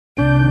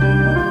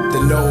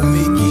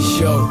Nomiki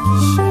show.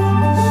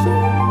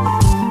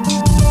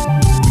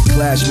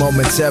 Clash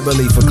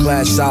momentarily for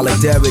clash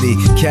solidarity.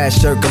 Cash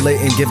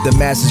circulating, give the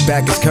masses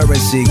back its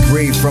currency.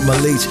 Greed from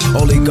elites,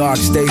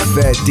 oligarchs stay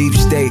fed. Deep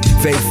state,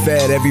 fake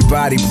fed,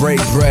 everybody break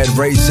bread.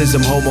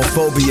 Racism,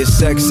 homophobia,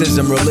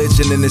 sexism,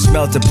 religion in this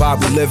melting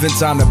pot we live in.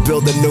 Time to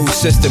build a new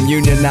system,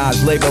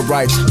 unionize labor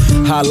rights.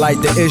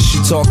 Highlight the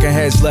issue, talking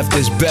heads left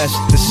is best.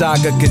 The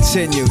saga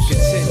continues.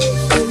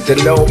 The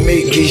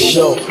Nomiki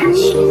show.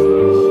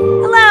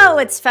 Hello,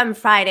 it's Femme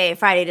Friday,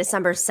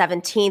 December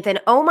 17th, and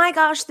oh my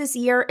gosh, this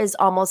year is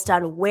almost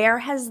done. Where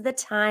has the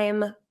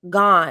time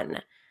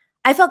gone?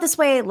 I felt this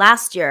way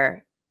last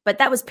year, but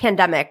that was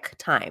pandemic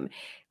time.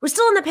 We're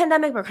still in the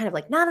pandemic. We're kind of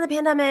like not in the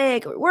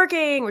pandemic. We're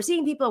working, we're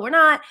seeing people, we're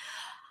not.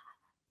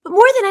 But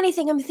more than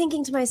anything, I'm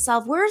thinking to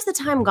myself, where's the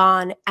time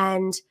gone?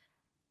 And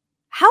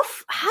how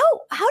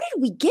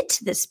did we get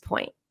to this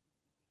point?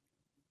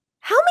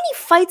 How many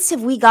fights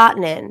have we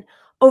gotten in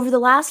over the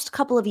last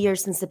couple of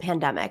years since the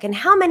pandemic, and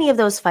how many of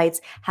those fights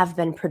have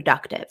been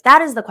productive?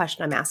 That is the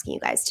question I'm asking you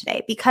guys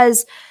today,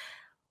 because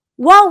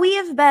while we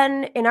have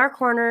been in our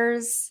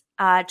corners,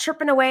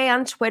 chirping away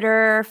on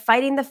Twitter,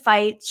 fighting the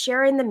fight,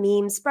 sharing the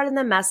memes, spreading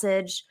the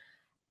message,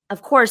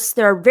 of course,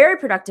 there are very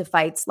productive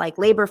fights like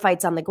labor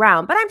fights on the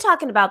ground, but I'm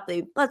talking about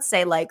let's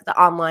say like the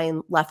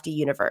online lefty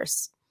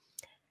universe.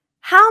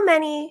 How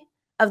many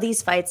of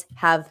these fights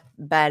have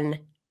been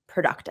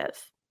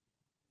productive?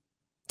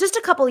 Just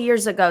a couple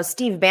years ago,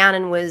 Steve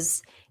Bannon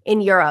was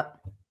in Europe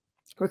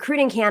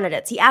recruiting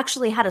candidates. He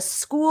actually had a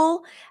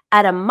school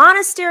at a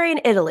monastery in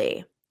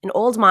Italy, an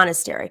old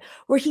monastery,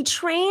 where he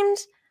trained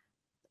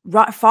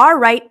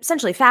far-right,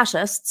 essentially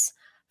fascists,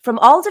 from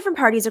all different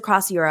parties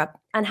across Europe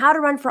on how to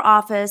run for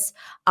office,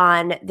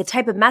 on the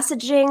type of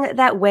messaging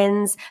that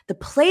wins, the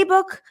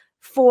playbook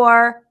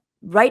for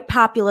right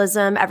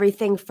populism,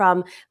 everything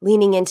from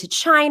leaning into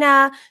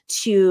China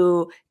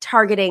to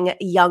targeting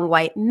young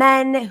white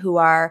men who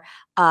are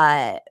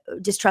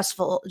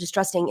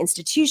distrusting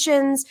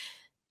institutions,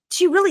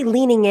 to really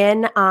leaning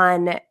in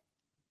on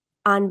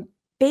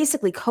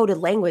basically coded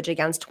language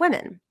against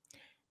women.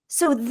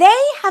 So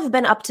they have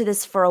been up to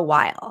this for a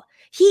while.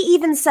 He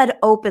even said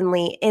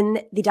openly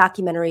in the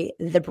documentary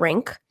The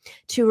Brink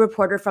to a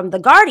reporter from The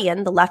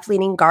Guardian, the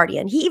left-leaning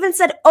Guardian, he even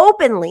said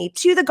openly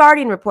to the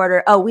Guardian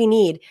reporter,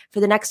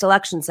 for the next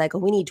election cycle,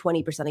 we need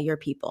 20% of your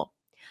people,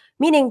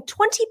 meaning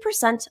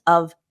 20%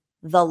 of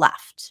the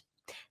left.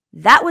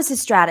 That was his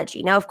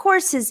strategy. Now, of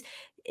course,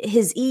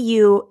 his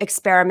EU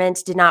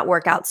experiment did not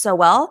work out so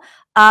well,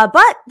 but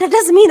that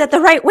doesn't mean that the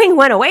right wing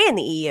went away in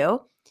the EU.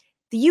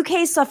 The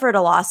UK suffered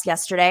a loss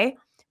yesterday,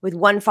 with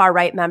one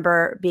far-right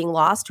member being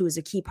lost, who was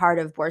a key part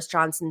of Boris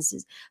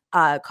Johnson's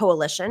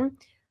coalition.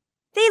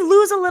 They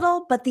lose a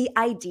little, but the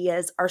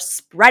ideas are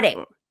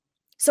spreading.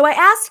 So I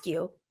ask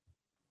you,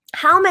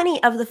 how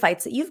many of the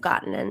fights that you've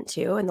gotten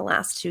into in the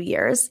last 2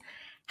 years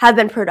have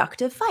been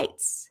productive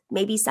fights?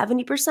 Maybe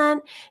 70%,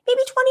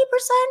 maybe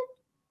 20%.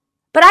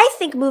 But I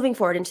think moving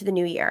forward into the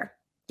new year,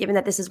 given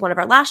that this is one of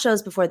our last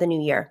shows before the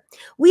new year,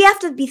 we have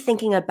to be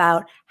thinking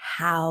about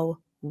how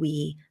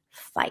we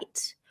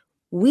fight.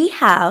 We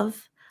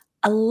have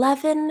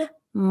 11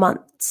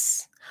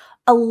 months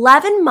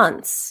until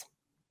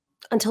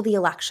the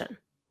election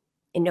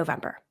in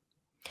November.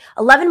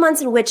 11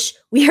 months in which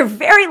we are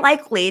very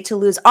likely to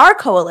lose our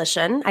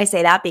coalition. I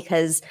say that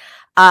because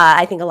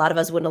I think a lot of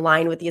us wouldn't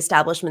align with the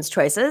establishment's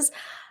choices,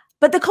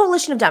 but the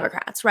coalition of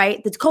Democrats,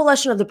 right? The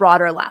coalition of the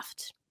broader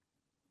left.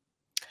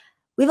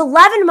 We have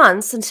 11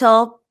 months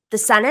until the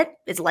Senate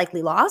is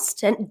likely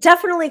lost, and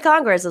definitely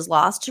Congress is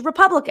lost to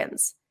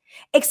Republicans.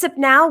 Except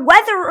now,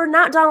 whether or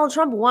not Donald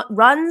Trump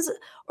runs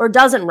or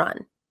doesn't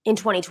run in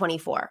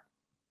 2024,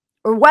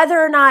 or whether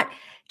or not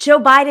Joe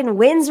Biden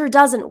wins or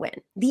doesn't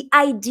win, the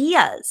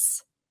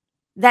ideas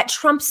that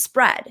Trump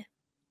spread,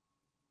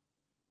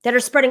 that are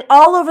spreading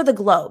all over the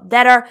globe,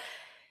 that are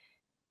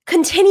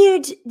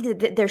continued,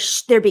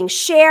 they're being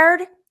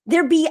shared,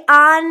 they're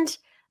beyond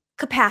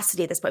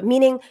capacity at this point,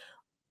 meaning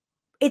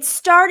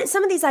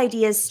some of these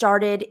ideas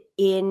started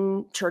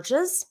in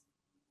churches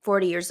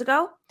 40 years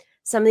ago.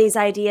 Some of these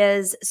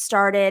ideas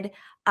started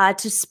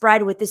to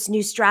spread with this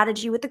new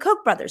strategy with the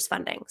Koch brothers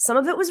funding. Some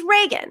of it was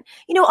Reagan.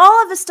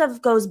 All of this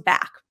stuff goes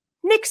back.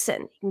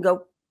 Nixon, you can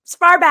go as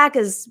far back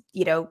as,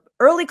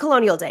 early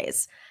colonial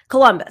days,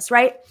 Columbus,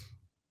 right?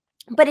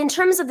 But in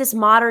terms of this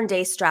modern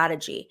day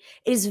strategy,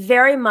 it is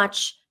very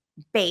much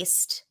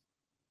based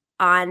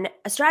on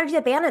a strategy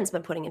that Bannon's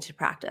been putting into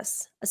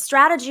practice, a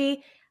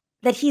strategy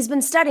that he's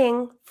been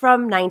studying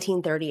from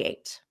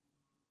 1938.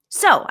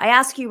 So I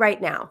ask you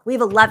right now, we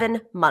have 11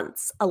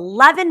 months.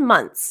 11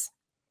 months.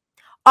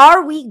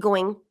 Are we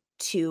going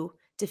to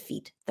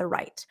defeat the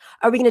right?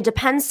 Are we going to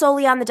depend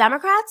solely on the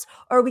Democrats,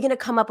 or are we going to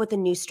come up with a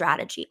new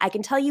strategy? I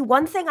can tell you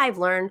one thing I've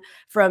learned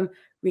from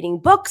reading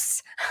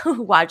books,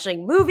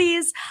 watching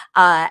movies,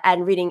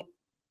 and reading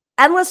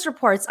endless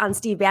reports on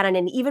Steve Bannon,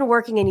 and even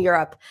working in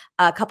Europe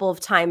a couple of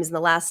times in the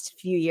last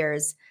few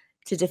years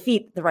to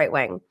defeat the right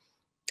wing.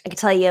 I can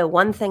tell you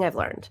one thing I've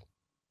learned.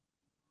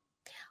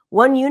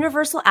 One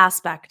universal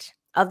aspect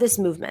of this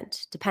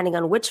movement, depending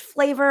on which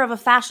flavor of a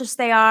fascist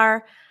they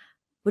are,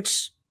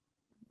 which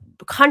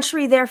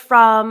country they're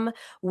from,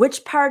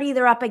 which party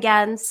they're up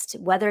against,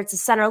 whether it's the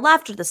center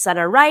left or the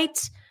center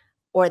right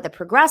or the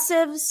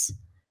progressives.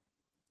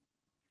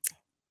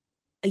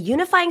 A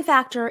unifying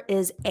factor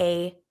is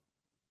a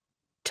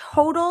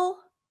total,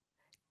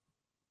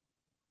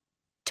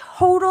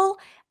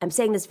 I'm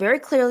saying this very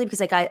clearly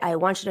because I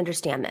want you to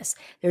understand this.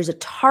 There's a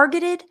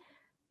targeted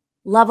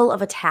level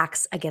of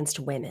attacks against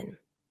women.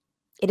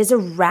 It is a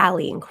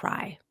rallying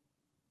cry.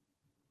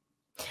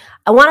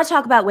 I want to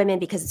talk about women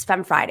because it's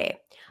Femme Friday.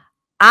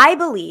 I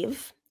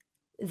believe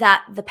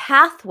that the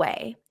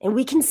pathway, and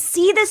we can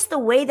see this the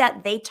way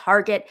that they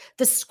target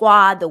the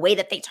squad, the way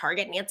that they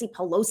target Nancy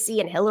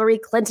Pelosi and Hillary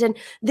Clinton,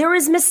 there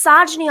is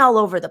misogyny all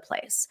over the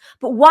place.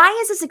 But why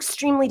is this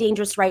extremely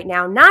dangerous right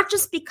now? Not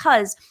just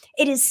because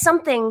it is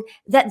something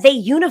that they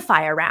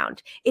unify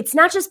around. It's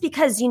not just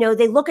because,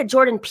 they look at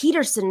Jordan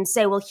Peterson and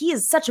say, well, he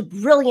is such a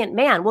brilliant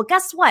man. Well,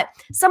 guess what?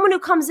 Someone who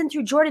comes in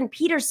through Jordan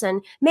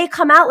Peterson may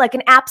come out like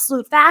an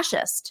absolute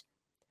fascist.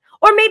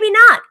 Or maybe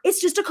not. It's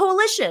just a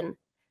coalition.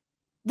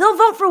 They'll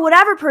vote for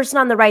whatever person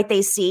on the right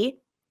they see,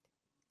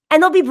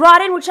 and they'll be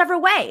brought in whichever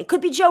way. It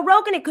could be Joe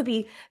Rogan. It could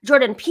be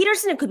Jordan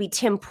Peterson. It could be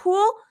Tim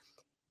Pool.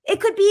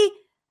 It could be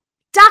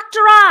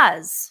Dr.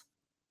 Oz.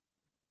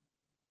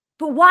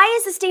 But why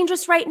is this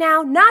dangerous right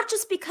now? Not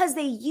just because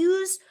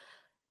there's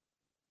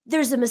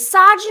a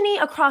misogyny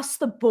across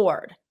the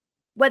board,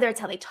 whether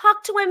it's how they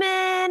talk to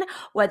women,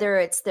 whether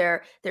it's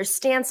their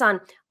stance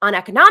on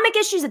economic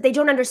issues that they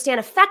don't understand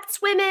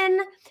affects women.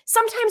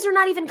 Sometimes they're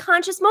not even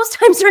conscious. Most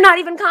times they're not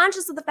even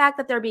conscious of the fact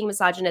that they're being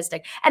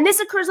misogynistic. And this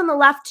occurs on the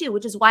left too,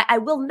 which is why I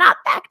will not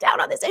back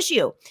down on this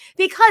issue.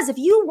 Because if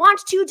you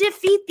want to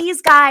defeat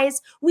these guys,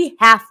 we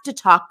have to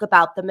talk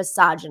about the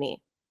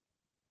misogyny.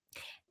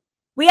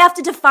 We have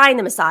to define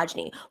the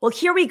misogyny. Well,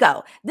 here we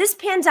go. This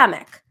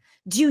pandemic,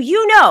 do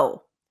you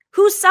know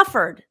who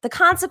suffered the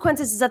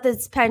consequences of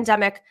this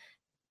pandemic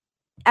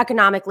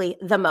economically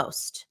the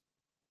most?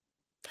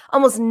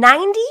 Almost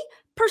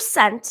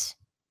 90%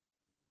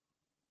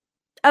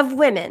 of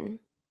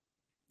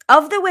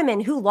the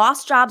women who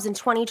lost jobs in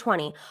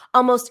 2020,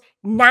 almost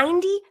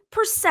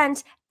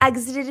 90%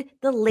 exited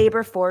the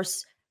labor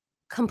force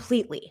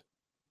completely.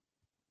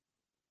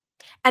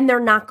 And they're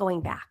not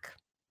going back.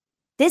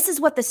 This is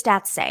what the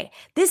stats say.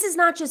 This is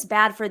not just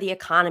bad for the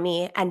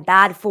economy and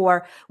bad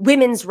for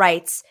women's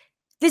rights.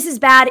 This is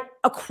bad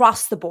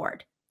across the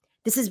board.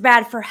 This is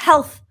bad for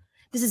health.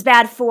 This is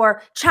bad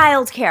for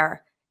childcare.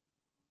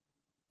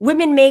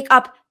 Women make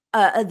up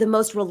the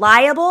most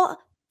reliable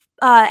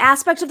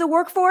aspect of the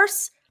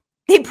workforce.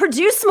 They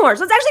produce more.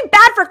 So it's actually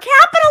bad for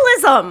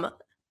capitalism.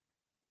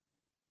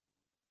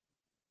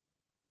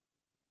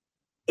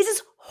 This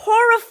is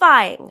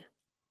horrifying.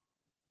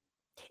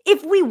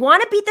 If we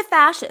want to beat the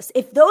fascists,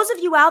 if those of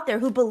you out there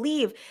who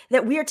believe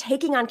that we are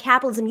taking on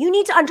capitalism, you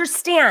need to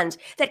understand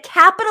that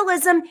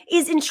capitalism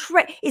is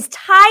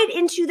tied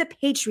into the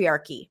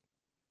patriarchy.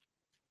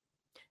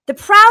 The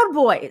Proud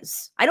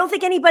Boys, I don't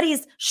think anybody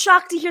is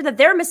shocked to hear that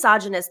they're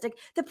misogynistic.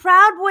 The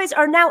Proud Boys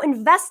are now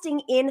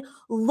investing in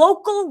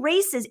local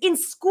races, in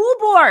school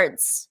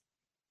boards.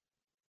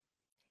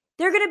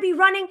 They're going to be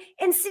running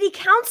in city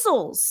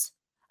councils.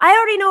 I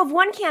already know of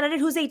one candidate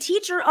who's a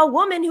teacher, a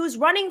woman who's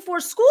running for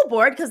school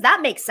board, because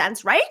that makes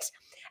sense, right?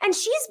 And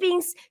she's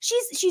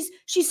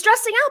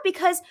stressing out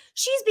because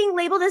she's being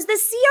labeled as the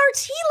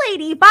CRT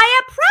lady by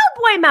a Proud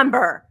Boy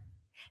member.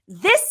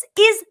 This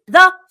is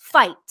the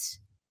fight.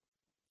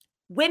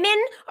 Women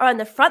are on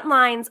the front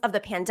lines of the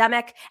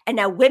pandemic, and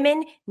now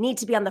women need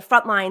to be on the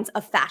front lines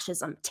of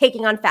fascism,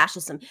 taking on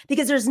fascism,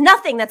 because there's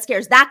nothing that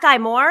scares that guy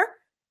more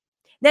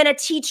than a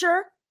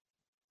teacher,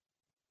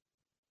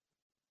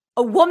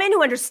 a woman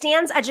who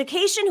understands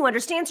education, who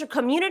understands her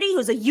community,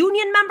 who's a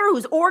union member,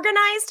 who's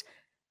organized.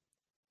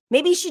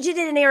 Maybe she did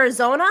it in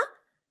Arizona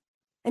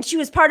and she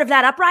was part of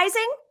that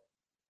uprising.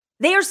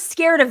 They are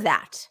scared of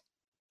that.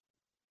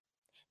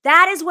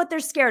 That is what they're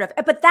scared of.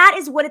 But that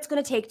is what it's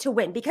going to take to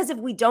win. Because if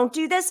we don't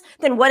do this,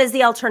 then what is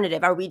the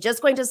alternative? Are we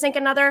just going to sink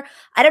another,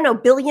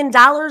 $1 billion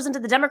into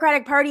the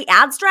Democratic Party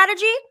ad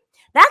strategy?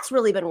 That's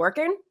really been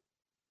working.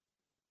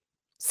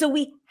 So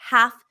we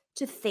have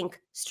to think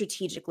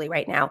strategically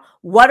right now.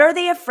 What are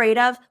they afraid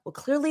of? Well,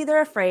 clearly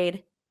they're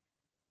afraid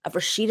of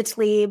Rashida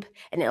Tlaib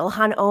and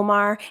Ilhan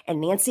Omar and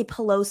Nancy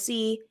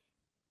Pelosi.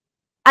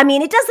 I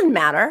mean, it doesn't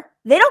matter.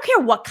 They don't care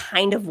what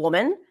kind of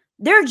woman.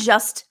 They're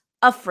just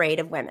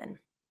afraid of women.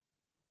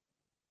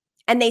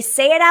 And they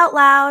say it out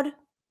loud,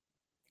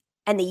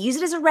 and they use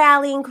it as a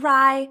rallying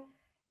cry.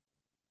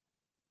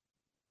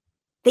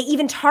 They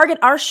even target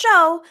our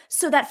show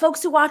so that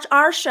folks who watch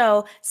our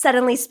show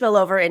suddenly spill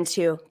over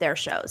into their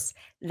shows.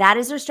 That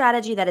is their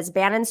strategy. That is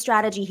Bannon's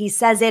strategy. He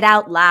says it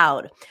out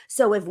loud.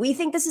 So if we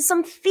think this is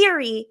some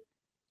theory,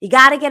 you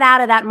got to get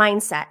out of that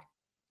mindset.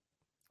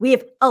 We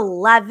have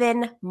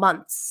 11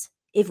 months.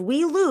 If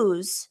we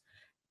lose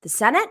the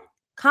Senate,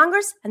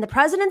 Congress, and the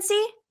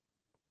presidency,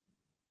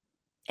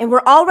 and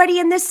we're already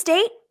in this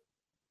state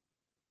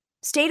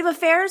of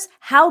affairs,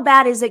 how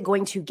bad is it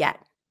going to get?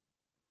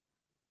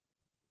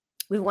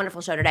 We have a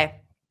wonderful show today.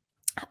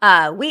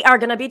 We are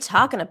going to be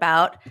talking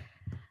about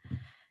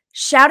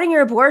shouting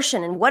your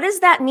abortion. And what does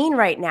that mean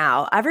right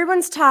now?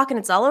 Everyone's talking,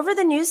 it's all over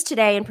the news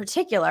today in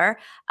particular,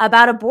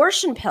 about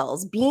abortion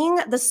pills being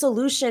the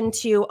solution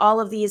to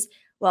all of these,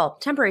 well,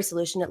 temporary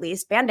solution at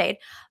least, Band-Aid,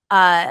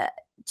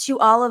 to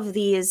all of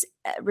these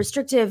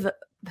restrictive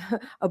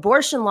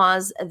abortion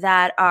laws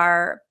that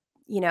are,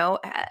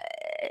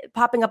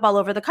 popping up all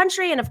over the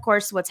country. And of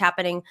course, what's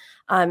happening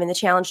in the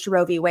challenge to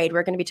Roe v. Wade.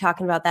 We're going to be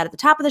talking about that at the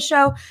top of the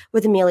show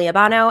with Amelia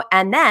Bono.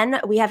 And then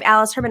we have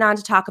Alice Herman on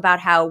to talk about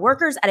how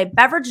workers at a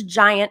beverage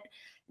giant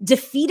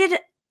defeated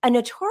a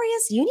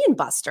notorious union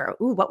buster.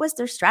 Ooh, what was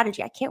their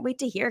strategy? I can't wait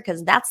to hear,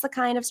 because that's the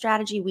kind of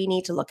strategy we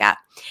need to look at.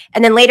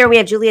 And then later we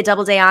have Julia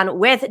Doubleday on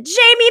with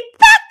Jamie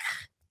Beck.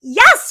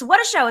 Yes,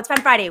 what a show. It's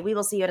Fun Friday. We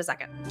will see you in a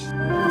second.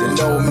 The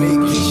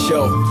Nomiki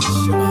show.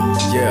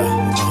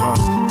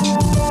 Yeah,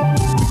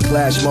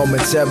 Clash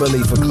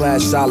momentarily for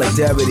class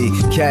solidarity.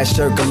 Cash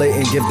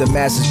circulating, give the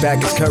masses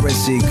back its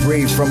currency.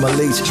 Greed from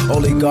elites,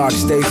 oligarchs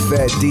stay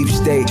fed. Deep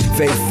state,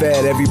 fake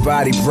fed,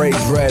 everybody break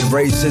bread.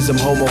 Racism,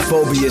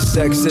 homophobia,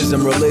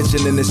 sexism,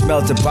 religion in this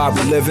melting pot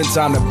we live in.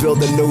 Time to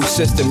build a new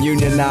system,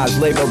 unionize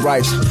labor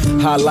rights.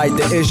 Highlight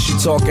the issue,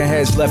 talking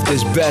heads left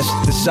is best.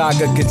 The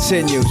saga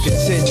continues.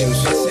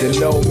 The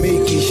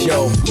Nomiki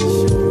show.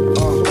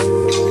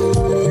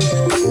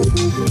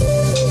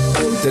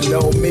 The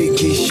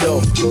Nomiki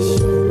show.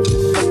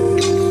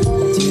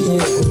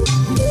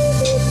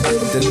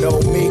 The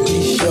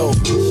Nomiki show.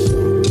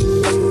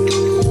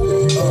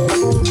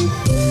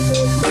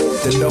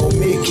 The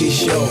Nomiki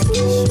show.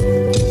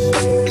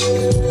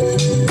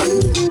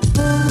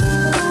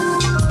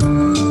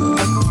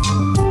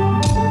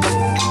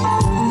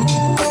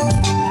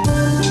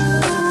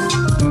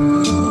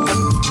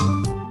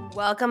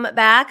 Welcome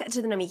back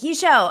to the Nomiki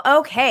show.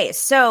 Okay,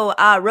 so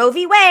Roe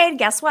v. Wade,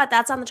 guess what?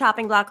 That's on the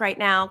chopping block right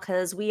now,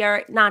 because we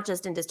are not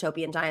just in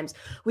dystopian times.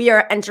 We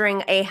are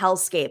entering a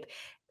hellscape.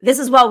 This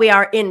is while we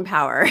are in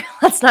power.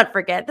 Let's not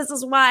forget. This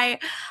is why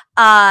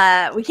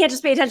we can't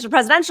just pay attention to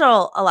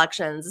presidential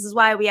elections. This is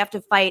why we have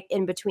to fight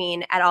in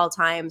between at all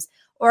times,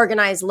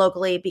 organize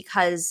locally,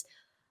 because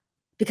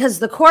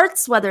the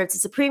courts, whether it's the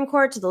Supreme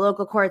Court to the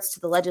local courts to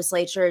the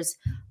legislatures,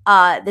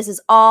 this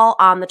is all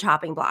on the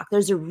chopping block.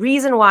 There's a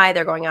reason why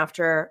they're going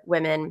after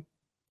women,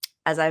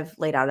 as I've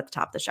laid out at the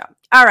top of the show.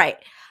 All right.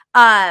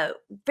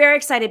 Very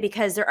excited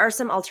because there are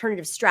some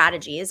alternative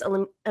strategies.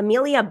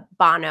 Amelia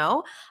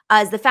Bono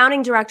is the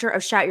founding director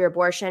of Shout Your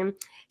Abortion.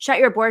 Shout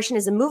Your Abortion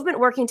is a movement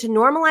working to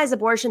normalize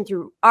abortion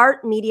through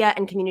art, media,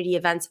 and community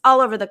events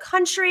all over the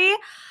country.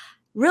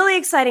 Really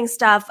exciting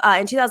stuff.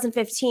 In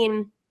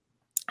 2015,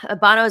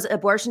 Bono's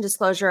abortion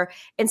disclosure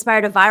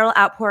inspired a viral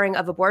outpouring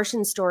of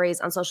abortion stories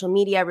on social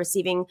media,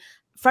 receiving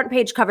front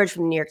page coverage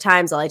from the New York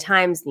Times, LA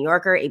Times, New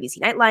Yorker, ABC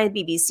Nightline,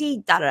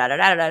 BBC,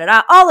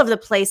 all of the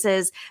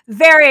places.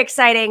 Very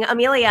exciting.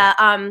 Amelia,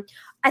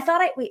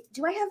 wait,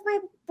 do I have my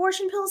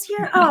abortion pills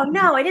here? Oh,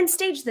 no, I didn't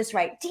stage this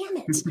right. Damn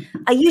it.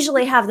 I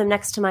usually have them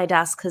next to my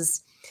desk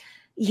because,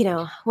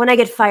 when I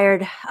get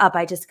fired up,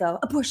 I just go,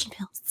 abortion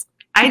pills.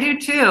 I do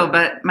too,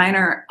 but mine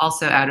are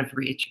also out of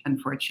reach,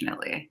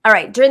 unfortunately. All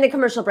right. During the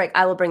commercial break,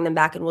 I will bring them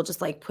back and we'll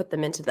just put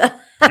them into the...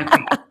 Okay.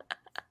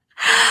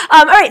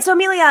 All right. So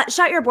Amelia,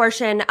 Shout Your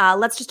Abortion.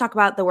 Let's just talk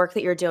about the work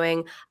that you're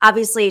doing.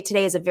 Obviously,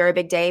 today is a very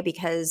big day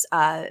because,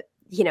 I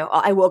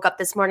woke up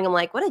this morning. I'm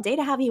like, what a day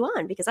to have you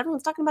on, because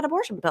everyone's talking about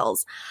abortion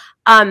pills.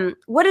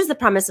 What is the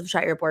premise of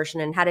Shout Your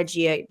Abortion, and how did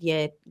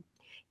you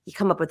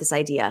come up with this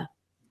idea?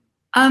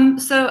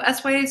 So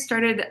SYA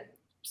started...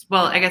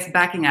 Well, I guess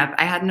backing up,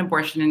 I had an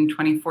abortion in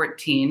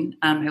 2014.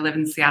 I live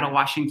in Seattle,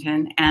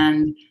 Washington,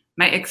 and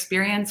my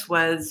experience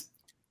was,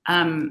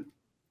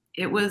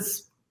 it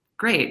was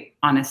great,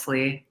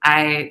 honestly.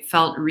 I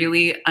felt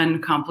really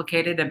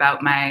uncomplicated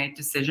about my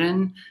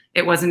decision.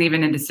 It wasn't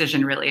even a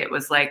decision, really. It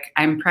was like,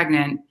 I'm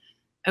pregnant.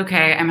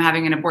 Okay, I'm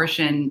having an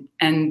abortion,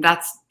 and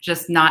that's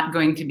just not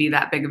going to be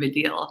that big of a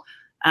deal.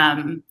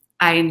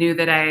 I knew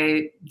that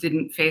I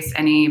didn't face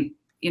any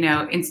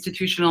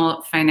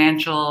institutional,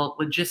 financial,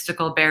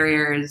 logistical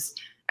barriers.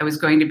 I was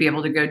going to be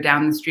able to go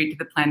down the street to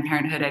the Planned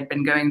Parenthood I'd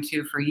been going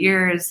to for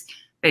years.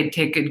 They'd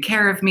take good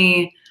care of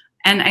me.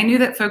 And I knew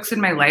that folks in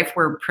my life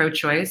were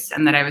pro-choice,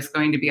 and that I was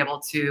going to be able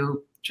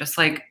to just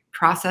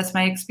process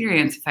my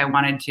experience if I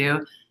wanted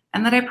to,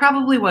 and that I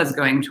probably was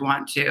going to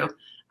want to.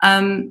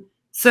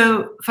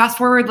 So fast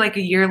forward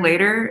a year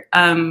later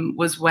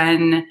was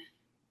when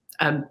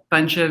a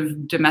bunch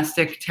of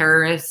domestic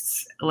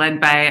terrorists led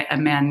by a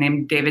man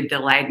named David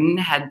DeLayden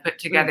had put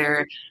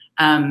together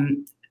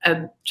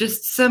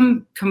just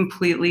some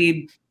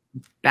completely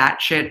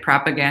batshit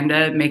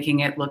propaganda, making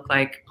it look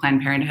like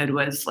Planned Parenthood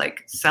was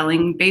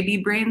selling baby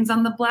brains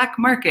on the black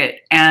market.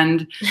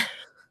 And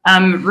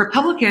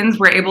Republicans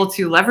were able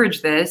to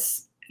leverage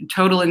this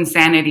total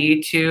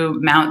insanity to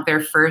mount their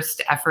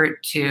first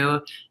effort to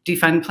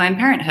defund Planned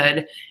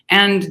Parenthood.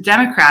 And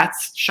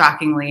Democrats,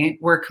 shockingly,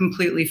 were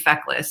completely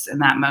feckless in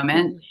that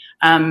moment.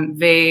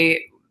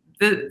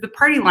 The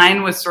party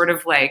line was sort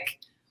of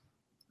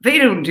they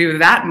don't do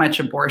that much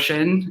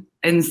abortion,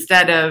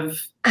 instead of,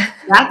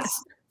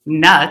 that's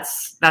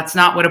nuts. That's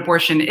not what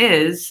abortion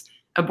is.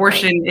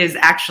 Abortion is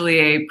actually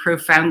a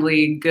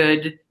profoundly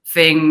good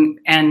thing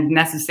and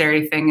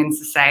necessary thing in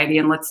society.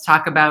 And let's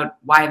talk about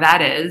why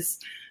that is.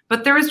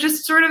 But there was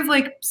just sort of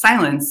like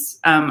silence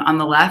on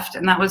the left.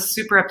 And that was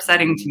super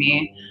upsetting to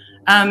me.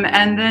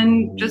 And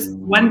then just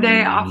one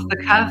day off the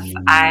cuff,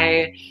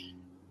 I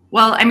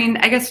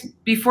guess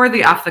before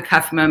the off the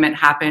cuff moment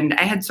happened,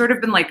 I had sort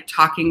of been like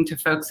talking to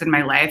folks in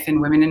my life and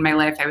women in my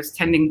life. I was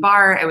tending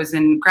bar, I was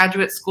in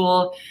graduate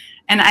school,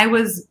 and I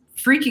was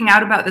freaking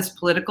out about this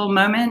political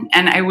moment.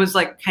 And I was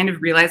like kind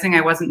of realizing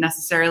I wasn't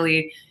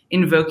necessarily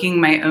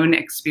invoking my own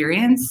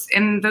experience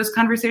in those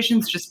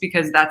conversations, just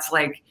because that's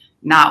like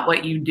not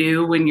what you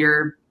do when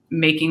you're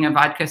making a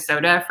vodka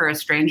soda for a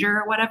stranger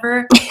or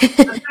whatever.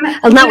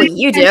 Well, not what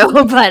you do,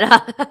 but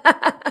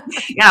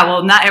yeah,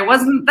 well, it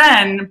wasn't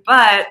then,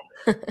 but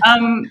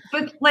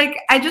like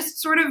I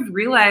just sort of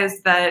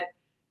realized that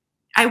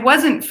I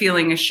wasn't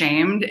feeling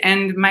ashamed,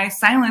 and my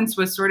silence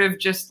was sort of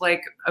just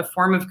like a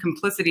form of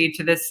complicity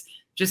to this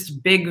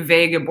just big,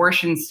 vague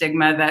abortion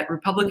stigma that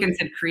Republicans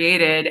had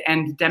created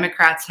and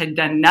Democrats had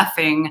done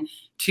nothing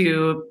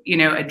to,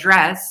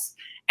 address.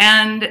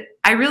 And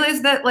I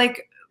realized that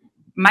like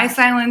my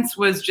silence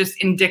was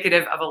just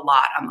indicative of a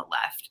lot on the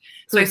left.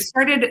 So I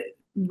started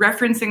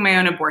referencing my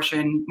own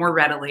abortion more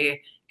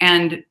readily,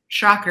 and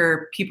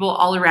shocker, people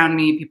all around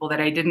me, people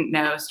that I didn't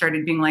know,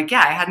 started being like,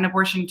 yeah, I had an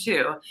abortion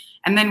too.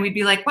 And then we'd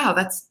be like, wow,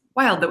 that's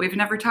wild that we've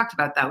never talked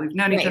about that. We've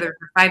known each other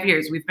for 5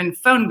 years. We've been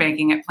phone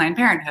banking at Planned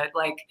Parenthood.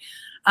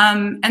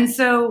 And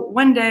so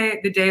one day,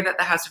 the day that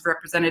the House of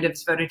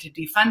Representatives voted to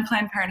defund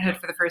Planned Parenthood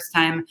for the first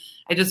time,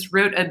 I just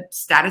wrote a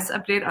status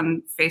update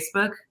on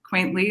Facebook,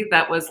 quaintly,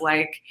 that was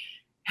like,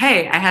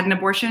 hey, I had an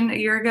abortion a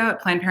year ago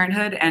at Planned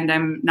Parenthood, and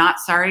I'm not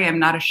sorry. I'm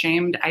not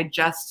ashamed. I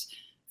just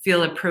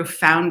feel a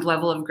profound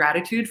level of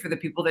gratitude for the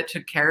people that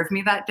took care of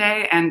me that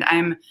day. And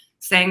I'm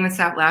saying this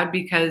out loud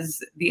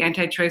because the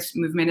anti-choice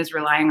movement is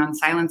relying on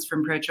silence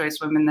from pro-choice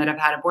women that have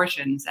had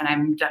abortions, and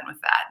I'm done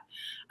with that.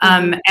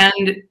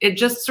 And it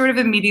just sort of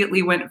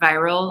immediately went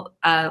viral,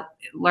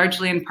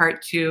 largely in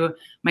part to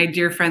my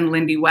dear friend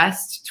Lindy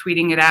West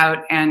tweeting it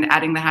out and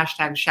adding the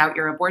hashtag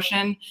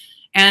 #ShoutYourAbortion.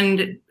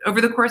 And over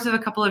the course of a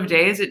couple of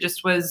days, it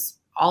just was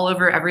all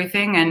over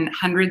everything, and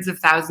hundreds of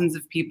thousands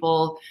of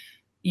people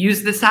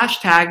use this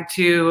hashtag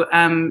to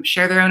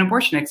share their own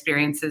abortion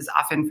experiences,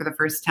 often for the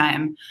first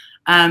time.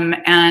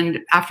 And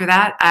after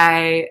that,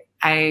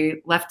 I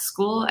left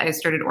school. I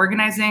started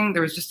organizing.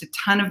 There was just a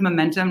ton of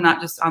momentum,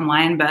 not just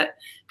online, but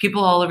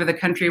people all over the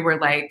country were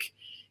like,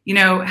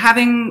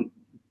 having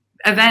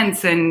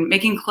events and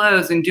making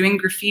clothes and doing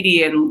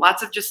graffiti and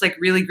lots of just like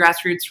really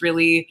grassroots,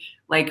 really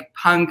like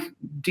punk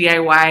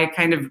DIY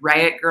kind of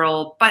riot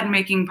girl button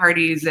making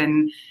parties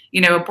and,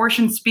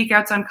 abortion speak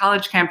outs on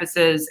college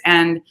campuses.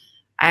 And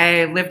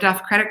I lived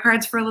off credit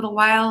cards for a little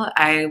while.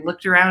 I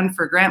looked around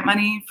for grant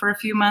money for a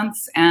few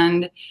months,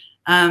 and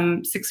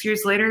 6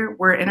 years later,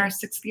 we're in our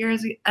 6th year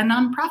as a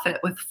nonprofit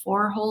with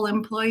 4 whole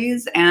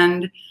employees,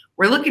 and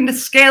we're looking to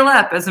scale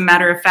up, as a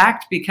matter of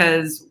fact,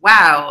 because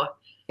wow,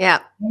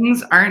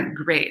 things aren't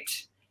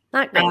great.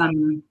 Not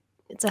great.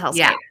 It's a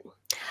hellscape.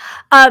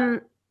 Yeah.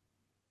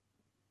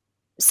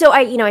 So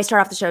I start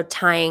off the show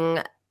tying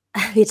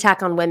the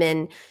attack on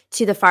women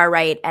to the far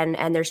right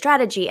and their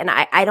strategy. And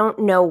I don't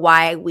know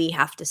why we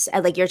have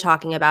to, like you're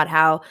talking about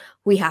how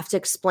we have to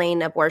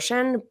explain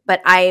abortion,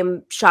 but I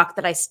am shocked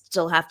that I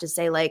still have to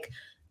say, like,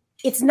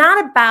 it's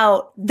not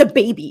about the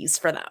babies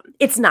for them.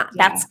 It's not.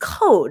 Yeah. That's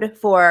code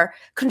for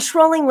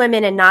controlling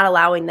women and not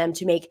allowing them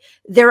to make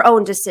their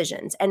own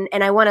decisions. And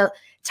I want to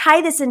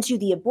tie this into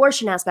the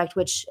abortion aspect,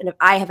 which, and if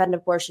I have had an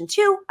abortion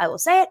too, I will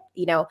say it,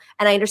 and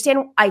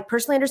I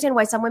personally understand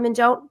why some women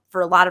don't, for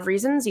a lot of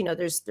reasons.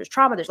 There's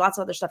trauma, there's lots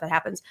of other stuff that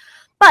happens.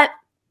 But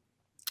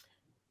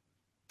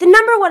the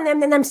number one,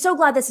 and I'm so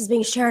glad this is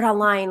being shared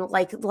online,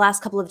 like the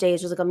last couple of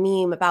days, there's like a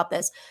meme about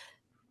this.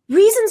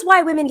 Reasons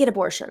why women get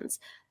abortions.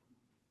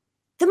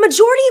 The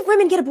majority of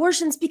women get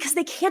abortions because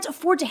they can't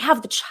afford to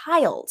have the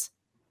child.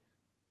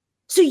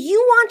 So you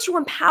want to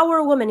empower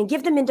a woman and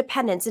give them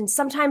independence. And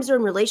sometimes they're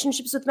in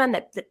relationships with men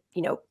that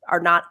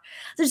are not.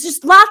 There's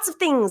just lots of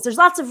things. There's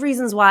lots of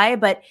reasons why.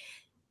 But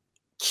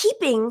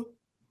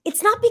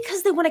it's not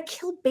because they want to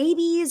kill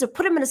babies or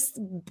put them in a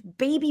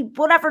baby,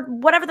 whatever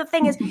the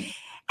thing is.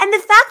 And the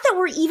fact that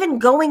we're even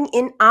going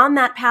in on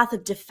that path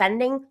of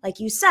defending, like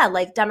you said,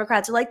 like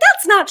Democrats are like,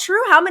 that's not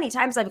true. How many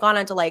times I've gone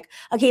onto like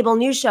a cable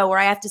news show where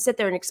I have to sit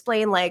there and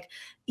explain like,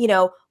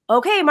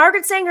 okay,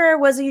 Margaret Sanger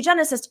was a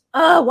eugenicist.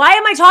 Why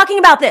am I talking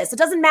about this? It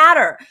doesn't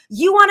matter.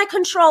 You want to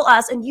control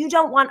us and you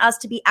don't want us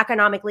to be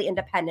economically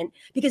independent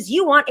because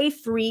you want a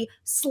free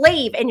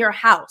slave in your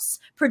house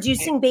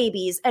producing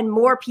babies and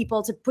more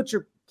people to put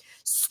your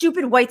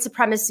stupid white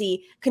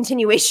supremacy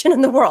continuation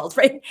in the world,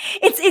 right?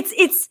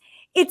 It's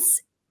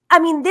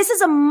this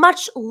is a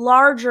much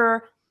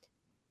larger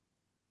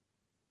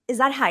is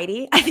that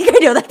Heidi? I think I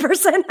know that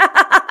person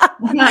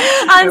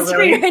on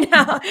screen right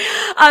now.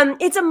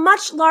 It's a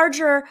much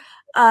larger,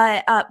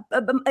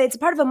 it's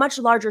part of a much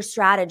larger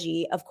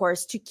strategy, of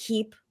course, to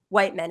keep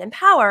white men in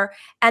power.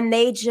 And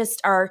they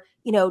just are,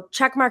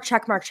 check mark,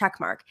 check mark, check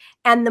mark.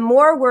 And the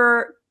more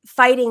we're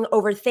fighting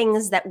over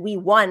things that we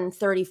won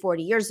 30,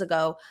 40 years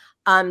ago,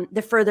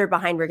 the further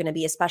behind we're going to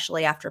be,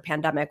 especially after a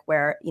pandemic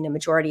where,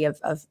 majority of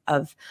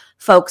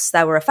folks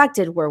that were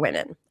affected were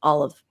women.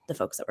 All of the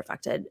folks that were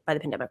affected by the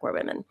pandemic were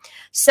women.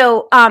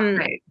 So,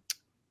 right.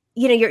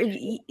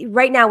 You're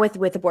right now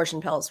with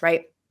abortion pills,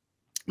 right?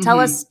 Tell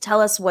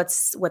us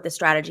what the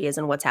strategy is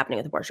and what's happening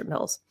with abortion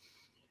pills.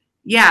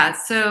 Yeah.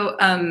 So,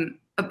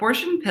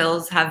 abortion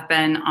pills have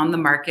been on the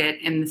market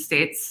in the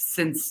States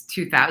since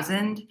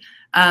 2000.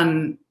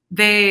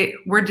 They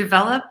were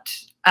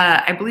developed,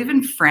 I believe,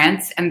 in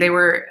France, and they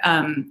were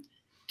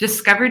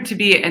discovered to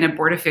be an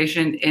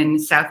abortifacient in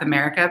South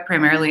America,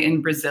 primarily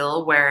in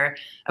Brazil, where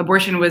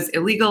abortion was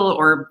illegal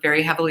or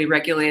very heavily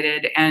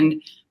regulated.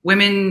 And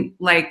women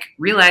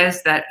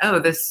realized that, oh,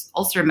 this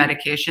ulcer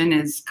medication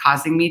is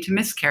causing me to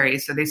miscarry.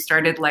 So they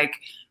started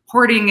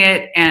hoarding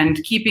it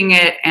and keeping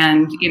it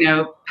and,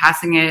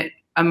 passing it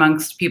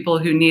amongst people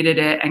who needed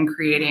it and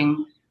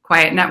creating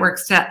quiet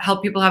networks to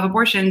help people have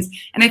abortions.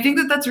 And I think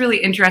that that's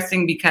really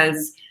interesting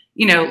because,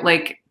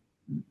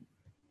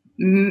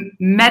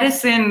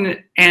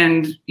 medicine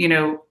and,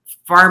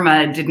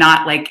 pharma did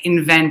not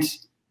invent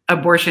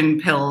abortion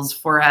pills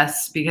for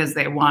us because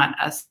they want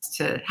us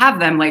to have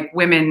them.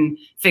 Women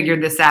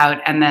figured this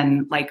out, and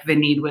then the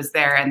need was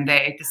there and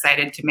they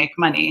decided to make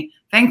money,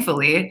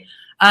 thankfully.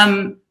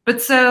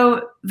 But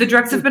so the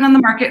drugs have been on the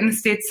market in the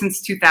States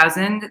since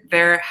 2000.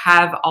 There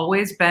have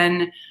always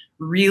been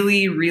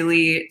really,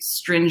 really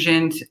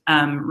stringent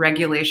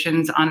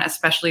regulations on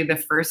especially the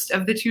first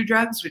of the two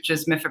drugs, which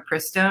is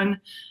mifepristone.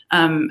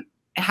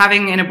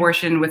 Having an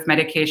abortion with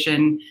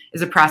medication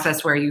is a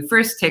process where you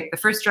first take the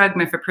first drug,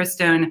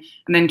 mifepristone,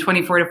 and then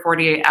 24 to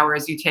 48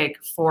 hours, you take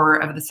 4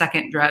 of the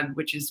second drug,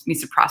 which is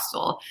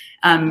misoprostol.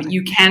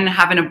 You can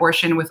have an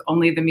abortion with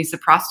only the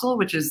misoprostol,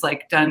 which is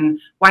done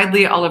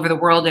widely all over the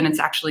world, and it's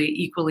actually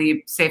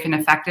equally safe and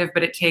effective,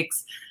 but it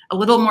takes a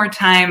little more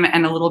time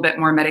and a little bit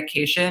more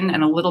medication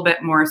and a little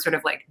bit more sort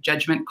of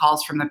judgment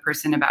calls from the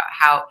person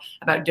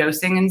about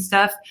dosing and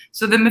stuff.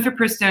 So the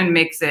mifepristone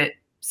makes it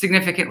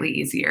significantly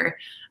easier.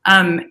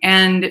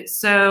 And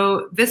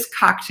so this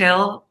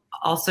cocktail,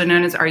 also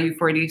known as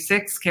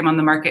RU486, came on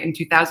the market in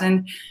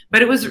 2000,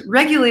 but it was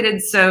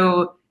regulated.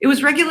 So it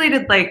was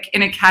regulated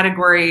in a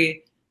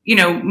category,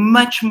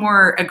 much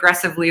more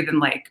aggressively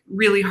than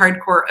really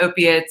hardcore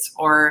opiates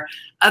or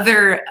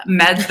other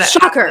meds that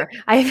shocker.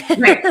 I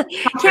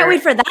can't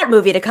wait for that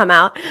movie to come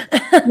out.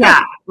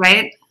 Yeah.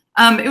 Right.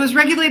 It was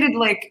regulated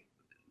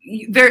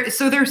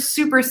they're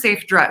super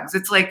safe drugs.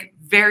 It's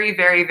very,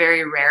 very,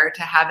 very rare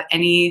to have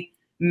any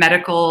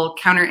medical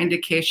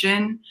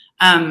counterindication.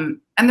 And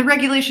the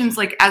regulations,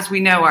 as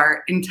we know,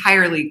 are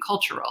entirely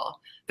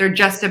cultural. They're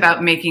just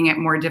about making it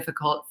more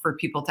difficult for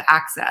people to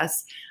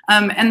access.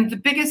 And the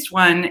biggest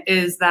one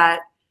is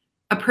that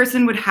a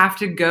person would have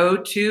to go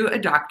to a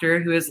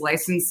doctor who is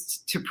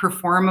licensed to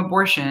perform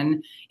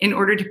abortion in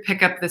order to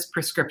pick up this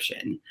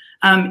prescription.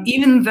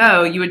 Even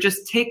though you would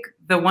just take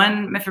the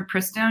one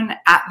mifepristone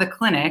at the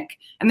clinic,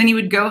 and then you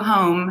would go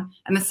home,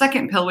 and the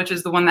second pill, which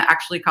is the one that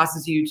actually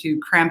causes you to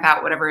cramp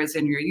out whatever is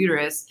in your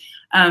uterus,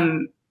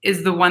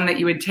 is the one that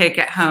you would take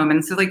at home.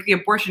 And so the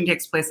abortion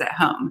takes place at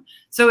home.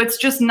 So it's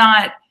just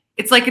not,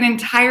 it's an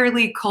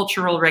entirely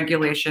cultural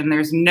regulation.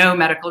 There's no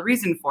medical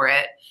reason for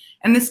it.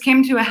 And this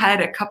came to a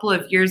head a couple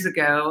of years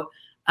ago,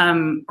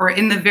 or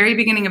in the very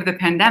beginning of the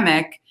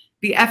pandemic.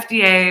 The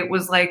FDA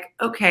was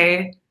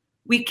okay,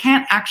 we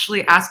can't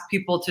actually ask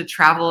people to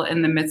travel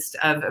in the midst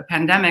of a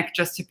pandemic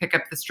just to pick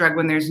up this drug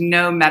when there's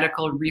no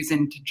medical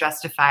reason to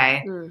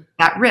justify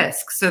that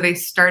risk. So they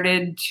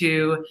started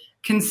to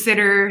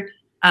consider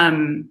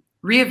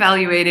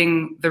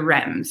reevaluating the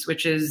REMS,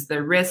 which is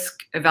the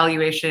Risk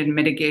Evaluation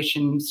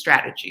Mitigation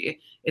Strategy.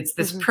 It's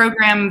this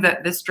program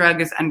that this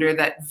drug is under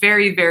that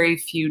very, very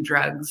few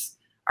drugs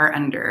are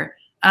under.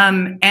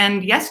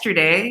 And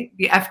yesterday,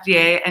 the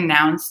FDA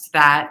announced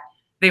that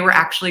they were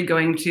actually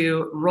going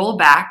to roll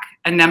back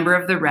a number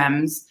of the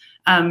REMS,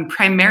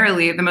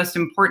 primarily the most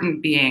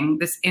important being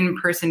this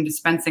in-person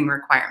dispensing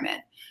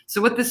requirement.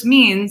 So what this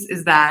means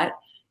is that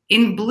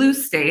in blue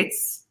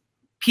states,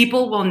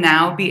 people will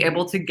now be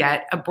able to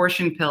get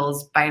abortion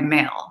pills by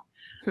mail.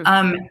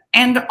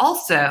 And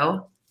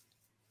also,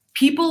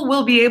 people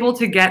will be able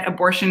to get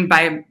abortion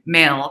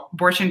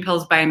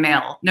pills by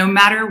mail, no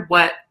matter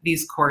what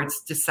these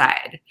courts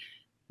decide.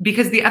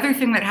 Because the other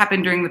thing that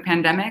happened during the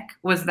pandemic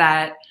was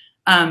that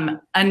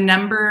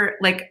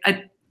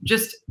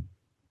just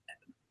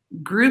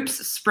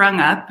groups sprung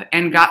up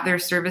and got their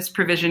service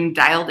provision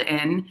dialed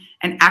in,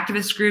 and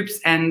activist groups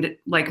and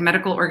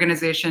medical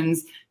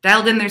organizations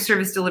dialed in their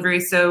service delivery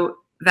so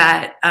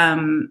that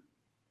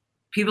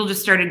people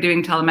just started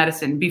doing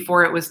telemedicine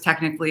before it was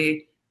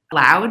technically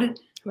allowed.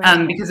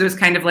 Right. because it was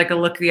kind of like a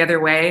look the other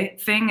way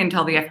thing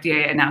until the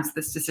FDA announced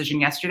this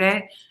decision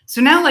yesterday. So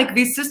now like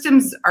these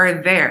systems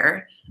are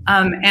there.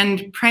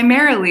 And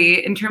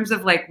primarily in terms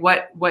of like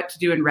what to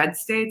do in red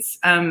states,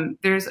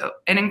 there's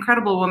an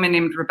incredible woman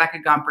named Rebecca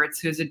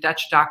Gompertz, who's a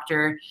Dutch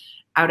doctor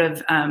out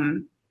of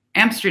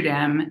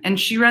Amsterdam, and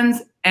she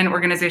runs an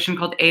organization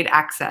called Aid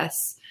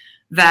Access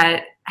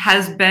that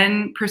has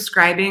been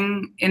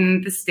prescribing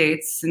in the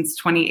States since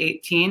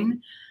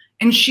 2018.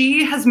 And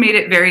she has made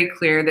it very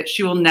clear that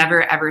she will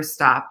never, ever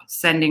stop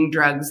sending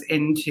drugs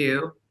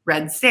into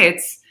red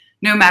states,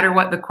 no matter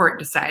what the court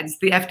decides.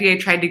 The FDA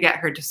tried to get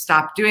her to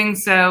stop doing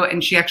so,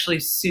 and she actually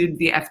sued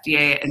the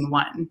FDA and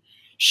won.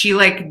 She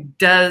like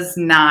does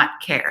not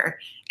care.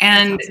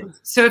 And awesome.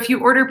 So if you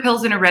order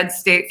pills in a red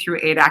state through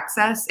Aid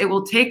Access, it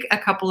will take a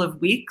couple of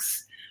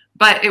weeks,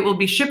 but it will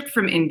be shipped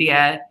from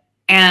India,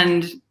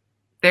 and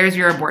there's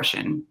your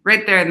abortion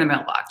right there in the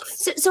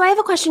mailbox. So I have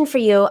a question for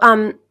you.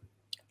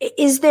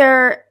 Is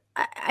there,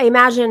 I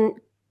imagine,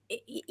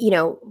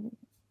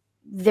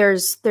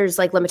 there's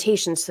like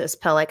limitations to this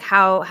pill. Like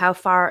how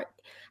far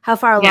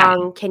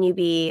along can you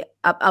be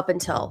up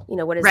until,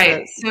 what is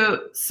right?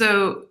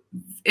 So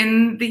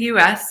in the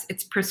US,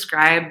 it's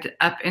prescribed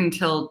up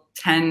until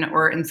 10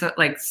 or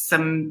like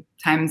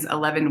sometimes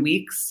 11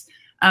 weeks.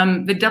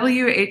 The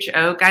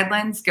WHO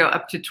guidelines go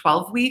up to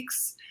 12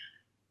 weeks.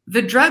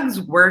 The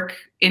drugs work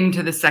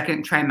into the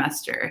second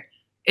trimester.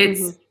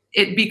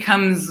 It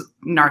becomes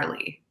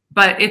gnarly,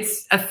 but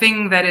it's a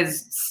thing that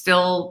is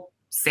still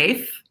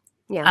safe.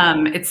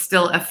 Yeah. It's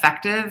still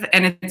effective,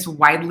 and it's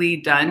widely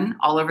done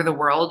all over the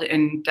world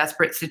in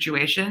desperate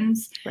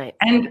situations. Right.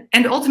 And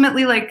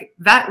ultimately, like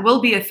that will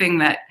be a thing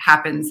that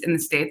happens in the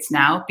States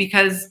now,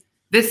 because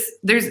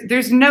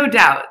there's no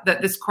doubt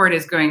that this court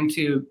is going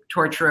to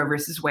torture Roe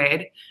versus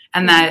Wade,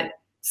 and that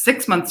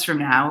 6 months from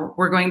now,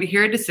 we're going to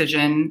hear a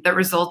decision that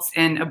results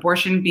in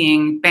abortion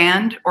being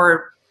banned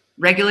or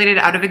regulated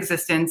out of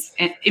existence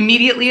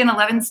immediately in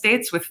 11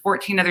 states, with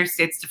 14 other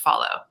states to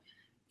follow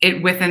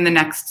it within the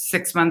next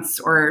 6 months.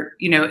 Or,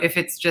 if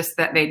it's just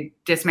that they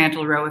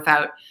dismantle Roe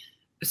without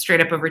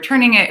straight up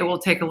overturning it, it will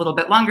take a little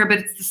bit longer, but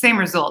it's the same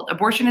result.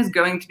 Abortion is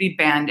going to be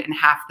banned in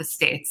half the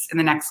states in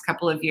the next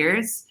couple of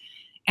years.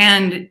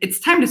 And it's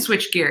time to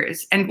switch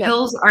gears. And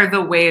pills are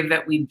the way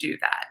that we do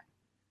that.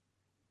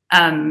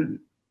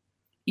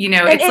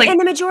 It's like, and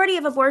the majority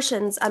of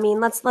abortions, I mean,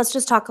 let's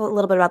just talk a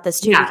little bit about this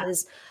too,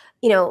 because,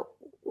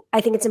 I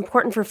think it's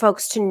important for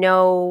folks to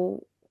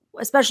know,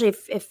 especially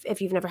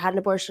if you've never had an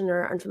abortion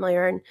or are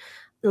unfamiliar. And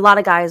a lot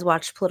of guys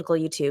watch political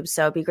YouTube,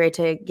 so it'd be great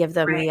to give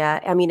them the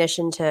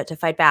ammunition to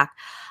fight back.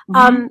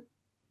 Mm-hmm.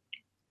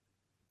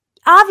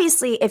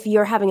 Obviously, if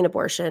you're having an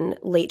abortion,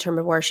 late-term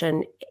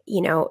abortion,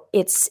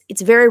 it's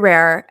very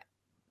rare.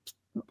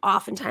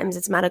 Oftentimes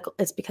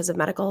it's because of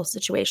medical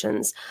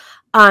situations.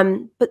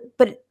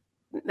 But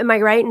am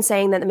I right in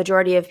saying that the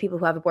majority of people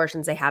who have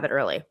abortions, they have it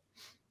early?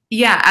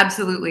 Yeah,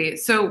 absolutely.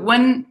 So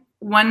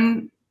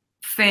one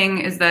thing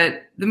is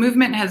that the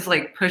movement has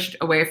like pushed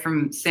away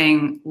from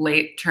saying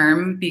late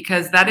term,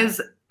 because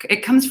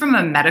it comes from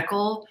a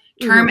medical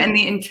term, and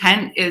the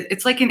intent is,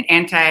 it's like an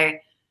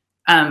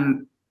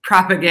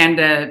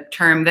propaganda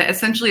term that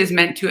essentially is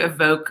meant to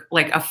evoke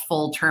like a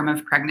full term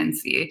of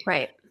pregnancy.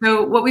 Right.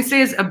 So what we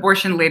say is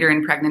abortion later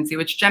in pregnancy,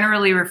 which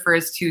generally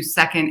refers to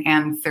second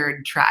and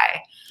third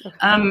try.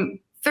 Okay.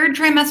 Third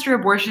trimester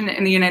abortion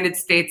in the United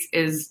States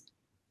is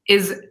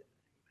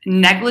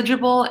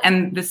negligible,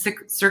 and the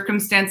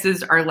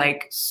circumstances are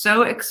like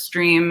so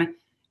extreme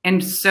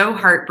and so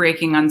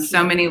heartbreaking on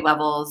so many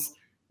levels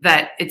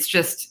that it's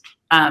just,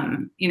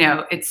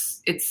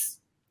 it's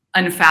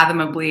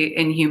unfathomably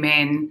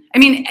inhumane. I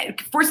mean,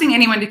 forcing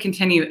anyone to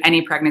continue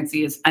any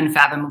pregnancy is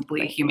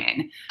unfathomably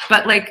humane,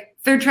 but like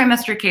third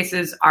trimester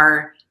cases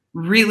are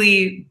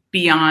really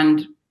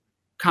beyond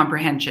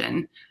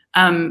comprehension.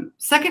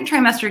 Second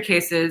trimester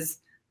cases,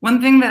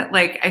 one thing that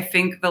like I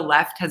think the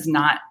left has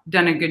not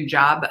done a good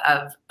job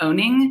of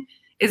owning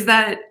is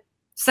that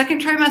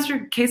second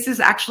trimester cases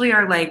actually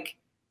are like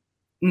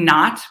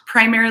not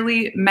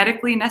primarily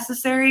medically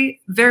necessary.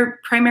 They're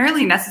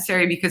primarily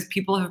necessary because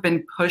people have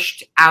been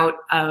pushed out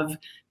of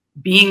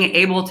being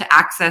able to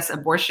access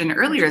abortion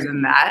earlier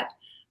than that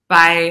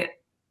by,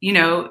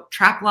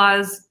 trap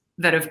laws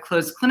that have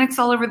closed clinics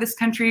all over this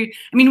country.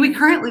 I mean, we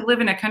currently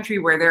live in a country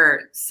where there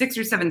are 6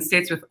 or 7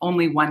 states with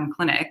only one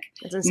clinic,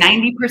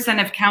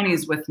 90% of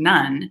counties with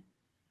none.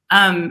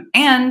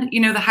 And,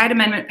 the Hyde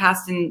Amendment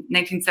passed in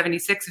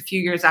 1976, a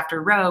few years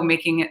after Roe,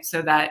 making it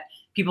so that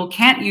people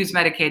can't use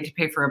Medicaid to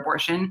pay for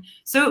abortion.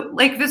 So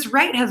like this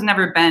right has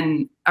never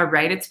been a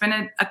right. It's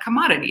been a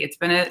commodity. It's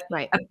been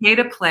a pay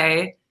to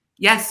play.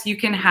 Yes, you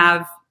can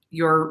have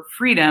your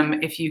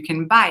freedom if you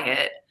can buy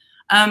it.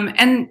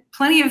 And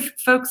plenty of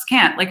folks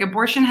can't. Like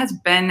abortion has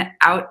been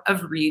out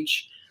of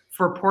reach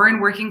for poor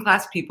and working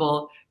class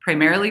people,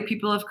 primarily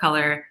people of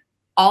color,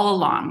 all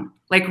along.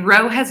 Like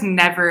Roe has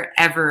never,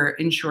 ever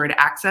ensured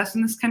access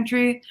in this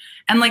country.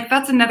 And like,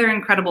 that's another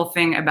incredible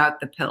thing about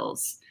the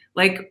pills.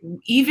 Like,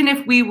 even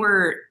if we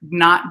were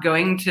not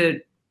going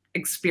to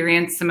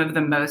experience some of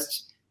the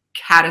most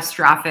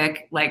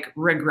catastrophic like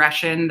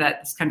regression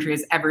that this country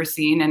has ever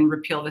seen and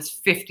repeal this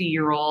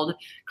 50-year-old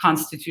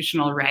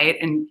constitutional right.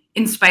 And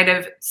in spite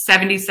of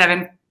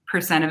 77%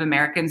 of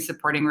Americans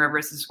supporting Roe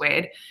versus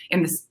Wade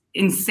in this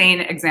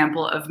insane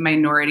example of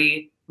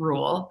minority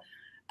rule.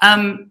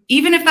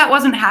 Even if that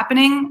wasn't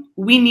happening,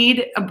 we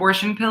need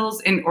abortion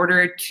pills in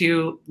order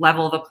to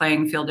level the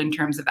playing field in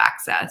terms of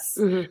access.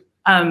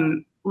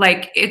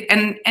 Like it,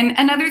 and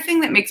another thing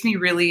that makes me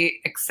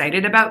really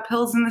excited about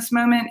pills in this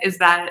moment is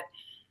that,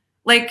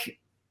 like,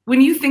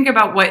 when you think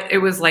about what it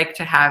was like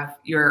to have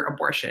your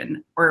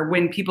abortion, or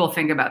when people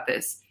think about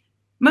this,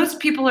 most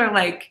people are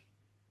like,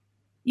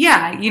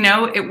 yeah, you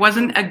know, it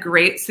wasn't a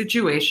great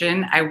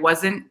situation. I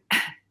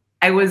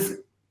was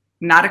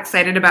not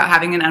excited about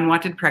having an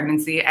unwanted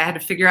pregnancy. I had to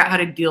figure out how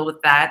to deal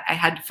with that. I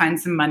had to find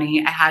some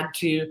money. I had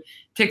to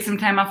take some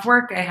time off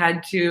work. I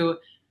had to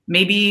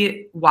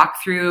maybe walk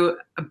through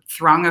a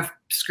throng of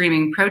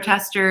screaming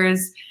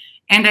protesters.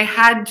 And I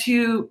had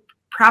to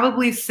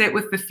probably sit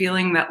with the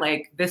feeling that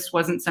like this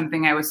wasn't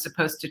something I was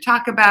supposed to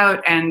talk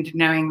about, and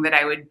knowing that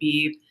I would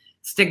be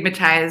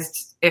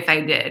stigmatized if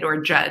I did,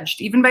 or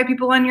judged even by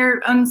people on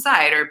your own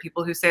side, or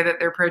people who say that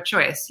they're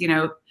pro-choice, you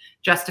know,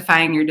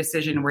 justifying your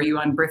decision. Were you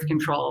on birth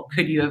control?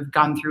 Could you have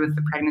gone through with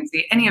the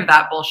pregnancy? Any of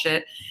that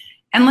bullshit.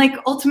 And like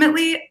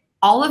ultimately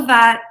all of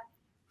that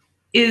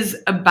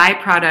is a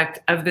byproduct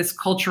of this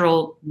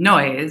cultural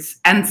noise.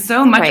 And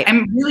so much, right.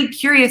 I'm really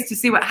curious to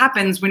see what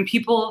happens when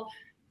people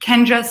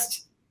can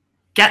just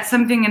get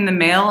something in the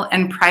mail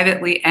and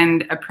privately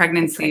end a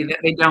pregnancy that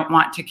they don't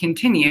want to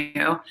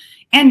continue.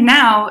 And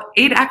now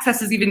Aid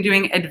Access is even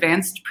doing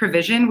advanced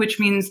provision, which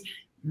means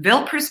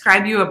they'll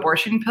prescribe you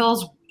abortion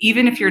pills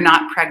even if you're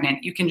not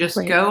pregnant. You can just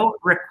go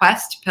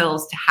request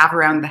pills to have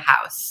around the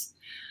house.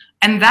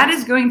 And that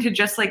is going to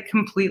just like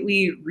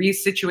completely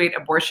resituate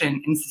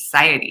abortion in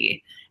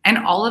society. And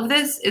all of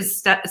this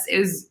is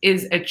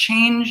a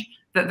change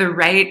that the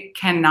right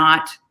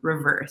cannot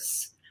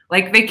reverse.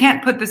 Like they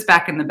can't put this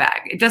back in the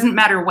bag. It doesn't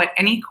matter what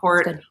any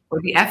court or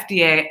the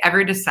FDA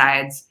ever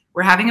decides.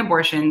 We're having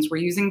abortions. We're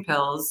using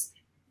pills.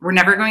 We're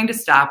never going to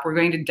stop. We're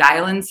going to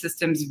dial in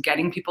systems of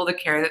getting people the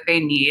care that they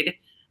need.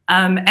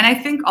 And I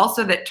think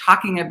also that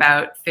talking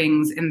about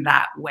things in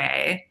that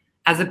way,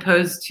 as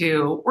opposed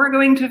to we're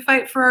going to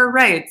fight for our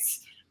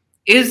rights,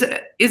 is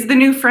the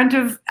new front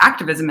of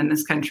activism in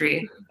this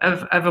country,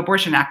 of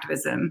abortion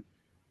activism.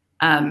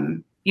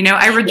 You know,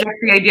 I reject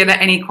the idea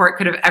that any court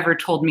could have ever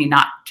told me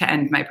not to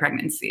end my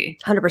pregnancy.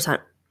 100%.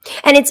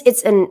 And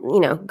it's and you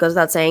know, goes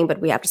without saying, but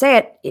we have to say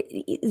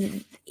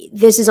it.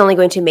 This is only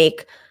going to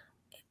make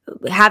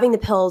having the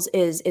pills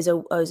is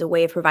a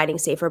way of providing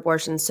safer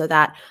abortions, so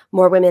that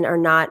more women are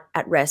not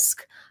at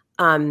risk.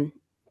 No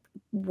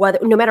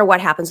matter what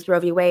happens with Roe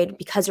v. Wade,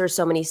 because there are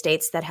so many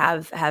states that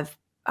have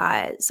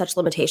such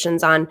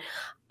limitations on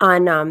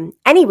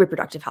any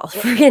reproductive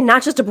health,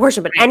 not just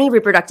abortion, but any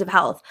reproductive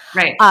health.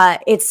 Right.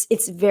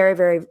 It's very,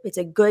 very, it's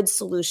a good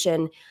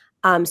solution,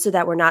 so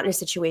that we're not in a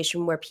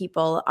situation where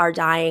people are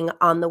dying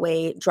on the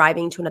way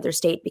driving to another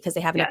state because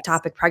they have an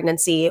ectopic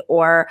pregnancy,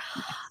 or,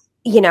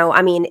 you know,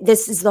 I mean,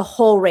 this is the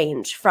whole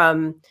range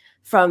from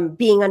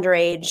being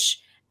underage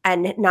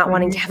and not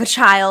wanting to have a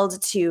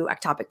child, to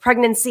ectopic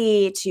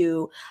pregnancy,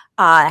 to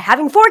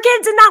having 4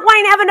 kids and not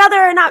wanting to have another,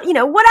 and not, you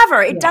know,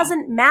 whatever. It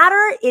doesn't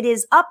matter. It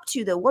is up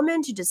to the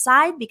woman to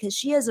decide, because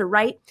she has a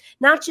right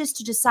not just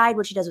to decide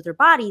what she does with her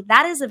body.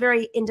 That is a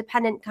very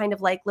independent kind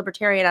of like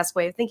libertarian-esque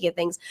way of thinking of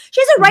things.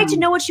 She has a right to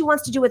know what she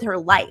wants to do with her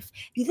life.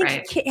 If you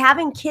think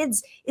having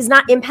kids is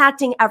not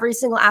impacting every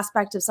single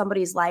aspect of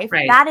somebody's life,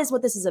 that is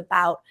what this is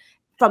about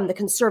from the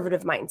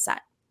conservative mindset.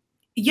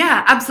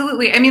 Yeah,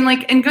 absolutely. I mean,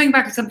 like, and going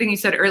back to something you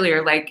said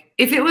earlier, like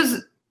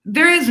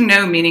there is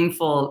no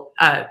meaningful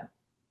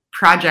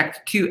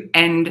project to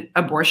end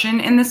abortion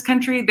in this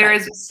country. There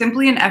is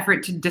simply an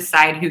effort to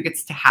decide who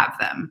gets to have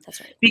them. That's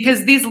right.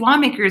 Because these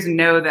lawmakers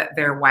know that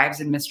their wives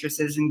and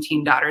mistresses and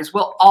teen daughters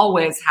will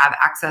always have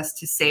access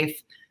to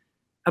safe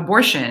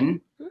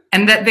abortion,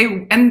 and that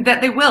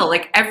they will.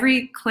 Like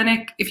every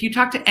clinic, if you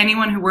talk to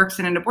anyone who works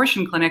in an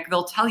abortion clinic,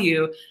 they'll tell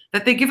you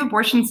that they give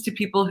abortions to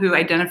people who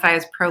identify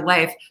as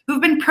pro-life,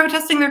 who've been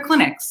protesting their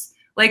clinics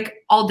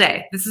like all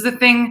day. This is a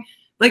thing.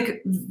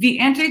 Like the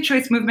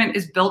anti-choice movement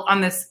is built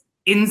on this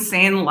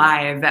insane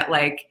lie that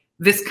like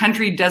this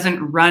country doesn't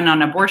run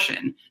on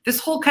abortion. This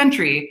whole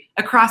country,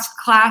 across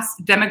class,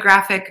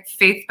 demographic,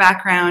 faith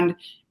background,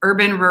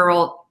 urban,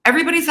 rural,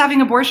 everybody's having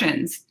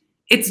abortions.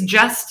 It's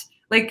just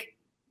like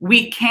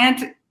we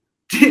can't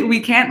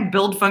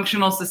build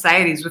functional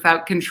societies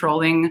without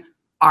controlling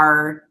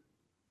our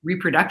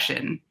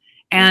reproduction.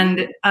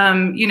 And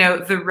you know,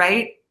 the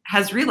right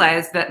has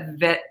realized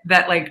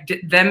that like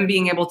them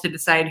being able to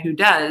decide who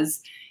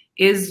does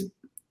is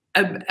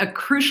a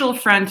crucial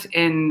front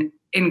in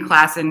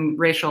class and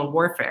racial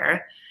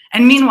warfare.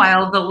 And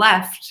meanwhile, the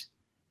left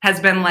has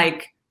been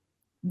like,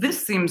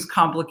 this seems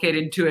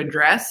complicated to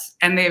address.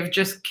 And they've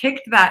just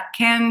kicked that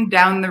can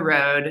down the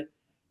road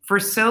for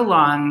so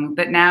long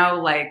that now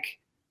like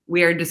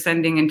we are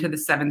descending into the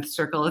 7th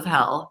circle of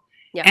hell.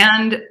 Yeah.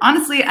 And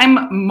honestly,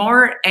 I'm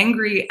more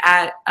angry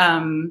at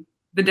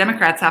the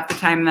Democrats half the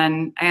time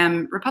than I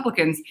am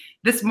Republicans.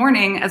 This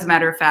morning, as a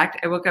matter of fact,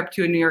 I woke up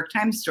to a New York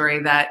Times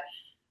story that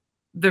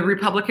the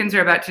Republicans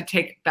are about to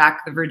take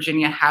back the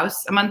Virginia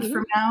House a month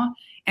from now.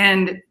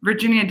 And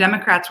Virginia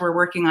Democrats were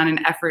working on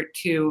an effort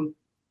to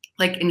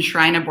like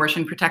enshrine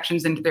abortion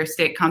protections into their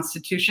state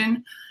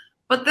constitution.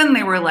 But then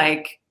they were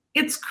like,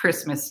 it's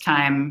Christmas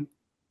time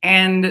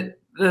and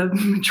the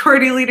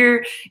majority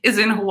leader is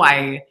in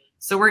Hawaii.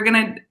 So we're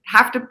going to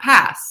have to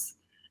pass.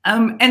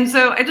 And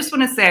so I just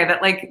want to say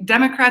that like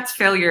Democrats'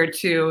 failure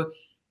to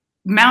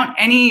mount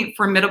any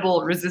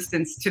formidable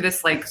resistance to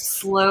this like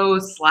slow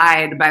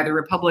slide by the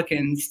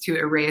Republicans to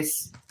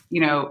erase,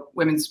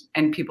 women's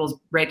and people's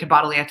right to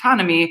bodily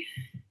autonomy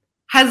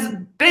has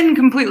been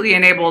completely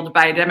enabled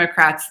by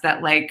Democrats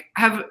that like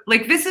have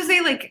like, this is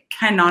a like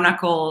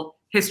canonical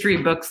history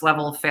books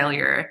level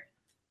failure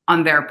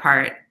on their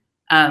part.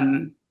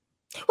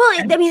 Well,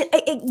 I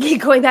mean,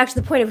 going back to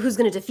the point of who's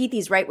going to defeat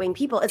these right-wing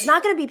people, it's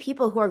not going to be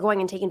people who are going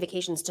and taking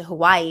vacations to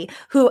Hawaii,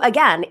 who,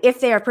 again, if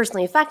they are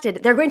personally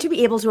affected, they're going to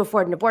be able to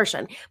afford an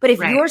abortion. But if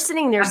you're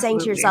sitting there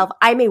saying to yourself,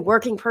 I'm a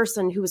working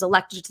person who was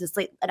elected to the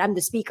slate, and I'm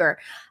the speaker,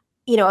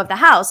 of the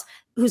House,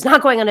 who's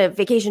not going on a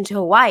vacation to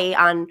Hawaii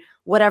on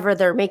whatever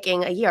they're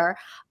making a year.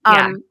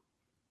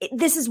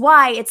 This is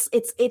why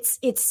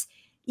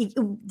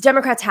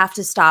Democrats have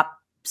to stop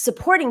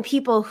supporting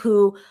people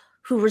who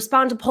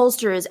respond to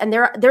pollsters and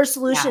their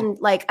solution.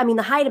 Like, I mean,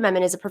 the Hyde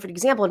Amendment is a perfect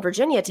example. In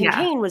Virginia, Tim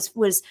Kaine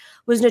was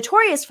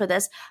notorious for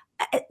this.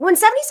 When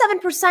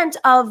 77%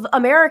 of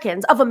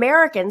Americans,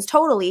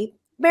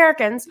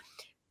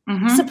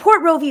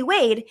 support Roe v.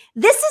 Wade,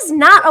 this is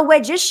not a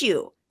wedge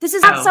issue. This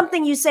is not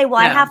something you say,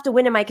 I have to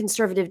win in my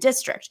conservative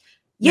district.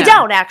 You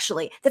don't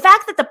actually. The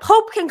fact that the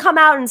Pope can come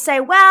out and say,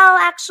 well,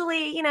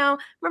 actually,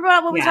 remember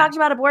what we talked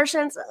about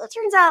abortions? It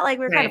turns out like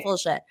we're kind of full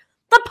of shit.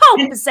 The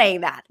Pope is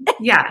saying that.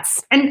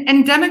 Yes.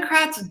 And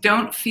Democrats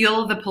don't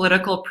feel the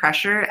political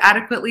pressure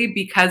adequately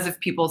because of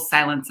people's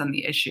silence on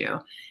the issue.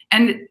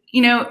 And,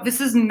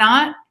 this is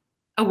not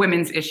a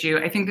women's issue.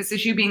 I think this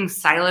issue being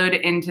siloed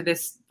into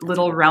this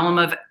little realm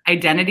of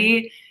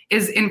identity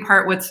is in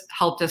part what's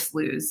helped us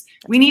lose.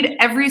 We need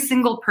every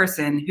single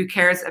person who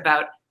cares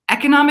about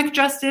economic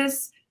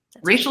justice,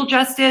 racial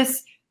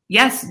justice,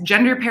 yes,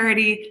 gender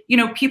parity,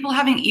 people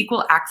having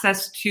equal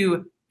access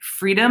to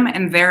freedom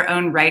and their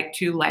own right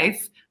to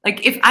life.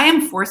 Like if I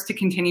am forced to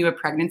continue a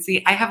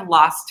pregnancy, I have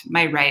lost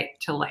my right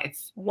to life.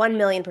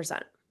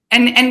 1,000,000%.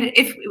 And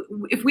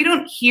if we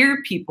don't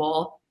hear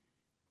people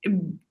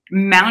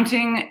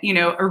mounting,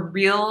 a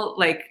real,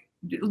 like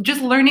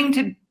just learning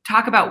to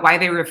talk about why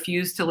they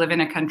refuse to live in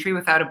a country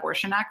without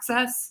abortion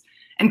access,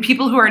 and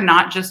people who are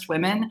not just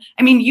women.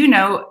 I mean,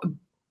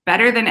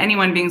 better than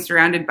anyone being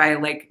surrounded by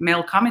like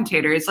male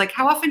commentators, like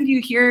how often do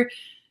you hear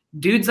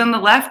dudes on the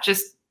left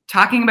just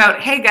talking about,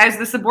 hey guys,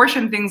 this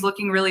abortion thing's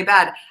looking really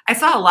bad. I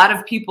saw a lot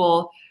of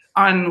people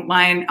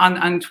online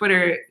on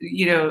Twitter,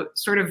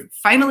 sort of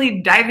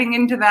finally diving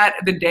into that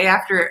the day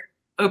after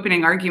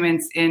opening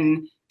arguments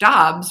in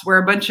Dobbs, where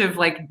a bunch of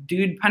like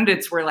dude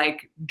pundits were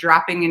like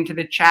dropping into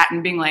the chat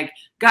and being like,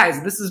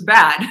 guys, this is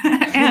bad.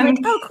 And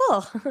like,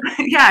 oh, cool.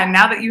 Yeah.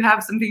 Now that you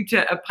have something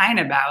to opine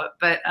about,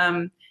 but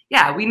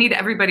we need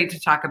everybody to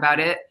talk about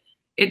it.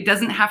 It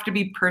doesn't have to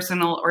be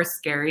personal or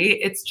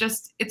scary.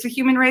 It's a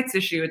human rights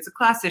issue. It's a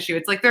class issue.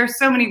 It's like there are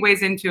so many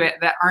ways into it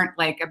that aren't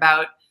like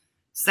about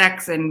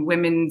sex and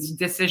women's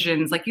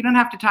decisions. Like you don't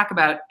have to talk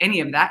about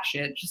any of that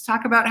shit. Just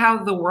talk about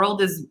how the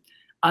world is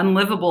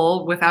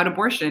unlivable without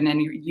abortion, and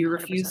you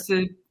refuse 100%.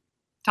 To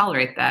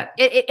tolerate that.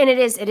 It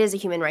is a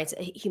human rights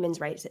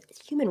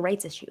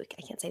issue.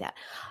 I can't say that.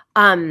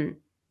 And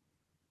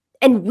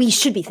we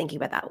should be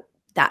thinking about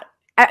that.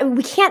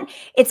 We can't.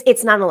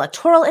 It's not an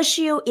electoral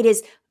issue.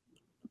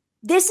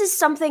 This is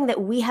something that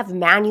we have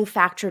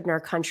manufactured in our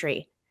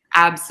country.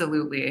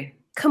 Absolutely.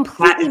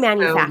 Completely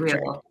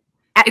manufactured. So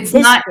it's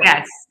not,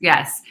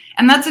 yes.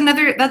 And that's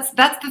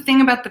the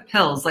thing about the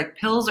pills. Like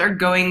pills are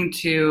going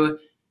to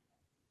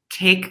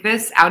take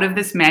this out of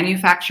this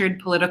manufactured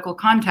political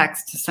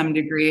context to some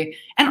degree,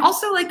 and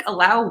also like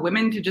allow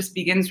women to just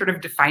begin sort of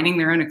defining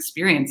their own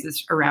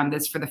experiences around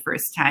this for the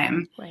first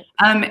time. Right.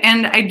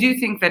 And I do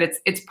think that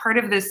it's part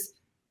of this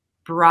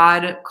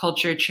broad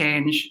culture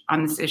change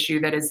on this issue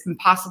that is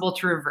impossible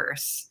to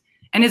reverse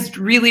and is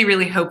really,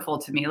 really hopeful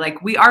to me.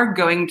 Like we are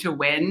going to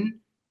win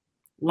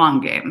long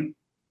game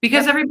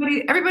because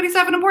everybody's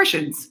having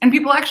abortions and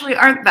people actually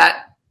aren't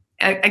that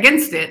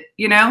against it,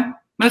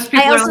 Most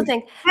people I also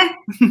think,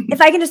 if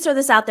I can just throw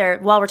this out there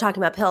while we're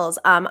talking about pills,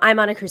 I'm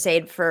on a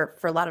crusade for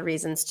a lot of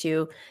reasons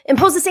to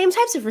impose the same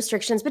types of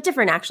restrictions, but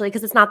different actually,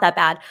 because it's not that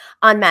bad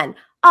on men.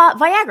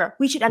 Viagra,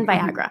 we should end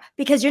Viagra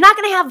because you're not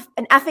going to have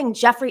an effing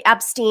Jeffrey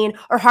Epstein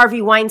or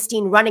Harvey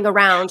Weinstein running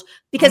around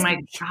because, oh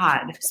my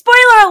God,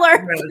 spoiler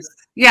alert. Gross.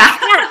 Yeah.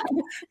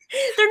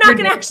 They're not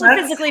going to actually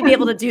physically be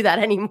able to do that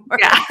anymore.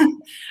 Yeah.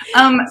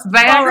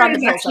 Viagra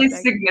is actually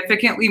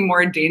significantly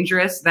more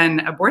dangerous than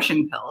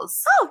abortion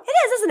pills. Oh, it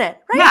is, isn't it?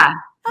 Right? Yeah.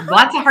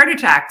 Lots of heart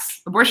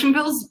attacks. Abortion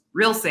pills,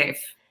 real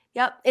safe.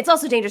 Yep. It's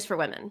also dangerous for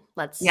women.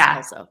 Let's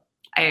also.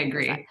 I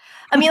agree.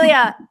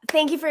 Amelia,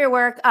 thank you for your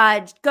work.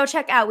 Go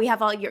check out. We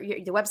have all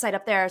the website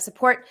up there.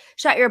 Support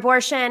Shut Your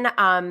Abortion.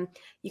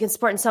 You can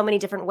support in so many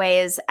different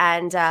ways,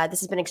 and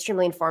this has been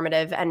extremely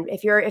informative. And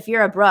if you're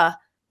a bruh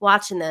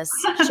watching this,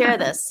 share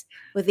this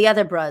with the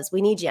other bros.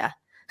 We need you.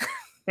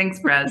 Thanks,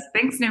 bros.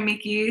 Thanks,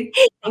 Nomiki.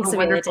 Thanks, Have a Amelia.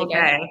 wonderful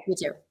day. You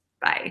too.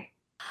 Bye.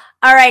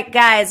 All right,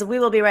 guys, we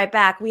will be right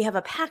back. We have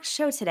a packed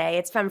show today.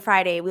 It's Femme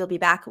Friday. We'll be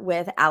back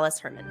with Alice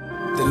Herman.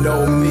 The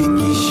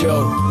Nomiki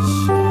Show.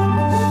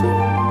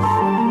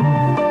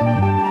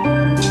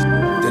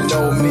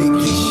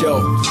 Nomiki Show.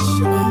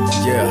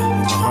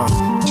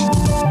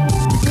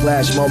 We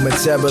clash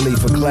momentarily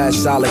for class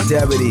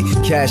solidarity.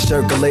 Cash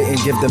circulating,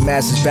 give the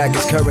masses back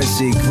its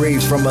currency.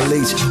 Greed from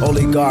elites,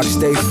 oligarchs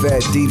stay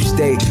fed. Deep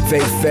state,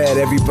 fake fed,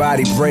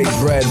 everybody break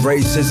bread.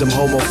 Racism,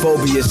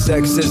 homophobia,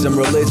 sexism,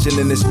 religion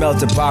in this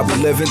melting pot we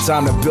live in.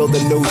 Time to build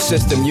a new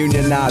system,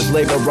 unionize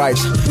labor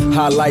rights.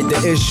 Highlight the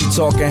issue,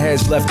 talking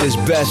heads left is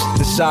best.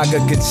 The saga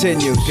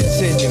continues.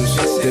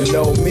 The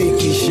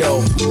Nomiki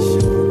Show.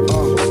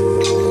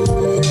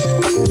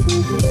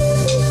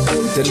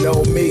 The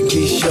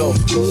Nomiki Show.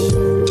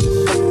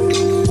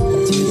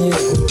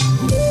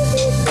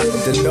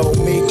 The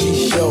Nomiki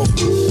Show.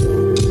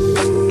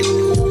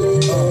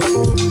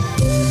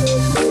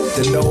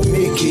 The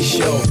Nomiki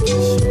Show.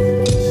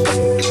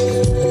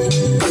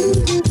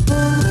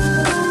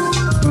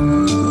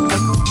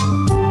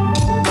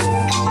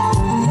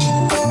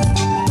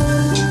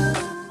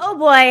 Oh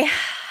boy.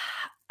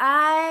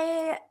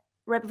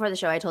 Right before the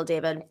show, I told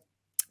David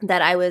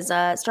that I was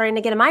starting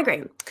to get a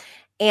migraine.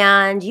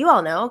 And you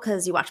all know,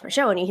 because you watch my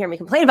show and you hear me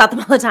complain about them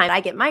all the time, I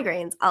get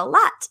migraines a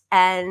lot.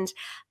 And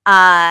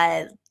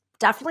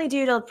definitely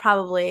due to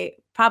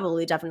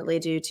definitely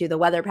due to the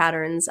weather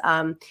patterns,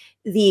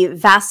 the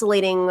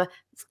vacillating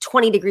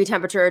 20-degree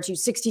temperature to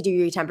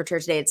 60-degree temperature.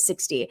 Today it's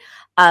 60.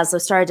 So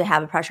started to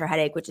have a pressure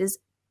headache, which is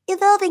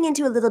evolving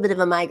into a little bit of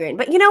a migraine.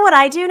 But you know what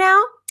I do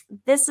now?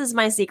 This is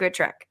my secret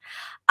trick.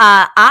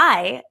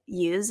 I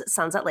use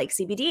Sunset Lake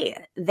CBD.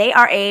 They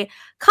are a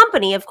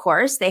company, of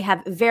course. They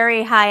have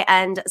very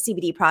high-end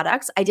CBD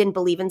products. I didn't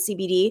believe in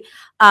CBD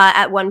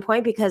at one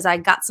point because I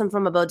got some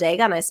from a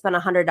bodega and I spent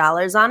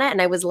 $100 on it.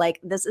 And I was like,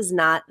 this is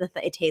not,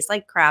 it tastes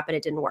like crap and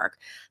it didn't work.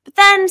 But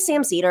then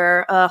Sam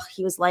Cedar,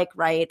 he was like,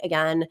 right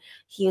again.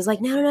 He was like,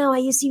 no, I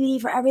use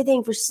CBD for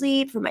everything, for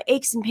sleep, for my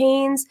aches and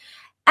pains.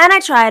 And I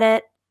tried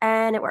it.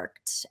 And it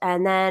worked.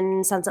 And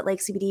then Sunset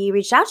Lake CBD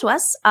reached out to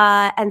us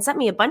and sent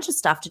me a bunch of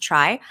stuff to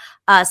try.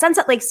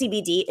 Sunset Lake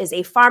CBD is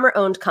a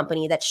farmer-owned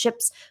company that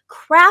ships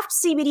craft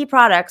CBD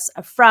products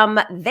from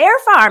their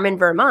farm in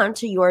Vermont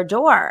to your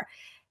door.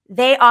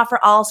 They offer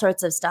all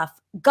sorts of stuff.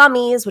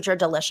 Gummies, which are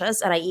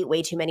delicious, and I eat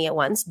way too many at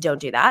once.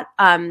 Don't do that.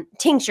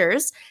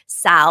 Tinctures,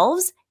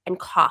 salves, and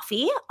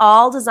coffee,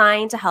 all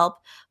designed to help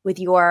with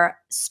your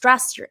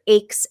stress, your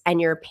aches, and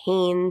your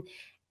pain.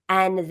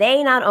 And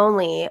they not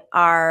only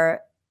are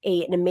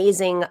an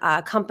amazing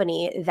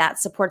company that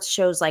supports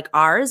shows like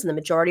ours and the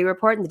Majority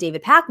Report and the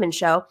David Pakman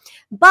Show,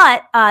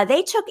 but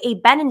they took a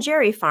Ben &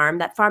 Jerry farm,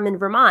 that farm in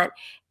Vermont,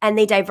 and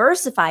they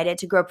diversified it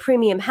to grow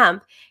premium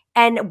hemp.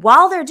 And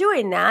while they're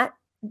doing that,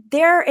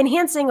 they're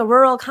enhancing a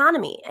rural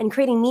economy and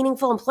creating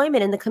meaningful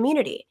employment in the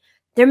community.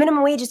 Their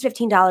minimum wage is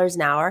 $15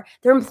 an hour.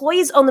 Their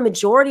employees own the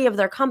majority of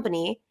their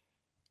company.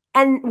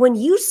 And when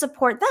you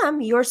support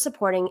them, you're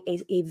supporting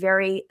a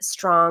very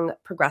strong,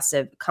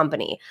 progressive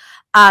company.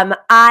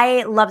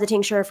 I love the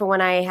tincture for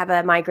when I have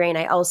a migraine.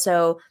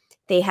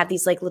 They have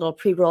these like little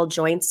pre-rolled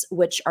joints,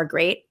 which are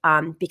great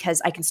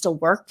because I can still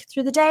work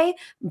through the day,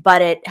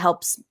 but it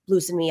helps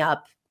loosen me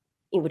up,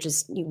 which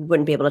is, you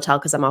wouldn't be able to tell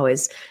because I'm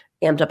always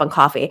amped up on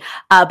coffee.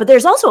 But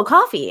there's also a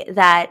coffee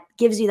that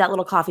gives you that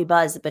little coffee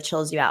buzz but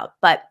chills you out.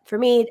 But for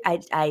me,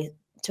 I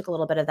took a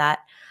little bit of that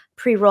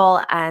pre-roll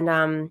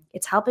and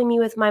it's helping me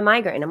with my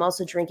migraine. I'm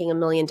also drinking a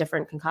million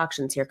different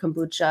concoctions here,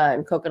 kombucha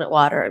and coconut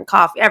water and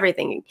coffee,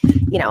 everything,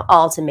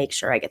 all to make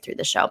sure I get through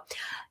the show.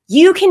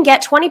 You can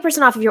get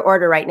 20% off of your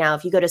order right now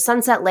if you go to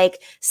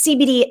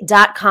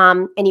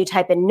sunsetlakecbd.com and you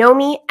type in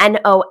Nomi,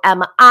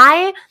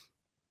 Nomi.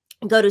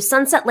 Go to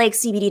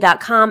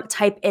sunsetlakecbd.com,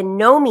 type in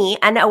Nomi,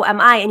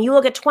 Nomi, and you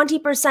will get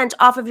 20%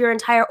 off of your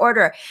entire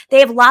order. They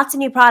have lots of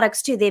new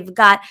products too. They've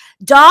got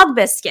dog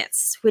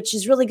biscuits, which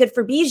is really good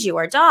for Bijou,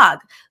 our dog,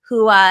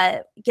 who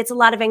gets a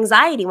lot of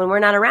anxiety when we're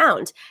not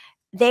around.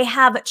 They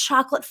have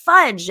chocolate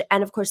fudge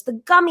and, of course, the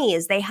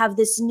gummies. They have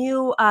this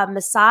new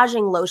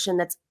massaging lotion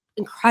that's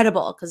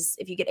incredible because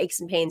if you get aches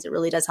and pains, it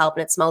really does help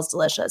and it smells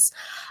delicious.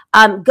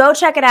 Go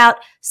check it out,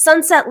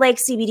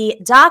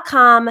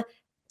 sunsetlakecbd.com.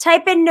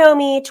 Type in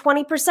Nomi,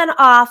 20%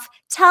 off.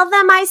 Tell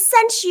them I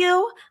sent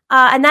you.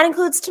 And that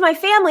includes to my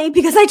family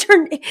because I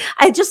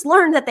just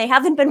learned that they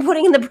haven't been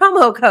putting in the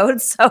promo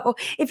code. So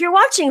if you're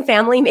watching,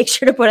 family, make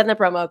sure to put in the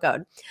promo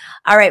code.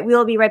 All right, we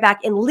will be right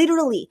back in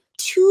literally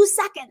 2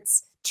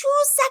 seconds. 2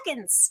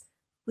 seconds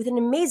with an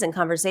amazing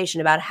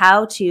conversation about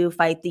how to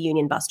fight the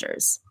union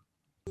busters.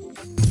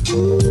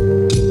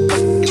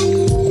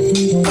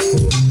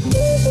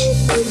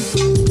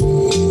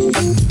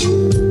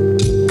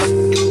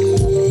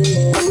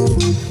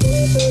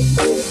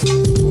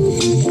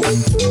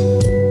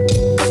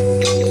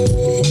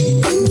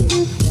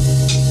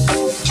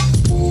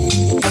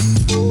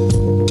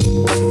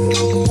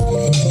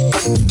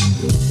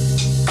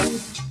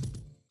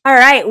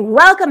 right,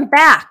 welcome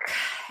back.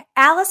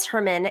 Alice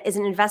Herman is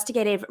an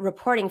investigative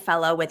reporting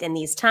fellow within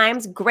These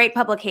Times. Great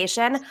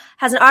publication.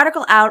 Has an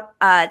article out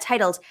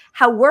titled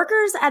 "How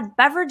Workers at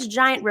Beverage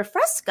Giant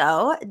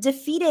Fresco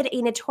Defeated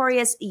a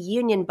Notorious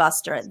Union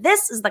Buster."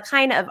 This is the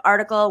kind of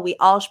article we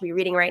all should be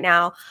reading right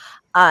now.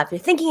 If you're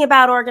thinking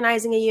about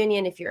organizing a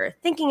union, if you're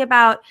thinking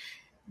about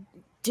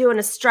doing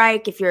a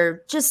strike, if you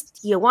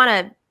want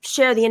to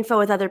share the info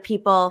with other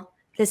people,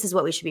 this is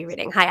what we should be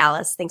reading. Hi,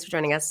 Alice. Thanks for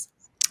joining us.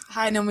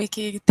 Hi,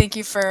 Nomiki. Thank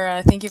you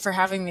for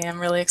having me. I'm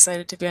really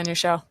excited to be on your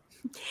show.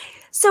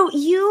 So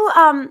you,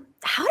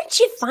 how did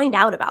you find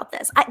out about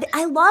this?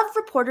 I love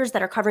reporters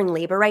that are covering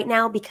labor right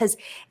now because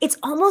it's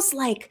almost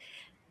like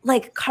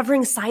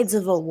covering sides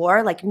of a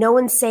war. Like no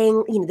one's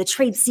saying, the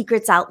trade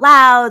secrets out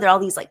loud. There are all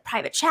these like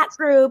private chat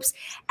groups,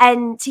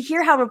 and to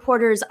hear how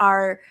reporters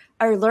are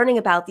learning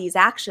about these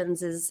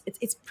actions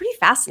it's pretty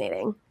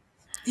fascinating.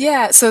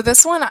 Yeah, so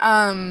this one,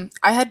 I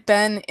had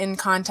been in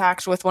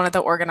contact with one of the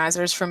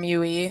organizers from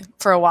UE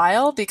for a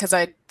while because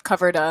I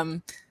covered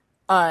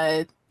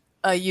a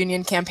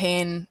union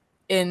campaign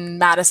in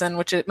Madison,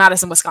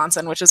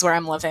 Wisconsin, which is where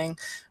I'm living.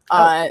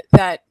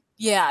 That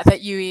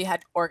UE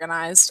had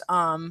organized.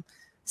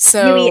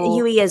 So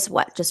UE is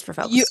what? Just for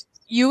folks.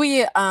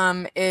 UE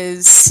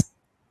is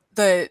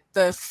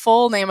the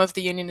full name of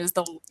the union is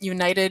the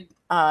United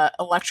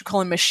Electrical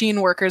and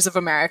Machine Workers of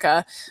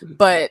America,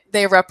 but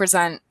they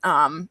represent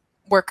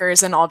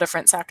workers in all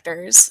different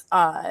sectors,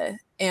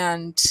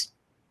 and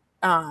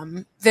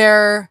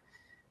they're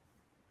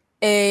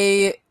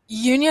a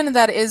union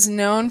that is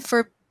known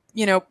for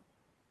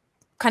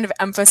kind of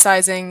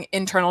emphasizing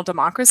internal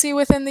democracy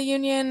within the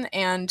union,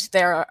 and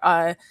they're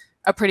a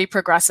pretty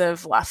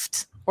progressive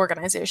left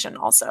organization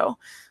also.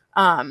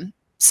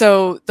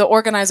 So the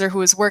organizer who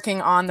was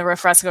working on the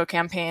Fresco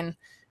campaign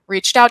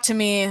reached out to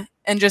me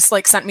and just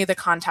sent me the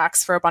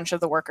contacts for a bunch of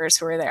the workers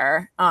who were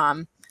there.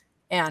 And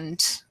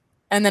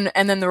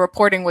then the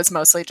reporting was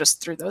mostly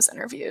just through those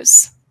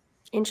interviews.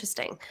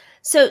 Interesting.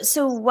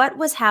 So what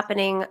was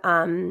happening?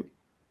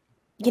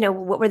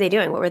 What were they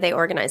doing? What were they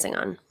organizing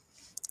on?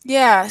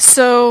 Yeah.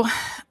 So,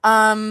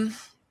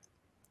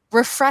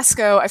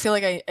 Fresco, I feel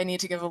like I need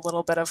to give a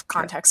little bit of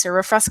context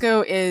here.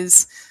 Fresco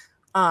is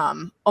a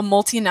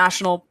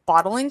multinational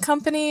bottling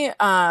company.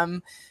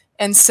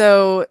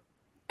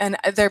 And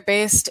they're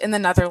based in the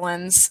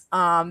Netherlands.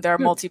 They're a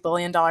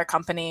multi-billion-dollar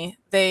company.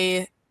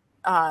 They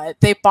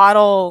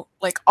bottle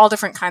all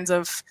different kinds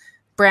of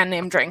brand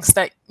name drinks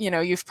that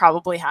you've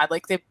probably had.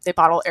 They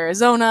bottle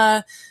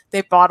Arizona,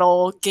 they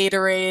bottle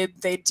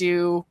Gatorade, they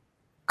do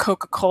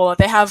Coca-Cola.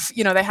 They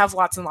have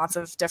lots and lots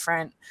of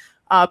different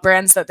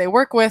brands that they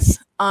work with,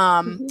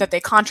 that they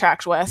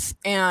contract with,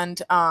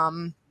 and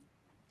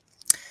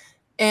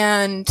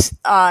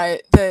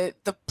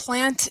the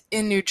plant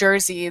in New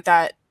Jersey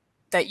that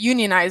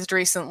unionized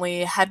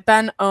recently had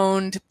been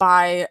owned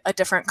by a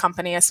different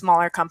company, a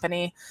smaller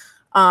company,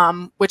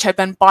 which had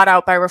been bought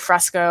out by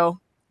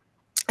Fresco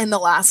in the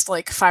last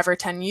 5 or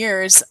 10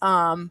 years.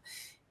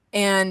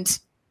 And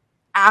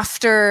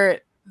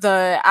after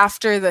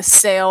the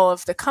sale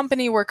of the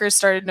company, workers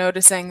started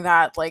noticing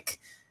that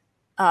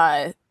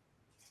I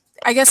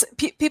guess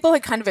people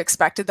had kind of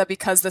expected that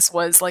because this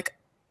was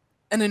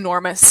an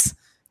enormous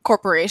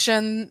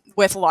corporation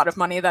with a lot of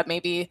money that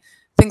maybe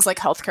things like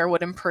healthcare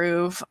would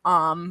improve,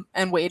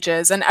 and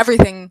wages and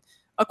everything.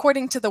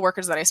 According to the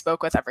workers that I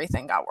spoke with,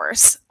 everything got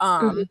worse.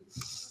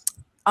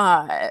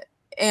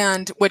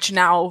 And which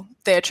now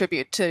they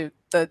attribute to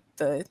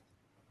the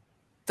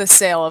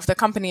sale of the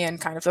company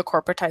and kind of the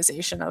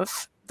corporatization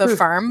of the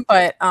firm.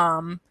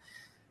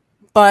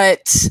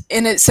 But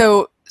in it,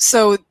 so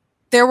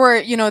there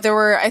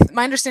were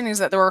my understanding is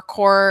that there were a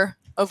core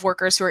of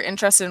workers who were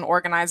interested in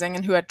organizing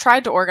and who had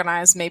tried to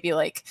organize maybe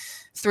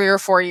 3 or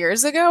 4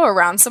 years ago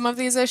around some of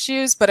these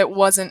issues, but it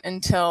wasn't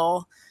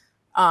until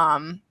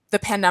the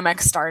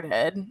pandemic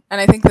started,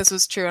 and I think this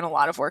was true in a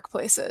lot of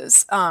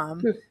workplaces,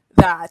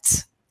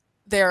 that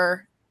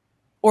their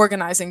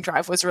organizing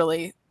drive was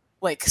really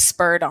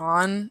spurred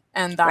on,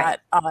 and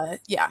that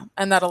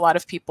and that a lot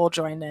of people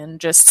joined in,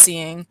 just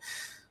seeing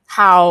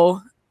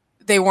how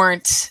they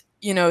weren't,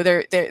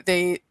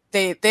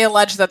 they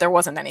alleged that there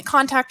wasn't any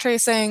contact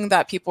tracing,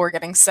 that people were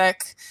getting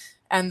sick,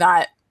 and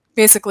that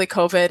basically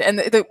COVID,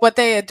 and what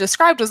they had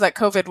described was that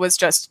COVID was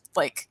just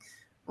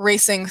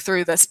racing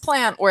through this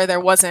plant where there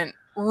wasn't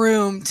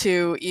room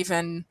to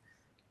even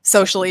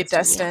socially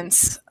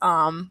distance.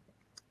 And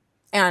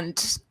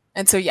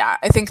so,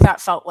 I think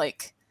that felt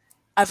like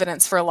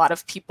evidence for a lot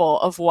of people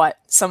of what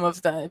some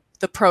of their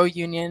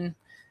pro-union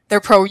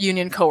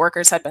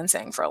coworkers had been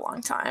saying for a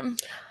long time.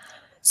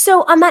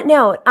 So on that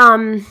note,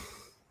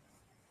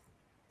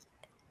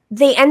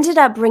 they ended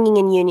up bringing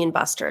in union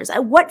busters.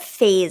 At what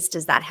phase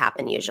does that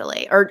happen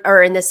usually,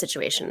 or in this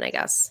situation, I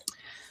guess?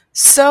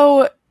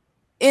 So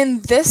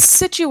in this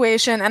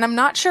situation, and I'm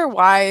not sure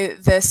why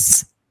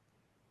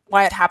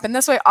it happened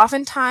this way.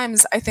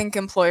 Oftentimes, I think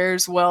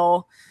employers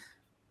will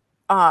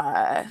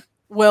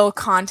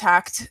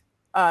contact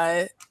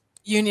a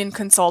union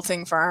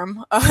consulting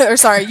firm,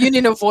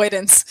 union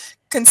avoidance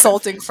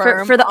consulting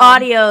firm. For the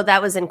audio,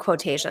 that was in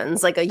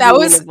quotations, like a that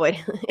union was avoid.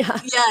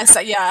 Yeah. Yes,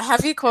 yeah,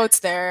 heavy quotes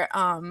there.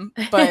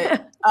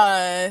 But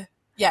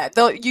yeah,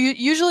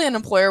 usually an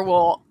employer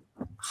will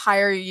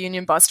hire a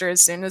union buster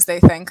as soon as they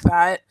think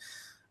that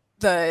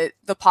the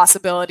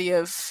possibility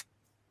of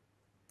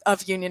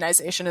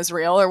unionization is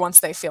real, or once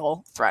they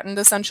feel threatened,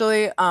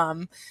 essentially.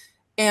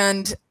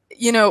 And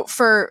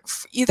for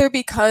either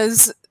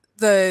because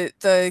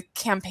the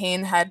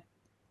campaign had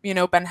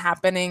been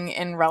happening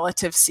in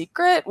relative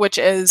secret, which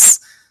is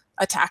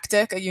a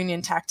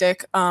union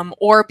tactic,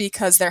 or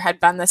because there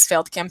had been this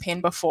failed campaign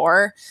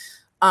before,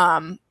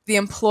 the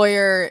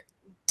employer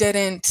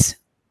didn't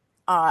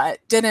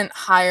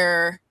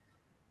hire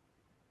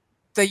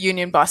the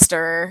union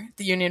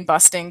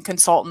busting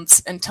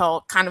consultants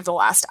until kind of the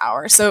last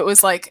hour. So it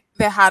was like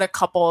they had a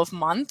couple of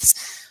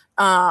months,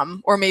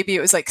 or maybe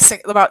it was like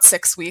about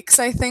 6 weeks,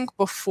 I think,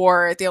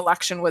 before the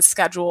election was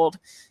scheduled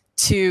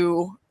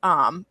to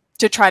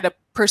try to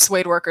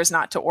persuade workers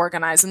not to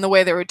organize. And the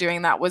way they were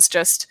doing that was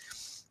just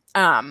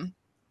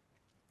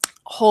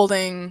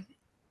holding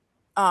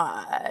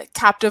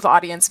captive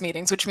audience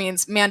meetings, which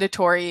means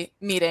mandatory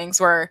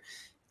meetings where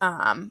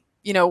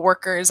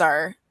workers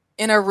are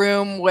in a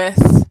room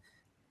with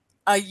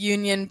a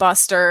union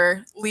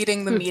buster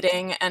leading the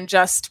meeting and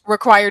just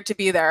required to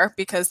be there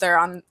because they're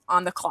on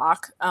the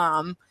clock.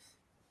 And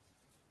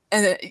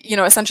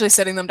essentially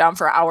sitting them down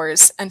for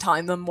hours and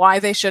telling them why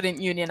they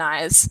shouldn't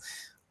unionize,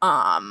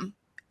 and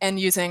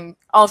using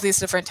all of these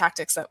different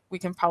tactics that we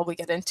can probably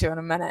get into in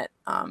a minute,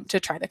 to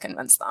try to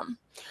convince them.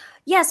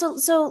 Yeah,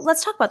 so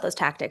let's talk about those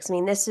tactics. I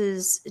mean,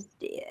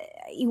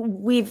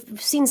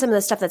 we've seen some of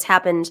the stuff that's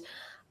happened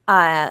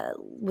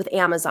with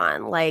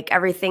Amazon, like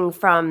everything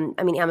from,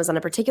 I mean, Amazon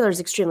in particular is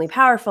extremely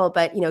powerful,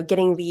 but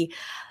getting the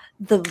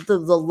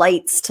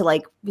lights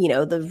to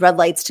the red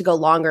lights to go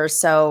longer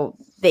so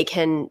they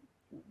can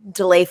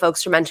delay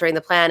folks from entering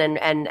the plan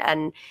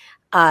and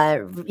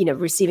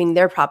receiving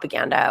their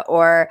propaganda,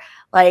 or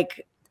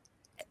like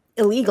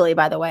illegally,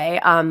 by the way,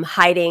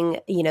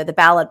 hiding the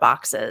ballot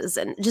boxes,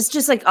 and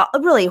just like a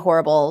really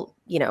horrible,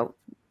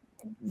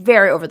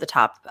 very over the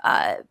top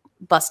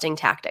busting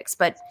tactics.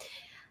 But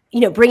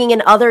bringing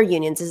in other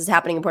unions. This is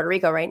happening in Puerto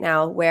Rico right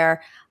now,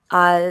 where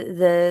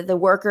the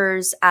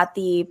workers at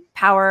the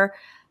power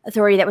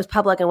authority that was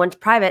public and went to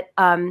private,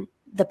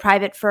 the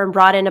private firm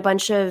brought in a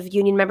bunch of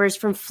union members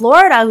from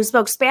Florida who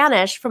spoke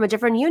Spanish from a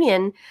different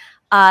union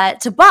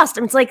to bust.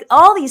 I mean, it's like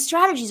all these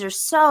strategies are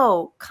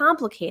so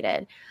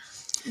complicated.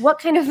 What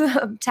kind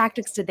of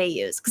tactics did they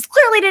use? Because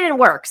clearly it didn't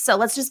work. So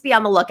let's just be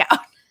on the lookout.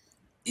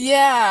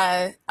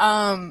 Yeah.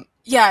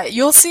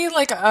 You'll see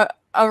like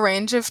a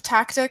range of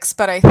tactics,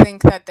 but I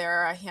think that there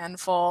are a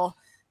handful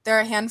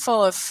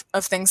of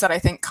things that I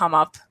think come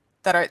up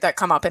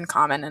in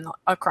common and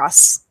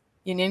across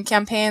union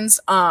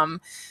campaigns.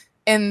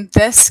 In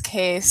this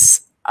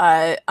case,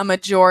 a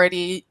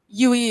majority,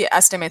 UE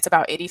estimates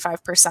about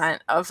 85%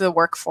 of the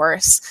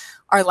workforce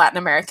are Latin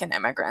American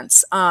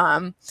immigrants.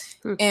 And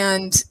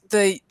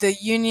the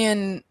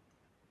union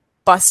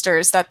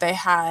busters that they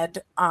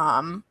had,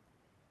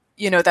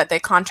 that they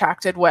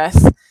contracted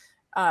with,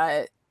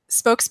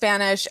 spoke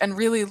Spanish and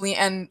really,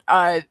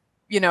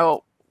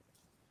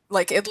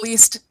 like at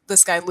least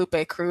this guy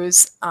Lupe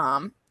Cruz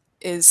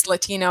is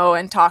Latino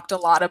and talked a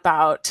lot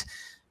about,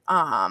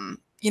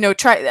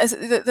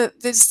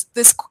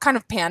 this kind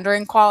of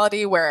pandering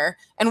quality where,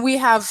 and we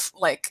have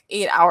like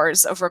 8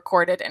 hours of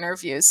recorded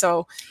interviews.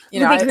 So,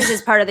 Lupe Cruz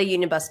is part of the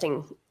union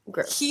busting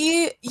group.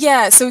 He's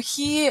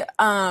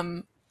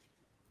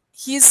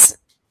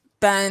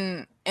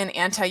been an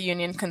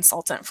anti-union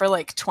consultant for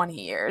like 20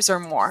 years or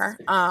more.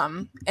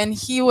 And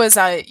he was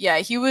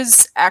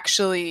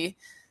actually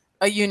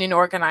a union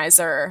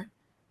organizer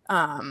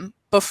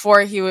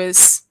before he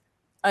was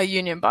a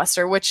union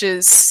buster, which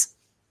is,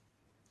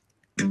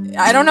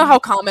 I don't know how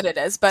common it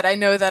is, but I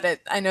know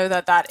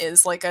that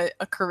is like a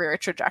career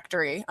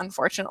trajectory,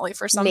 unfortunately,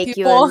 for some people. Make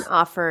you an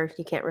offer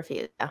you can't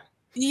refuse.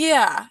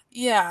 Yeah.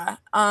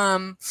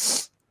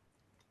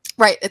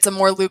 Right. It's a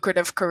more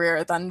lucrative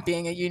career than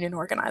being a union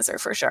organizer,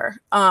 for sure.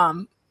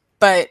 So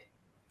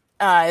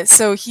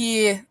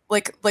he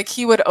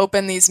he would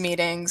open these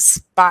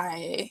meetings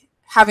by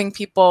having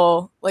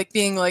people like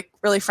being like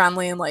really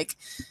friendly and like,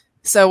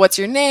 so what's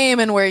your name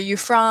and where are you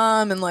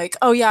from? And like,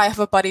 oh yeah, I have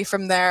a buddy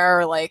from there.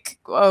 Or like,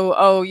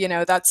 oh,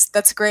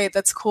 that's great.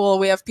 That's cool.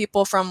 We have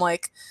people from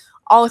like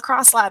all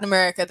across Latin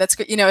America. That's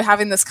good.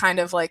 Having this kind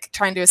of like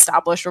trying to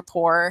establish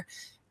rapport,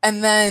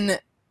 and then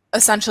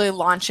essentially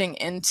launching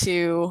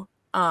into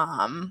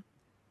a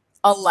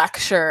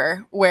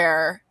lecture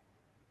where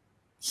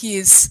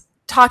he's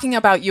talking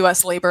about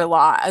U.S. labor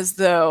law as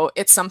though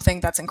it's something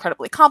that's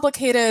incredibly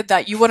complicated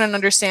that you wouldn't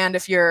understand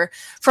if you're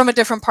from a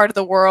different part of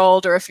the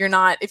world, or if you're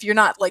not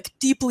like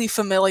deeply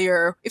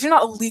familiar, if you're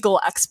not a legal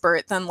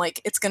expert, then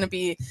like it's going to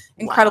be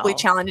incredibly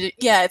challenging.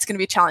 Yeah, it's going to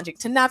be challenging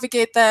to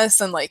navigate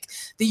this, and like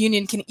the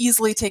union can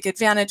easily take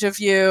advantage of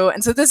you.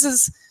 And so this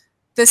is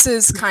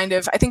kind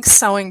of, I think,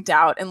 sowing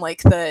doubt in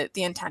like the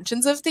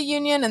intentions of the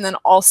union, and then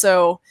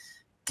also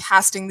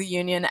casting the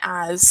union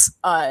as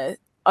a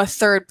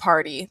third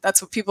party.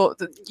 That's what people,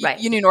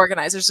 union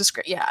organizers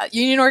describe. Yeah,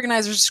 union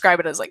organizers describe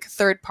it as like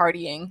third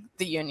partying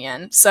the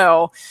union.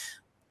 So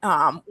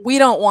we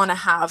don't want to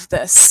have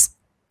this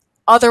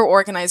other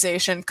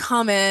organization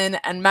come in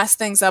and mess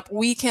things up.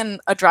 We can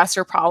address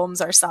your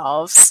problems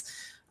ourselves.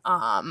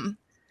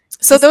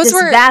 So those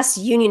were vast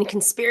union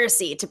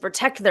conspiracy to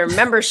protect their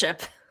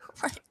membership.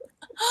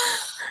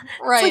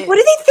 Right. Like, what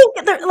do they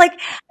think? They're like,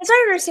 I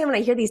don't understand when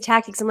I hear these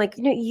tactics. I'm like,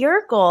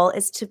 your goal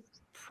is to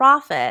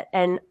profit,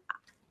 and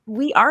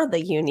we are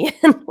the union.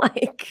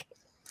 Like,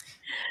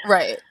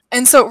 right.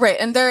 And so,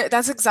 and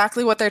that's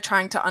exactly what they're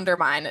trying to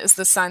undermine, is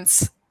the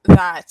sense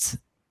that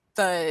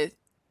the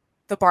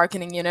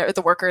bargaining unit, or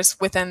the workers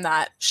within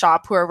that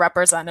shop who are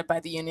represented by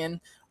the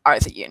union, are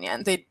the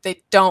union.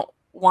 They don't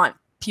want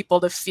people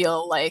to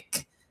feel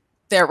like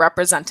they're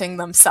representing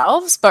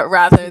themselves, but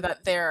rather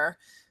that they're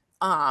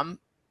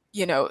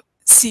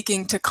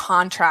seeking to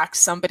contract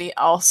somebody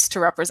else to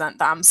represent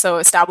them. So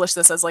establish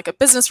this as like a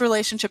business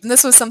relationship. And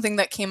this was something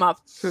that came up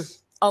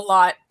a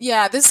lot.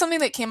 Yeah, this is something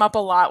that came up a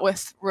lot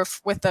with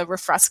the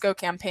Fresco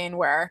campaign,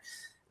 where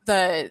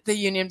the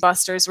union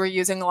busters were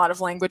using a lot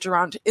of language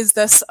around, is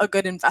this a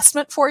good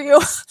investment for you?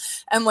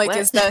 And like,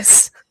 is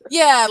this,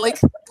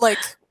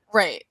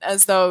 right,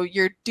 as though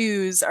your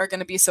dues are going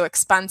to be so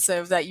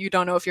expensive that you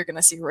don't know if you're going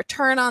to see a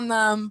return on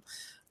them.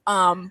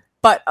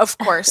 But of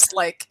course,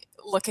 like,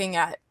 looking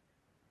at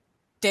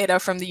data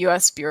from the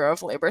U.S. Bureau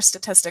of Labor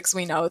Statistics,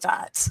 we know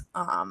that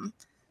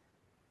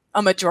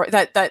a majority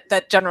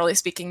that generally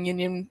speaking,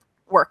 union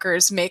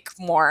workers make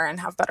more and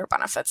have better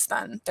benefits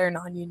than their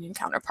non-union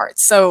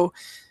counterparts. So,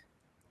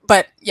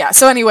 but yeah.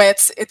 So anyway,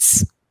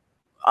 it's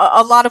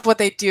a lot of what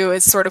they do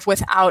is sort of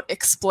without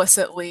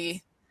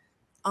explicitly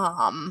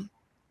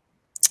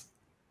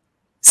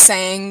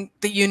saying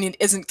the union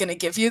isn't going to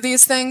give you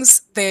these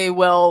things. They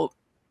will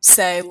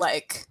say,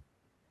 like,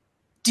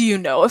 do you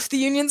know if the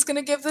union's going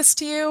to give this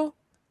to you?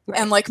 Right.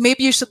 And like,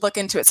 maybe you should look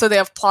into it. So they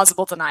have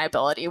plausible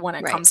deniability when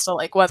it comes to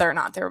like whether or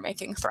not they were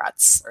making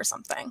threats or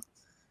something.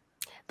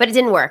 But it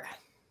didn't work.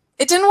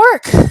 It didn't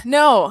work.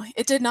 No,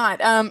 it did not.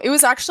 It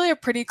was actually a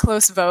pretty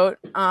close vote.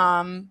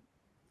 I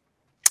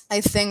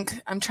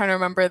think, I'm trying to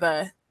remember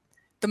the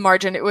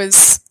margin. It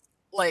was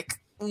like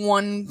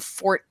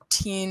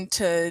 114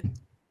 to,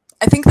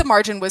 I think the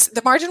margin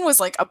was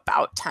like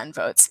about 10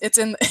 votes. It's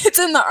in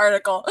the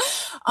article.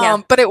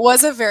 But it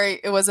was a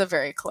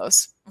very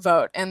close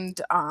vote, and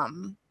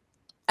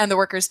the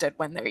workers did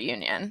win their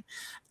union.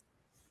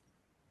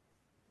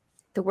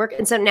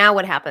 And so now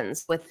what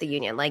happens with the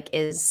union? Like,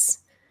 is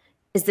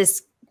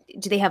this,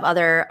 do they have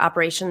other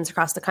operations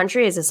across the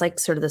country? Is this like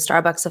sort of the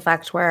Starbucks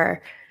effect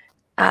where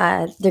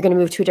they're going to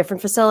move to a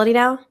different facility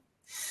now?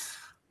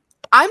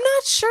 I'm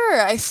not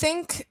sure. I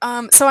think,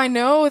 so I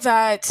know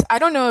that, I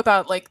don't know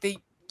about like the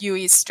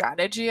UE's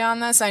strategy on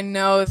this. I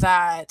know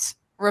that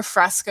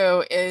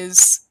Fresco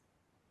is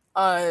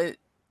a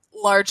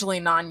largely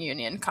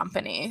non-union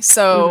company.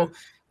 So,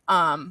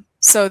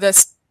 so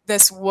this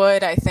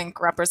would, I think,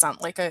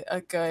 represent like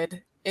a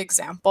good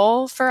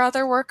example for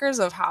other workers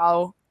of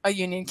how a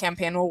union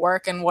campaign will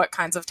work and what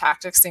kinds of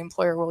tactics the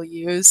employer will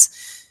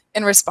use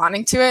in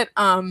responding to it.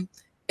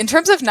 In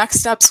terms of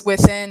next steps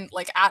within,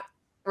 like, at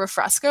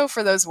Fresco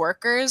for those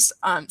workers,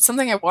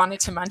 something I wanted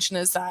to mention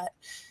is that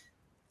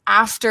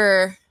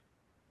after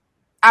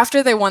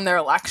they won their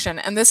election,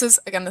 and this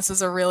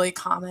is a really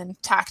common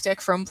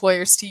tactic for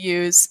employers to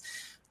use,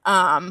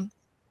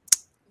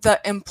 the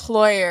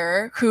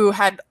employer, who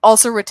had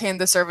also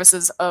retained the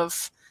services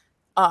of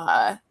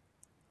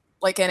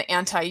like an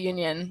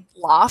anti-union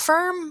law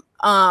firm,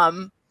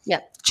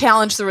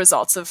 challenged the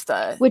results of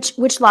the which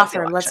law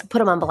firm? Election. Let's put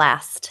them on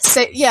blast.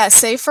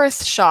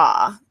 Sayforth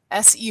Shaw,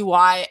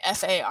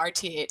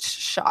 Seyfarth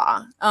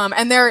Shaw,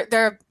 and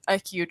they're a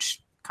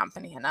huge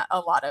company, and a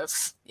lot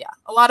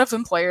of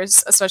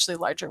employers, especially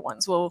larger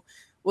ones, will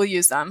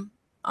use them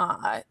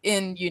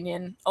in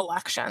union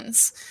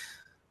elections.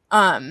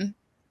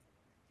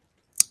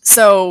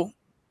 So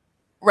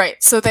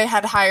they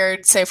had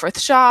hired Sayforth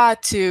Shaw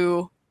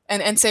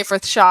and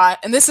Sayforth Shaw,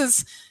 and this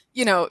is,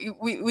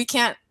 we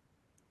can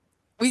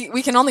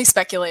only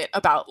speculate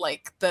about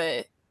like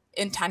the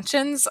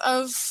intentions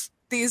of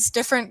these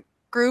different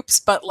groups,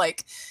 but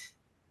like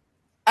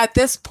at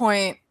this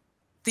point,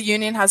 the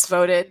union has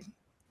voted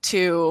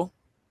decide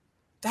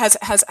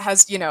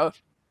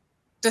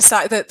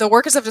that the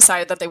workers have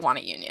decided that they want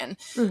a union,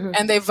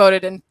 and they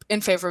voted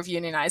in favor of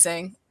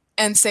unionizing.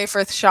 And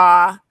Sayforth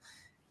Shaw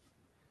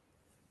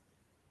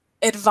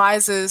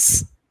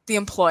advises the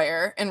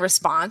employer in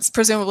response,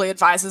 presumably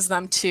advises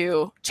them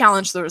to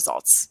challenge the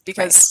results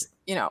because,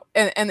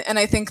 and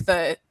I think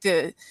their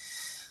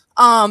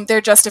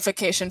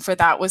justification for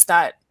that was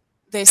that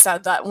they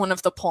said that one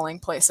of the polling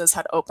places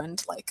had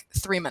opened like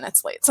 3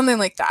 minutes late, something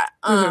like that.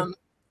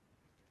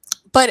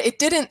 But it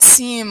didn't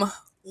seem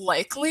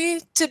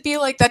likely to be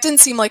like that. Didn't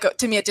seem like,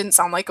 to me, it didn't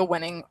sound like a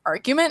winning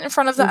argument in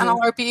front of the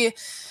NLRB.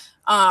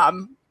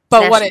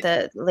 But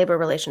the Labor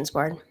Relations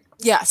Board.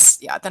 Yes,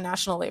 yeah, the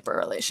National Labor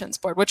Relations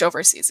Board, which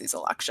oversees these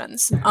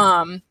elections.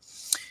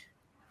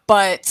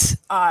 But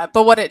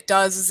what it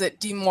does is it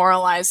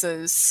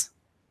demoralizes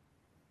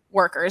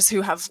workers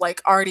who have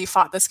like already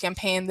fought this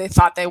campaign. They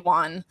thought they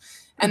won,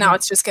 and now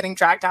it's just getting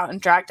dragged out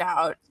and dragged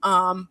out.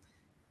 And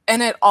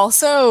it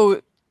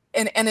also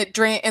and it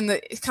drain in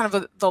the kind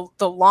of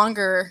the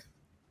longer,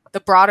 the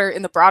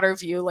broader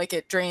view, like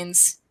it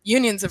drains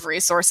unions of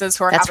resources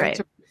who are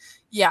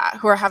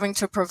having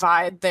to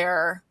provide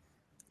their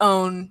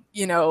own,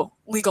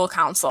 legal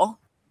counsel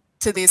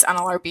to these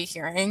NLRB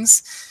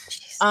hearings,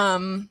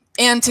 and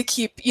to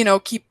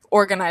keep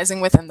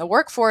organizing within the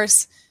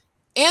workforce.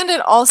 And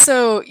it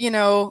also,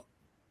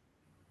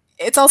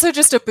 it's also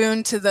just a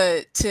boon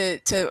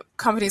to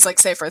companies like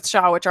Seyfarth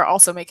Shaw, which are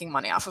also making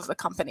money off of the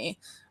company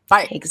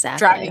by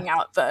dragging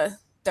out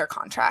their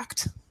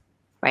contract.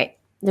 Right.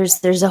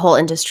 There's a whole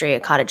industry, a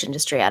cottage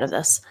industry out of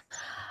this.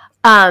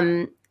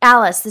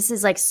 Alice, this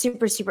is like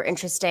super, super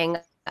interesting.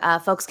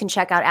 Folks can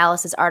check out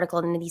Alice's article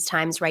in These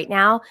Times right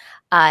now,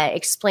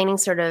 explaining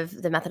sort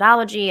of the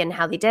methodology and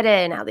how they did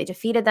it and how they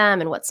defeated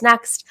them and what's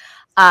next.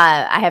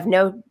 I have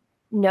no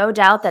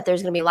doubt that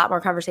there's going to be a lot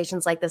more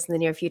conversations like this in the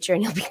near future,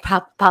 and you'll be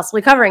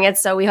possibly covering it.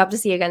 So we hope to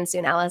see you again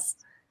soon, Alice.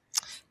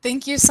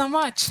 Thank you so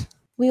much.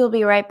 We will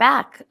be right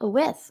back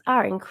with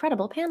our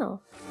incredible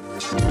panel.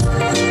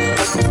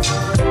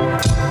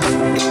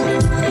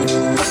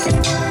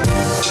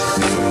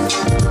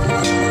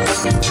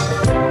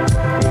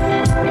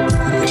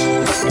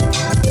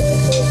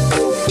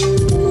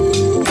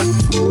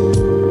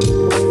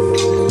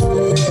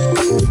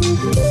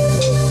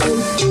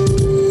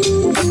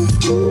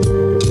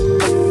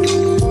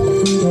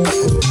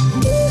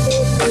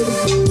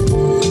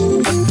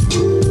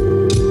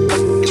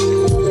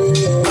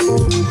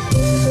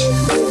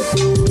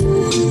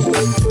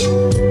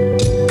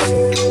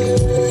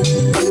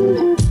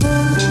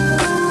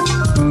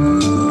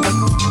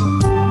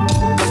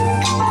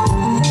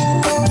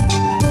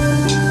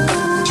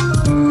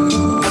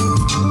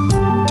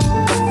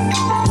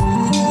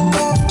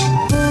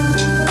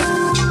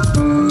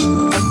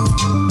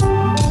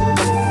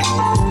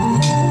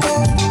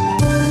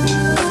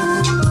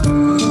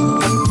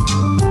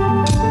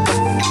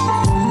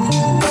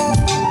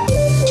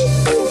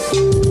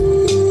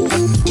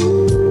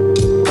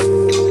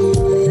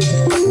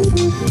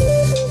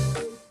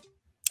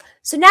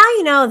 So now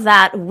you know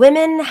that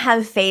women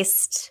have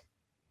faced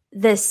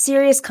the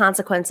serious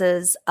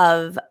consequences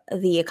of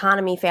the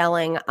economy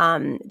failing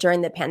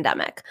during the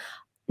pandemic.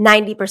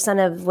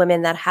 90% of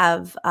women that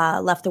have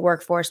left the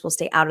workforce will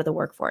stay out of the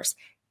workforce.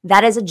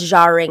 That is a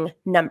jarring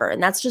number,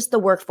 and that's just the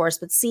workforce,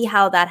 but see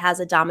how that has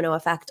a domino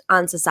effect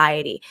on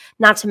society,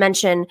 not to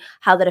mention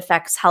how that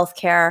affects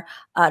healthcare,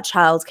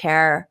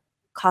 childcare,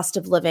 cost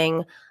of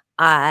living.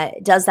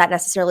 Does that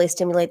necessarily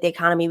stimulate the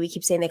economy? We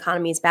keep saying the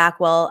economy is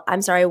back. Well,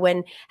 I'm sorry,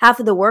 when half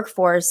of the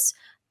workforce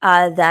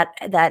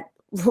that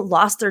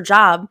lost their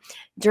job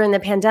during the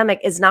pandemic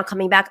is not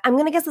coming back, I'm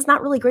going to guess it's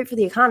not really great for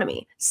the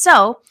economy.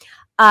 So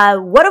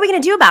what are we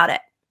going to do about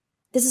it?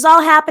 This is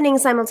all happening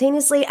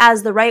simultaneously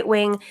as the right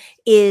wing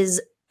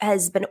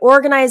has been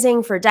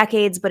organizing for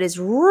decades, but is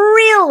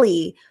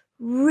really,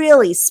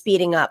 really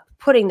speeding up,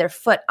 putting their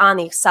foot on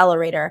the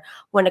accelerator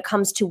when it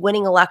comes to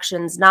winning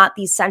elections, not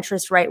the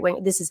centrist right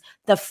wing. This is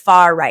the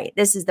far right.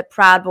 This is the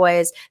Proud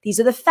Boys. These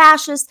are the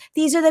fascists.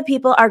 These are the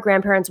people our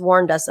grandparents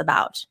warned us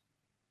about.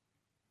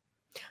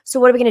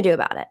 So what are we going to do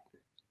about it?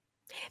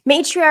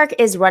 Matriarch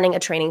is running a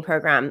training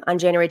program on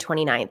January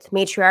 29th.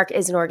 Matriarch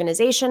is an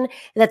organization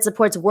that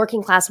supports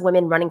working class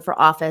women running for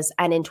office.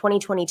 And in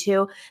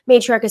 2022,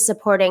 Matriarch is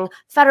supporting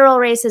federal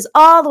races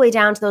all the way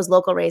down to those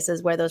local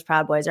races where those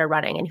Proud Boys are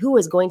running. And who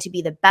is going to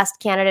be the best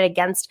candidate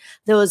against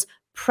those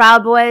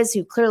Proud Boys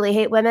who clearly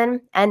hate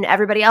women and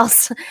everybody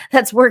else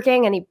that's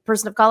working, any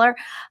person of color,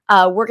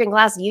 working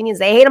class unions,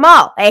 they hate them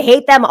all. They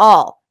hate them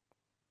all.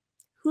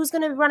 Who's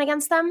going to run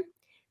against them?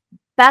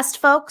 Best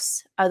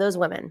folks are those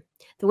women.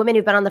 The women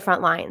who've been on the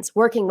front lines,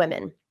 working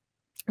women,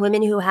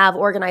 women who have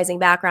organizing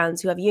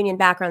backgrounds, who have union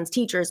backgrounds,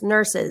 teachers,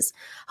 nurses,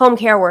 home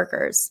care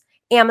workers,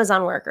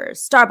 Amazon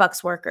workers,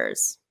 Starbucks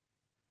workers,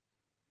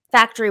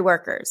 factory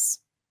workers.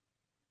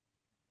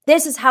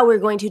 This is how we're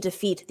going to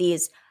defeat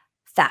these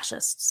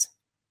fascists.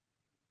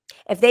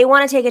 If they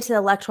want to take it to the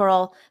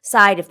electoral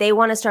side, if they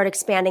want to start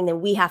expanding, then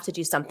we have to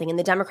do something. And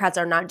the Democrats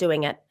are not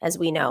doing it, as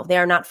we know. They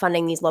are not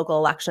funding these local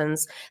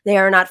elections. They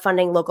are not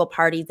funding local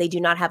parties. They do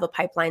not have a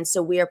pipeline.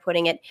 So we are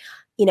putting it,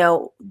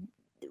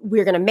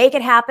 we're going to make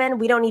it happen.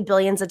 We don't need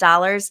billions of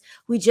dollars.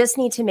 We just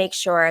need to make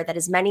sure that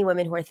as many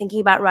women who are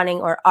thinking about running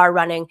or are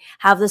running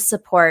have the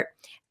support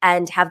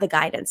and have the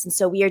guidance. And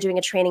so we are doing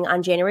a training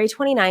on January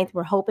 29th.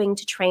 We're hoping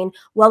to train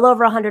well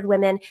over 100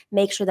 women,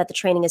 make sure that the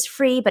training is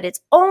free, but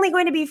it's only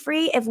going to be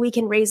free if we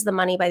can raise the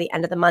money by the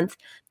end of the month.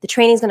 The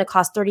training is going to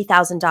cost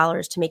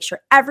 $30,000 to make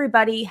sure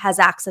everybody has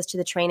access to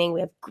the training.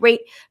 We have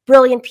great,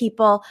 brilliant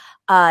people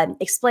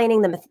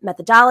explaining the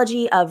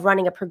methodology of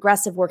running a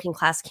progressive working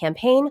class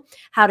campaign,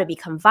 how to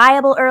become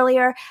viable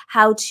earlier,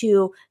 how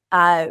to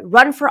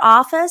run for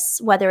office,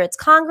 whether it's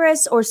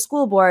Congress or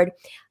school board,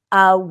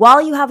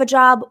 while you have a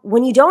job,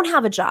 when you don't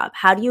have a job?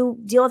 How do you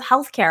deal with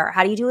healthcare?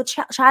 How do you deal with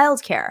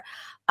childcare?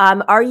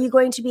 Are you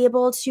going to be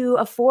able to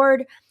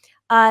afford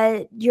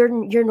your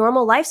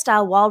normal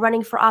lifestyle while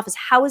running for office?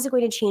 How is it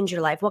going to change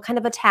your life? What kind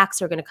of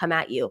attacks are going to come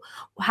at you?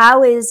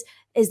 How is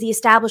the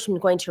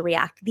establishment going to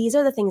react? These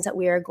are the things that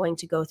we are going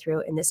to go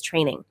through in this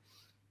training.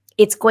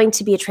 It's going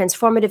to be a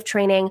transformative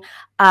training.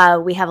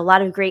 We have a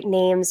lot of great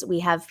names. We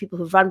have people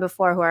who've run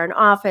before who are in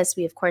office.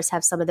 We, of course,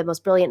 have some of the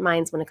most brilliant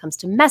minds when it comes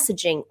to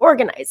messaging,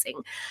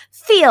 organizing,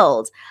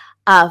 field,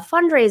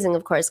 fundraising,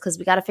 of course, because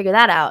we got to figure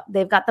that out.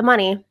 They've got the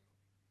money.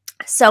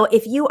 So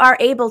if you are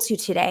able to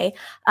today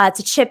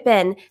to chip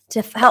in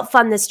to help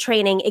fund this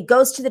training, it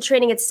goes to the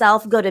training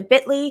itself. Go to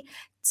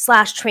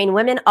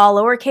bit.ly/trainwomen, all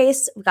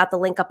lowercase. We've got the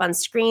link up on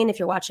screen. If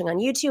you're watching on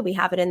YouTube, we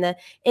have it in the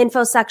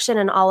info section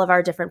and all of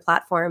our different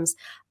platforms.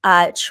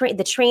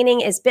 The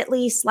training is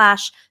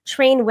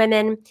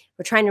bit.ly/trainwomen.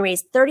 We're trying to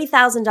raise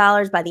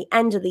 $30,000 by the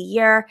end of the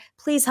year.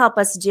 Please help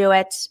us do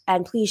it.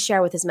 And please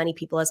share with as many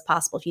people as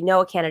possible if you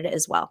know a candidate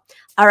as well.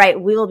 All right,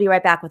 we will be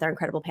right back with our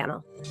incredible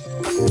panel.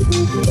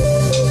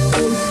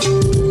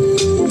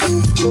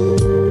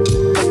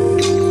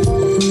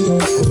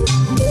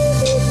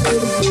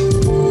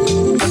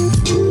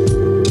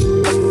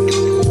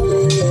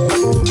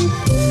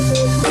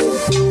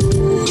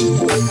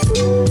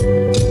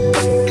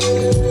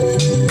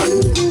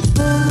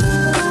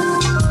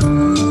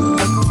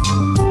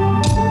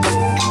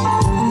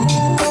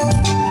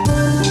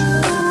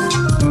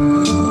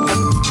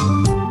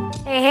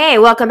 Hey,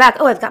 welcome back.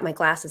 Oh, I've got my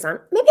glasses on.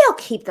 Maybe I'll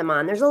keep them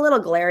on. There's a little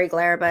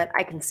glare, but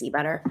I can see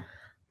better.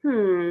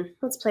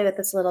 Let's play with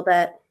this a little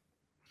bit.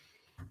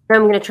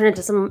 I'm going to turn it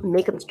into some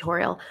makeup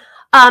tutorial.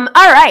 All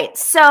right.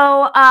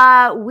 So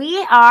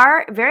we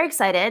are very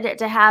excited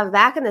to have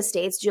back in the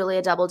States,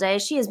 Julia Doubleday.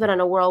 She has been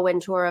on a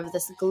whirlwind tour of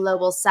this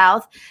global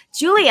South.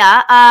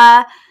 Julia,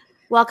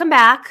 welcome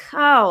back.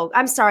 Oh,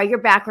 I'm sorry. Your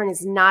background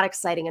is not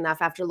exciting enough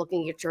after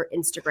looking at your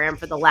Instagram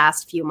for the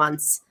last few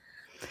months.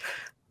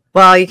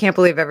 Well, you can't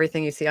believe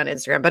everything you see on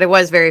Instagram, but it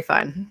was very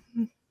fun.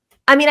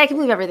 I mean, I can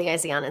believe everything I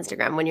see on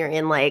Instagram when you're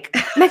in like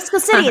Mexico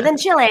City, then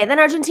Chile, then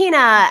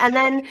Argentina, and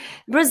then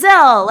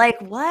Brazil. Like,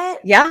 what?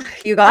 Yeah,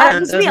 you got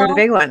them. Those are the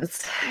big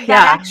ones.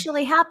 That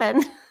actually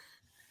happened.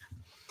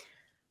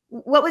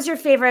 What was your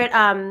favorite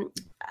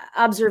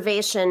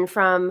observation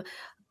from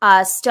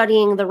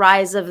studying the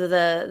rise of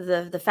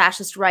the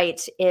fascist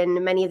right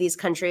in many of these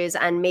countries,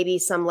 and maybe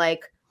some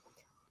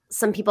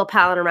people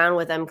palling around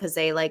with them because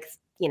they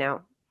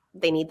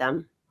they need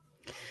them?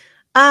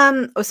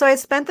 So I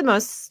spent the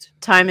most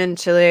time in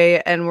Chile,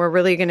 and we're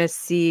really going to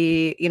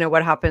see,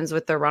 what happens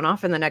with the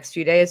runoff in the next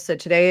few days. So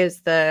today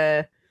is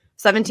the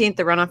 17th.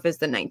 The runoff is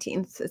the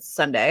 19th. It's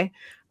Sunday.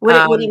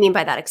 What do you mean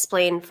by that?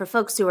 Explain for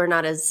folks who are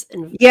not as...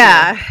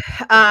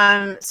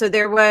 So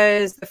there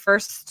was the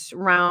first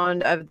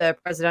round of the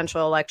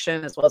presidential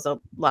election, as well as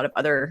a lot of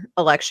other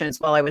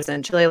elections while I was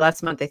in Chile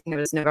last month. I think it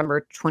was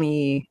November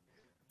 21st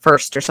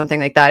or something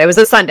like that. It was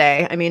a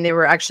Sunday. I mean, they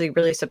were actually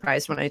really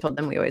surprised when I told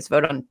them we always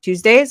vote on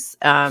Tuesdays.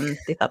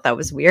 They thought that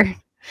was weird.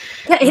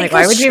 Yeah, like,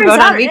 why would you vote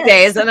on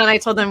weekdays? And then I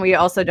told them we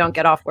also don't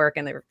get off work,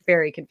 and they were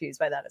very confused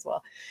by that as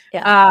well.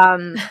 Yeah.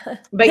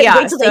 But yeah,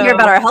 wait till they hear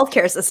about our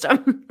healthcare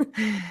system.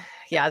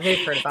 Yeah, they've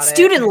heard about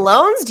student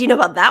loans. Do you know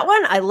about that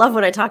one? I love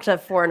when I talk to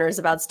foreigners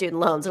about student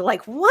loans. They're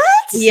like, "What?"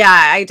 Yeah,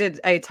 I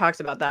did. I talked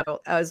about that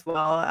as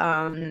well,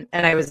 and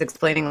I was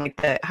explaining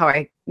how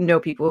I know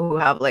people who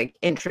have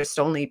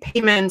interest-only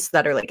payments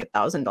that are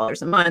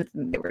 $1,000 a month,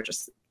 and they were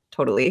just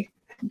totally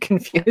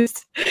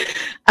confused.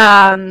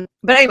 But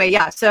anyway,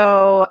 yeah.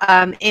 So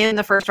in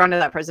the first round of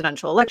that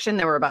presidential election,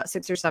 there were about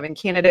 6 or 7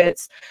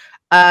 candidates.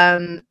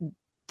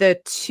 The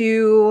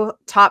 2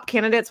 top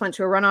candidates went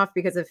to a runoff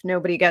because if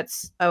nobody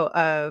gets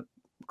a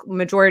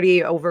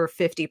majority over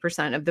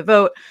 50% of the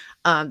vote,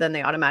 then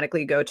they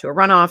automatically go to a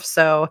runoff.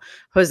 So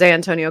Jose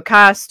Antonio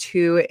Cast,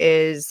 who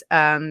is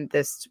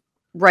this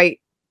very,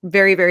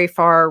 very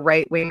far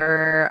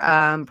right-winger,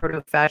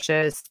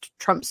 proto-fascist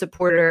Trump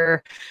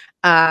supporter,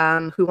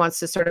 who wants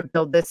to sort of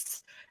build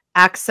this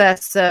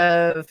access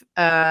of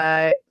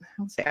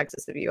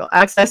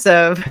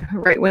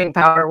right-wing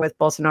power with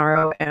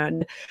Bolsonaro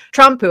and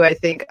Trump, who I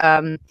think,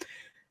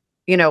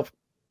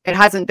 it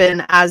hasn't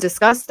been as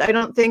discussed, I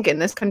don't think, in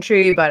this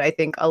country, but I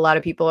think a lot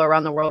of people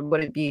around the world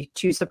wouldn't be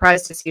too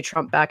surprised to see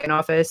Trump back in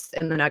office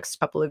in the next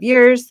couple of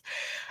years.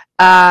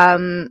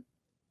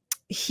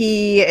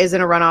 He is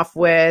in a runoff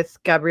with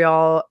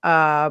Gabriel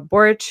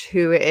Boric,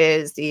 who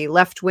is the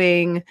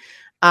left-wing,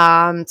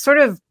 sort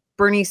of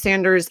Bernie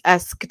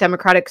Sanders-esque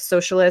democratic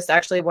socialist.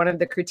 Actually, one of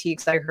the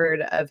critiques I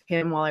heard of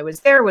him while I was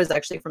there was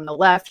actually from the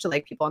left.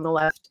 People on the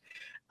left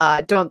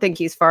don't think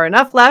he's far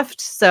enough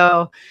left.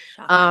 So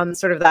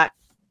sort of that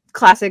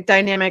classic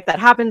dynamic that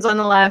happens on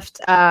the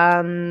left.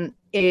 One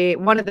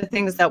of the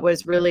things that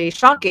was really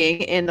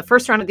shocking in the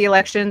first round of the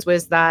elections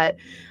was that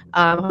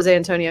Jose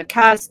Antonio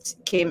Cast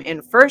came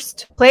in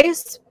first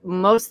place.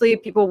 Mostly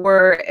people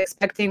were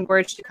expecting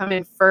Boric to come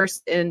in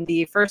first in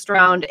the first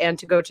round and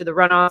to go to the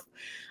runoff.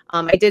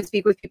 I did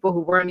speak with people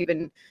who weren't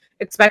even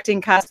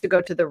expecting Cass to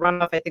go to the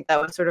runoff. I think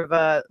that was sort of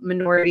a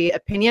minority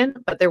opinion,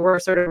 but there were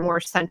sort of more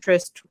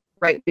centrist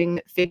right-wing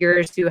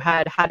figures who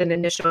had an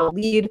initial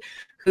lead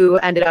who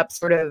ended up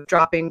sort of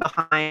dropping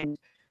behind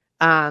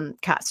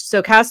Cast.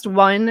 So Cast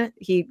won.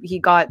 He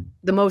got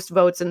the most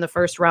votes in the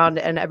first round,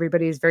 and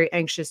everybody is very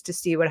anxious to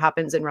see what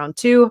happens in round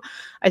 2.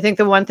 I think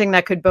the one thing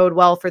that could bode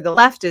well for the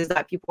left is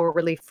that people were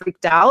really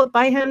freaked out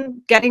by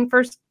him getting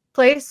first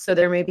place. So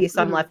there may be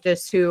some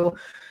leftists who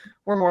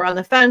were more on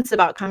the fence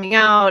about coming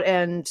out,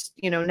 and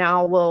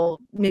now will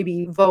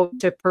maybe vote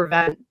to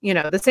prevent,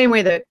 the same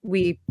way that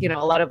we, a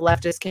lot of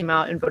leftists came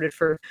out and voted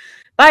for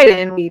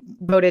Biden. We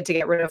voted to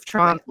get rid of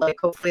Trump. Like,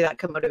 hopefully that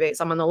can motivate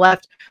some on the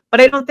left.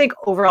 But I don't think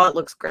overall it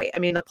looks great. I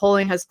mean, the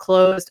polling has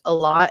closed a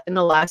lot in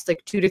the last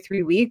 2 to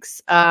 3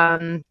 weeks.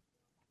 I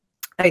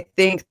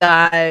think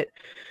that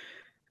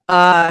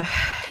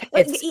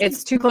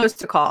it's too close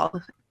to call.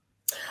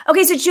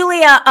 Okay, so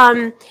Julia,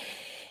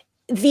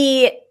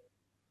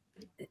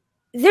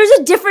 there's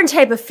a different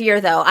type of fear,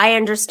 though. I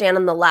understand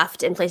on the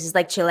left in places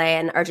like Chile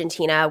and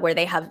Argentina, where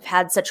they have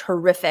had such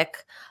horrific,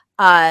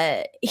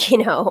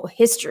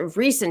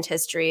 recent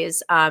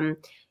histories,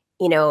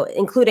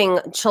 including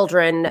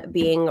children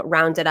being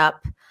rounded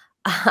up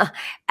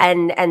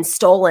and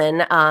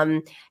stolen,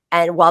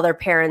 and while their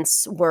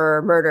parents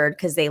were murdered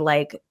because they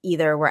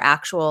either were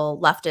actual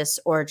leftists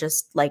or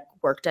just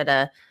worked at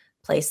a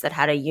place that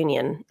had a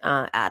union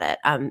at it.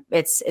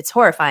 It's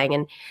horrifying.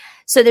 And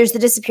so there's the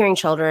disappearing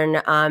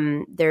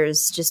children.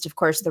 There's just, of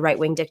course, the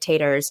right-wing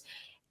dictators.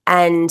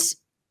 And,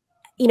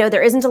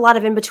 there isn't a lot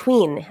of in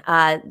between.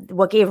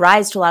 What gave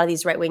rise to a lot of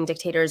these right-wing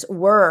dictators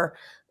were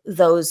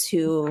those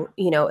who,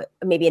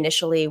 maybe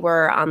initially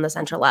were on the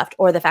center left,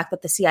 or the fact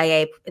that the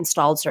CIA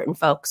installed certain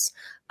folks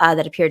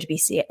that appeared to be,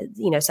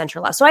 center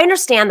left. So I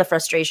understand the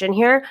frustration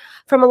here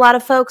from a lot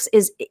of folks.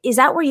 Is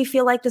that where you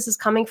feel like this is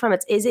coming from?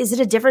 Is it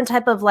a different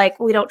type of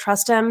we don't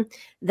trust him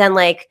than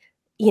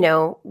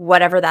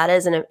whatever that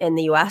is in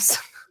the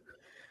US?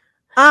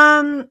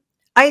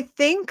 I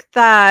think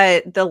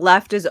that the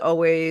left is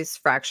always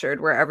fractured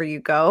wherever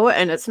you go,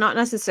 and it's not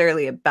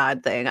necessarily a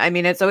bad thing. I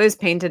mean, it's always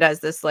painted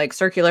as this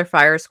circular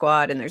fire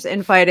squad, and there's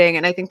infighting,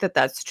 and I think that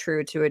that's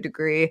true to a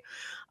degree.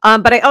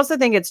 But I also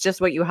think it's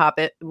just what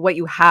happens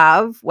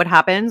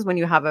when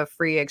you have a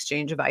free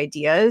exchange of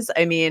ideas.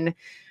 I mean,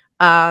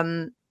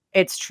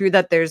 it's true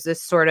that there's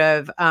this sort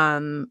of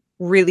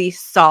really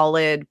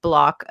solid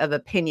block of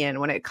opinion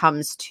when it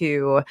comes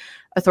to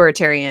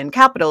authoritarian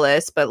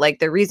capitalists. But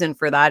the reason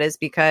for that is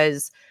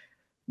because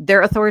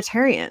they're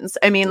authoritarians.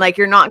 I mean,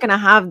 you're not going to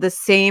have the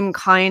same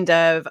kind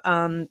of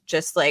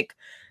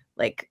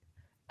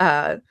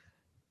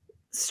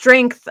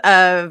strength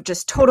of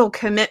just total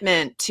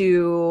commitment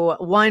to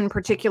one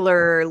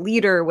particular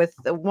leader with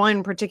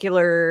one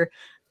particular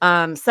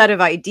set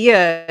of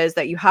ideas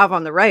that you have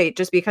on the right,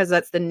 just because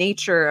that's the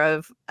nature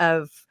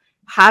of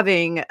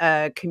having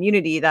a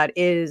community that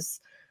is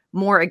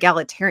more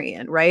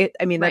egalitarian, right?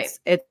 I mean, it's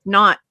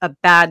not a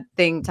bad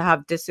thing to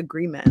have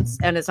disagreements,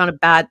 and it's not a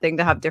bad thing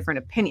to have different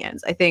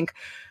opinions. I think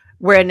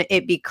when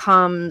it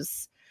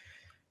becomes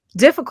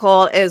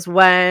difficult is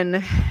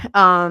when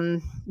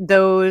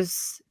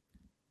those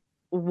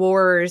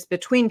wars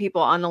between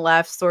people on the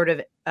left sort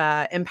of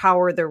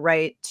empower the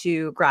right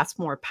to grasp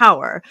more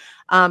power.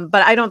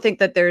 But I don't think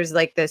that there's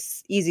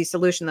this easy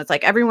solution that's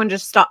everyone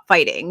just stop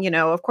fighting.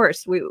 Of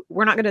course,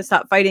 we're not going to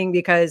stop fighting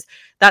because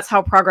that's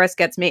how progress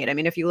gets made. I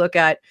mean, if you look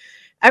at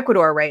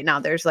Ecuador right now,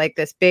 there's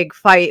this big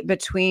fight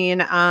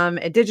between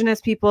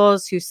indigenous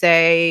peoples who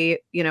say,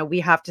 we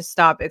have to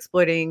stop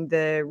exploiting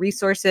the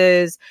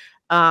resources.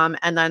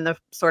 And then the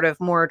sort of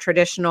more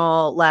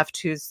traditional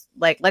left who's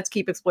let's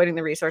keep exploiting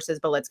the resources,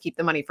 but let's keep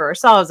the money for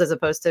ourselves, as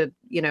opposed to,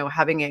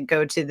 having it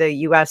go to the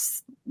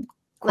US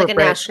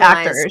corporate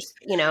actors,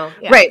 Yeah.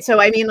 Right.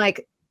 So, I mean,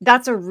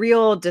 that's a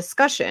real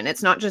discussion.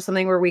 It's not just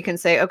something where we can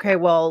say, okay,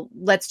 well,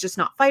 let's just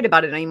not fight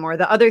about it anymore.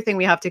 The other thing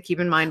we have to keep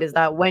in mind is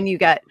that when you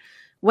get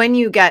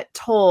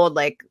told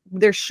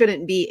there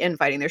shouldn't be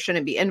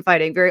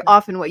infighting, very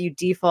often what you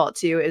default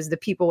to is the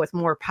people with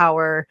more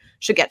power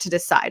should get to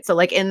decide. So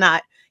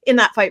in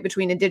that fight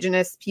between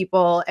indigenous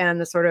people and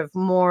the sort of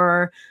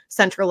more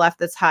center left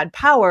that's had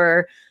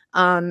power,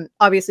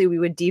 obviously we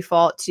would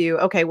default to,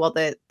 okay, well,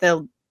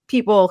 the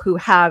people who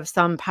have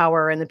some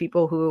power and the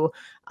people who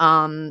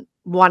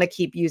want to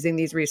keep using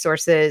these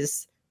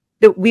resources,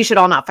 that we should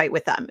all not fight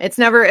with them. It's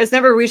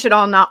never we should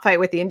all not fight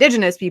with the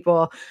indigenous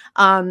people.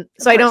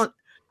 So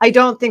I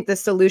don't think the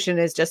solution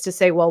is just to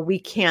say, well, we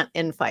can't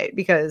infight,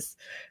 because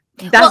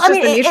that's the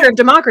nature of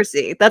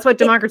democracy. That's what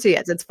democracy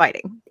is. It's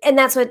fighting. And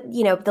that's what,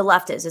 the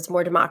left is. It's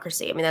more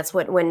democracy. I mean, that's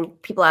what, when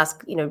people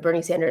ask,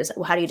 Bernie Sanders,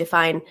 well, how do you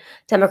define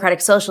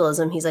democratic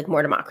socialism? He's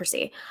more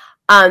democracy.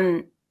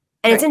 And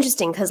it's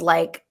interesting because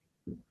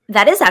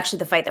that is actually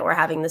the fight that we're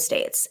having in the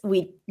States.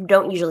 We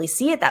don't usually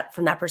see it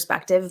from that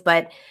perspective,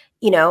 but,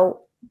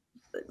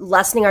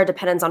 lessening our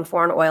dependence on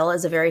foreign oil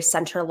is a very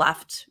center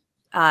left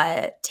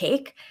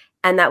take.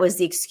 And that was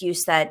the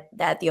excuse that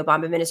the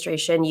Obama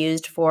administration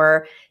used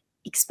for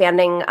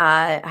expanding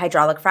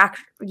hydraulic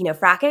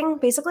fracking,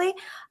 basically,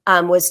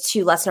 was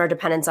to lessen our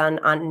dependence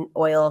on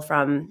oil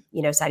from,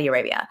 Saudi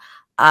Arabia.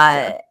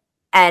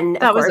 And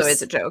that was course,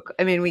 always a joke.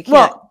 I mean, we can't.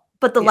 Well,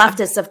 but the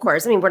leftists, of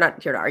course, I mean, we're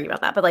not here to argue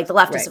about that, but like the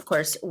leftists, of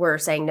course, were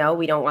saying, no,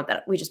 we don't want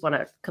that. We just want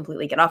to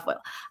completely get off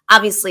oil.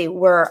 Obviously,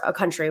 we're a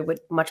country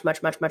with much,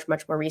 much, much, much,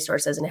 much more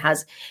resources, and it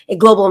has a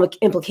global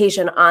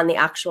implication on the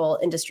actual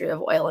industry of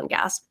oil and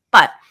gas.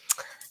 But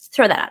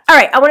throw that out. All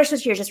right. I want to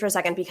switch gears just for a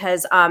second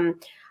because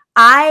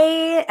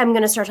I am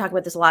going to start talking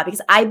about this a lot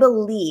because I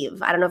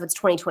believe, I don't know if it's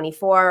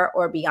 2024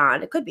 or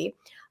beyond, it could be,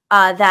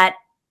 that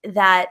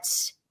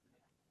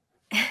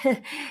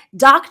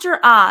Dr.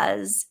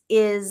 Oz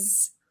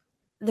is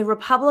the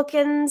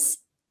Republicans'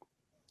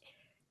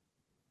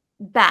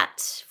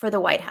 bet for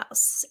the White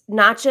House,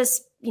 not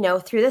just,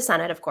 through the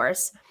Senate, of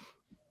course,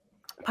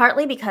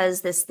 partly because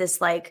this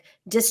like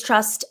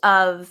distrust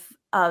of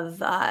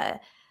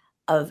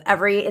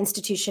every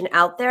institution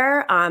out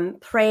there,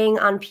 preying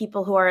on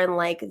people who are in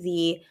like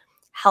the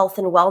health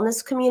and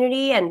wellness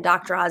community. And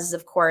Dr. Oz is,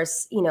 of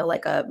course,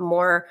 like a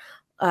more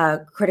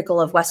critical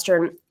of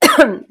Western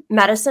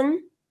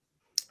medicine.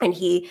 And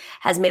he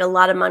has made a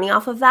lot of money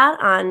off of that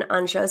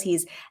on shows.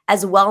 He's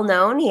as well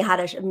known. He had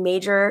has a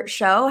major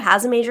show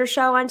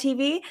on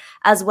TV,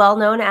 as well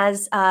known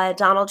as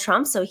Donald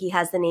Trump. So he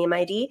has the name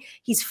ID.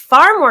 He's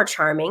far more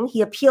charming.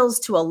 He appeals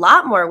to a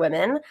lot more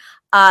women.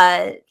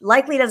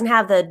 Likely doesn't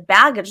have the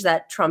baggage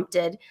that Trump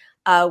did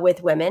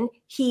with women.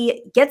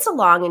 He gets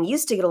along and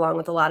used to get along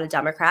with a lot of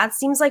Democrats.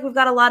 Seems like we've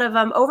got a lot of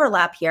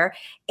overlap here.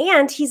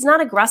 And he's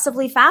not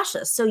aggressively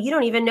fascist. So you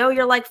don't even know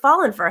you're like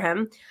falling for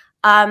him.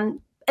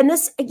 And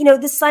this,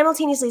 this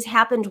simultaneously has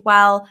happened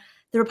while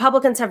the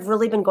Republicans have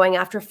really been going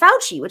after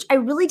Fauci, which I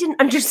really didn't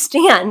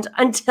understand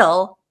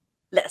until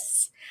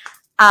this.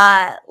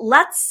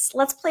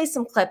 Let's play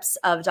some clips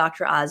of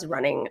Dr. Oz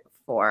running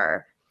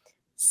for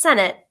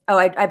Senate. Oh,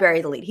 I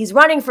buried the lead. He's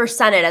running for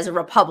Senate as a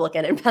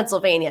Republican in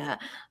Pennsylvania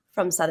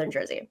from Southern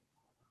Jersey.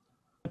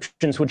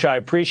 Which I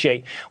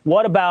appreciate.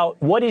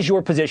 What is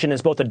your position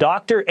as both a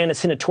doctor and a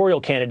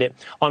senatorial candidate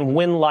on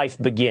when life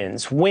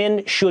begins?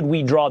 When should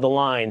we draw the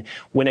line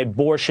when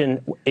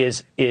abortion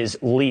is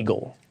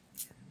legal?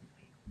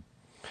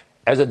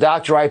 As a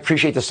doctor, I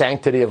appreciate the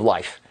sanctity of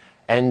life.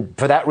 And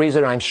for that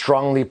reason, I'm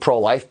strongly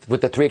pro-life.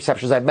 With the three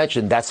exceptions I've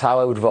mentioned, that's how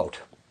I would vote.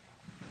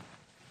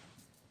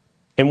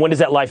 And when does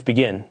that life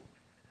begin?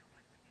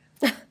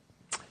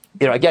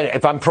 Again,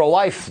 if I'm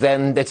pro-life,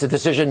 then it's a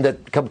decision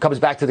that comes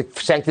back to the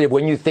sanctity of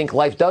when you think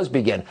life does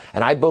begin.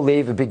 And I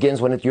believe it begins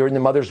when you're in the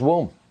mother's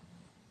womb.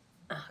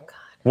 Oh, God.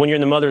 When you're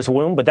in the mother's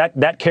womb, but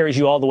that carries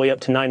you all the way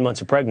up to 9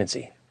 months of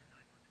pregnancy.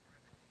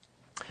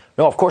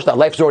 No, of course not.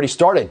 Life's already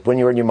started when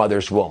you're in your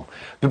mother's womb.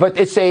 But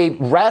it's a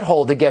rat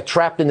hole to get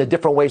trapped in the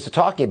different ways of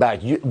talking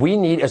about it. We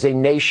need, as a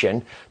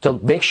nation, to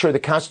make sure the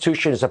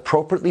Constitution is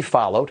appropriately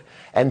followed,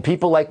 and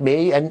people like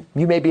me, and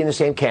you may be in the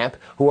same camp,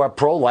 who are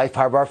pro-life,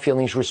 have our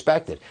feelings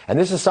respected. And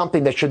this is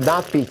something that should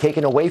not be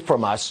taken away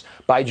from us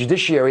by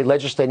judiciary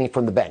legislating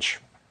from the bench.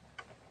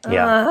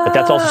 Yeah, but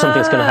that's also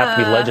something that's going to have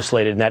to be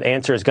legislated, and that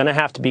answer is going to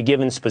have to be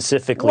given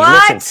specifically.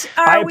 What Listen,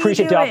 I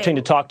appreciate the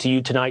opportunity to talk to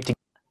you tonight.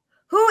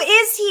 Who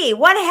is he?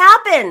 What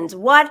happened?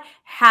 What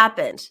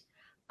happened?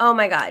 Oh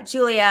my God,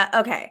 Julia.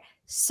 Okay,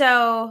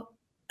 so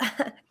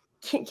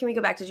can we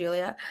go back to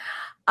Julia?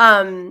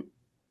 Well,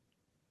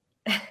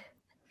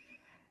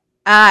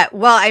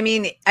 I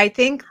mean, I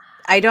think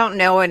I don't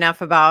know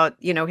enough about,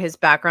 his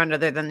background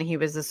other than he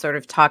was a sort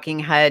of talking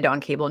head on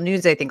cable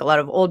news. I think a lot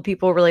of old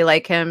people really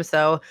like him.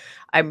 So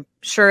I'm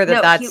sure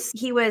that's...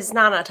 He was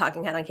not a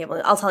talking head on cable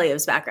news. I'll tell you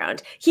his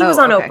background. He was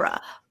on Oprah.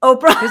 He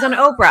was on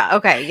Oprah.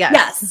 Okay, yes.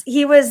 Yes,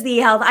 he was the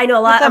health. I know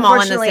a lot.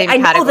 Unfortunately, I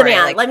know the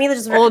man. Like, Let me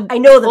just... I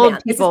know the man.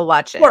 Old people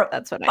watch it.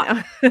 That's what I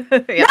know.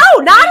 Yeah.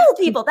 No, not old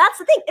people. That's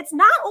the thing. It's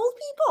not old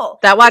people.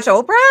 That watch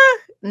Oprah?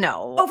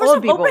 No. Oh, first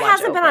of all, Oprah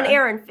hasn't been on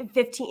air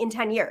in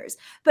 10 years.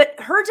 But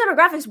her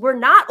demographics were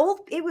not old.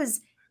 It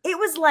was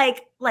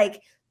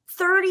like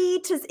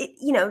 30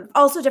 to,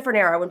 also different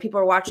era when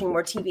people were watching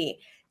more TV.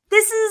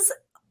 This is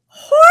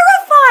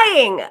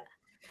horrifying.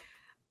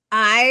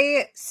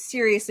 I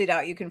seriously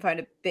doubt you can find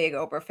a big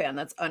Oprah fan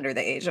that's under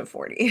the age of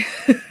 40.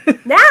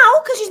 Now,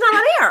 because she's not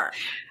on air.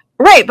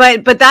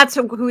 Right, but that's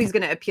who he's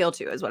going to appeal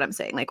to, is what I'm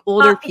saying. Like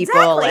older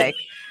people, exactly.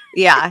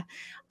 Yeah.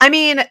 I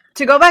mean,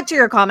 to go back to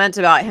your comment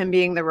about him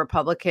being the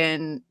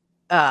Republican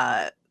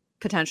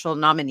potential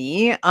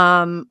nominee,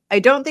 I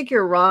don't think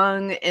you're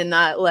wrong in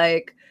that,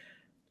 like,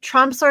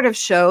 Trump sort of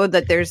showed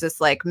that there's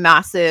this like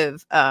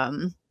massive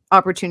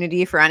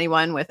opportunity for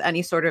anyone with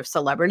any sort of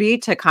celebrity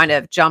to kind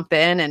of jump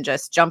in and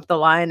just jump the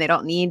line. They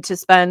don't need to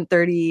spend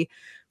 30,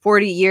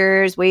 40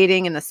 years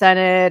waiting in the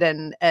Senate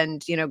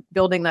and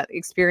building that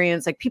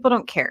experience. Like, people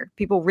don't care.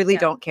 People really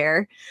don't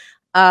care.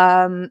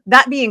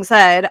 That being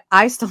said,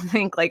 I still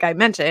think, like I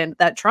mentioned,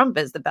 that Trump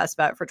is the best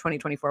bet for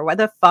 2024. Why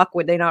the fuck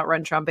would they not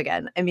run Trump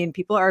again? I mean,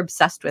 people are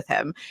obsessed with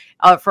him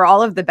for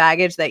all of the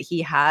baggage that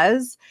he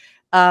has.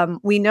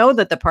 We know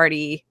that the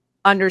party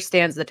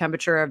understands the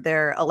temperature of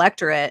their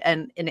electorate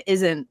and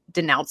isn't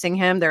denouncing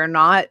him. They're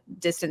not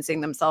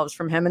distancing themselves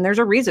from him. And there's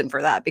a reason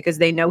for that, because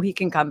they know he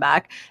can come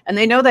back. And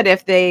they know that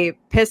if they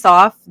piss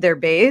off their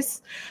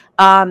base,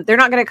 they're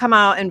not going to come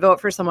out and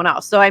vote for someone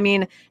else. So, I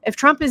mean, if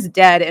Trump is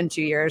dead in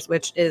 2 years,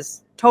 which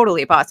is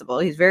totally possible,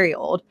 he's very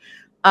old,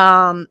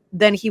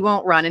 then he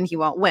won't run and he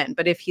won't win.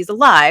 But if he's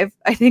alive,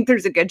 I think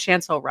there's a good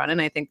chance he'll run.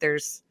 And I think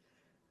there's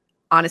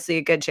honestly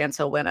a good chance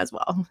he'll win as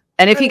well.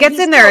 And if he gets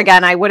in there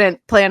again, I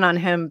wouldn't plan on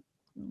him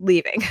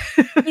leaving.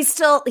 He's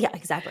still, yeah,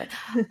 exactly.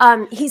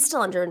 He's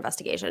still under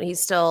investigation. He's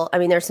still, I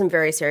mean, there's some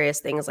very serious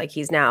things, like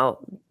he's now,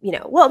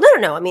 well,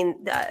 no. I mean,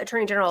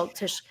 Attorney General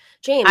Tish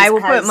James. I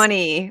will put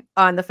money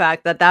on the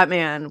fact that that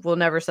man will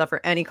never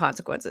suffer any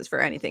consequences for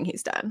anything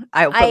he's done.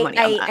 I will put money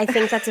on that. I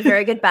think that's a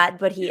very good bet,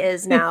 but he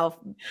is now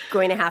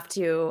going to have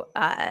to,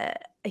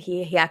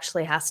 he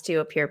actually has to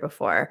appear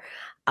before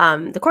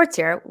the courts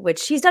here,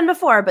 which he's done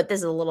before, but this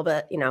is a little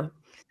bit,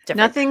 different.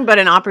 Nothing but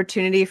an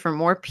opportunity for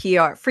more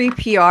PR, free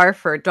PR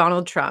for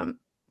Donald Trump.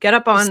 Get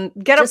up on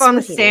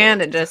the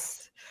stand and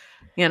just,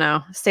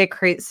 say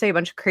a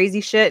bunch of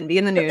crazy shit and be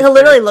in the news. He'll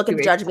literally look at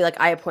the judge and be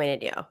like, "I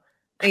appointed you."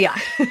 Yeah.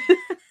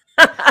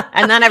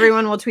 And then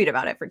everyone will tweet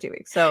about it for 2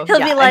 weeks. So he'll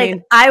be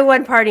like, I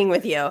went partying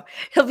with you.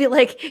 He'll be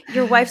like,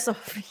 your wife's so,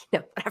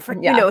 whatever.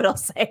 Yeah. You know what I'll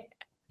say.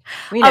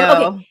 We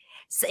know. Okay.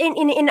 So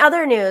in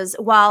other news,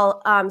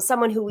 while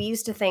someone who we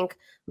used to think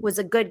was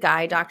a good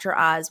guy, Dr.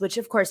 Oz, which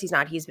of course he's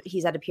not.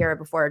 He's had a PR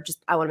before.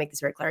 Just I want to make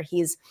this very clear.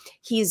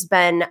 He's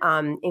been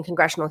in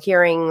congressional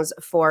hearings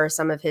for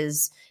some of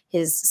his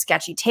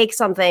sketchy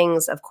takes on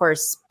things. Of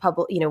course,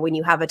 when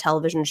you have a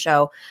television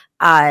show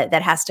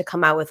that has to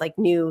come out with like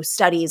new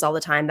studies all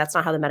the time, that's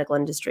not how the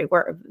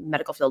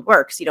medical field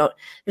works.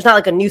 There's not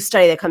like a new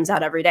study that comes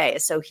out every day.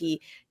 So he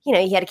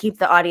had to keep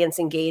the audience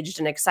engaged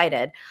and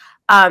excited.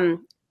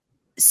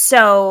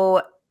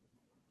 So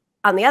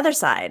on the other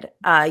side,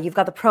 you've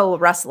got the pro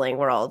wrestling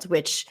world,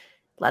 which,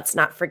 let's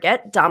not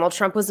forget, Donald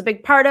Trump was a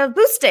big part of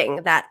boosting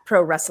that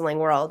pro wrestling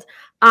world.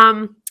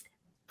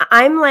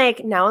 I'm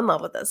like now in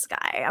love with this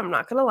guy. I'm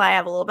not going to lie. I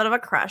have a little bit of a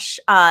crush.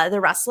 The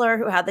wrestler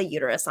who had the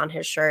uterus on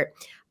his shirt.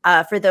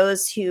 For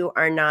those who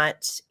are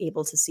not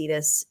able to see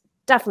this,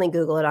 definitely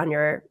Google it on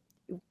your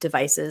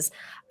devices.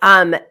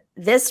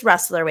 This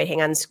wrestler, wait,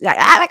 hang on.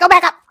 Go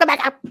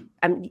back up.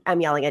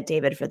 I'm yelling at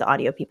David for the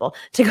audio people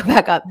to go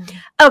back up.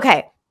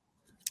 Okay.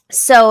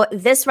 So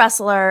this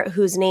wrestler,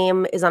 whose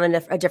name is on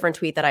a different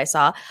tweet that I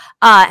saw,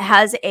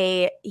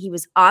 he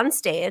was on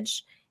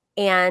stage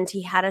and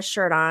he had a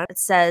shirt on. It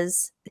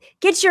says,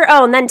 "Get your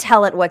own, then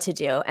tell it what to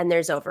do." And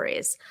there's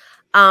ovaries.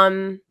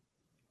 I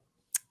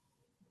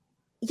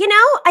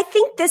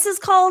think this is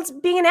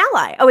called being an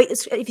ally. Oh, wait,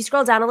 if you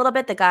scroll down a little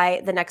bit,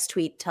 the next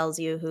tweet tells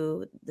you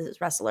who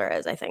this wrestler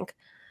is, I think.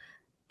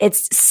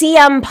 It's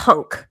CM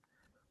Punk.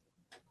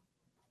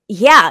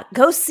 Yeah,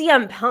 go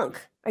CM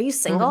Punk. Are you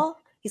single? Mm-hmm.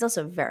 He's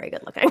also very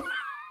good looking.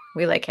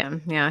 We like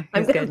him. Yeah.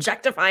 I'm going to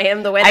objectify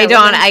him the way I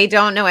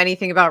don't know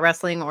anything about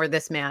wrestling or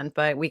this man,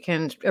 but we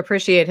can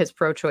appreciate his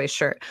pro-choice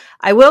shirt.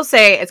 I will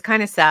say it's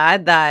kind of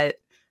sad that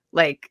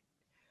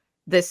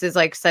this is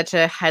like such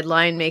a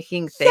headline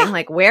making thing. Yeah.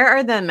 Like, where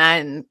are the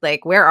men?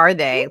 Like, where are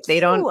they? They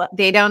don't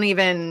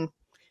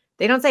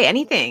say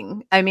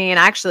anything. I mean,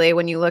 actually,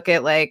 when you look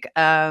at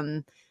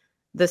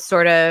the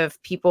sort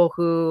of people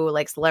who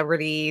like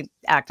celebrity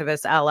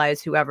activists,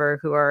 allies, whoever,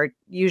 who are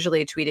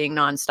usually tweeting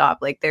nonstop,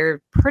 like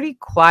they're pretty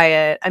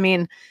quiet. I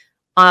mean,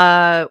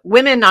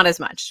 women, not as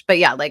much, but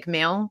yeah, like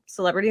male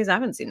celebrities, I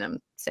haven't seen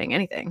them saying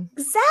anything.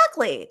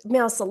 Exactly.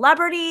 Male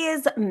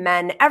celebrities,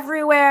 men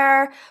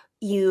everywhere.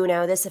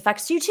 This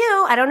affects you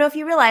too. I don't know if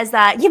you realize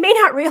that. You may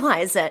not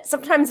realize it.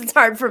 Sometimes it's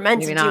hard for men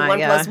to do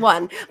 1 +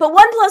 1, but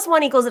 1 +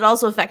 1 = it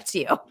also affects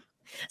you.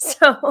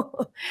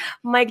 So,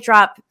 mic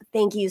drop.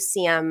 Thank you,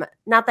 CM.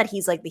 Not that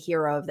he's like the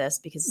hero of this,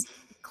 because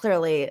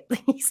clearly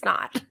he's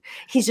not.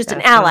 He's just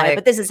an ally.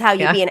 But this is how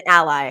you be an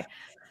ally.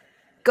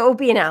 Go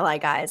be an ally,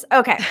 guys.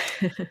 Okay.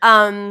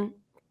 I'm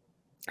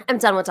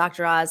done with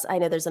Dr. Oz. I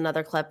know there's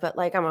another clip, but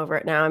I'm over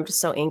it now. I'm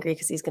just so angry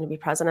because he's going to be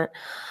president.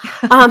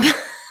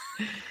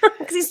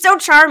 Because he's so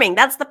charming.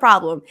 That's the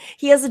problem.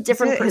 He has a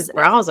different. His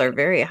brows are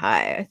very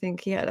high. I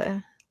think he had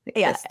a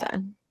this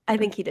done. I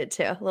think he did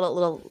too. A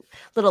little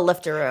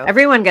lifteroo.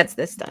 Everyone gets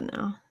this done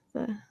now.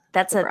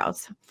 That's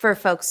for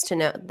folks to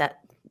know that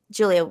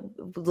Julia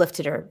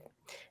lifted her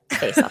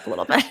face up a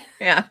little bit.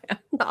 Yeah.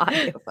 The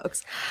audio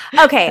folks.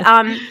 Okay.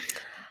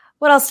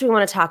 What else do we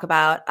want to talk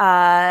about?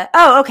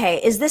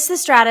 Okay. Is this the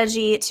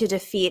strategy to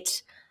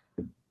defeat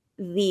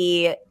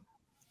the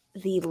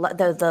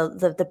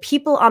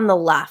people on the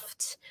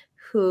left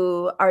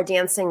who are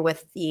dancing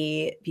with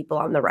the people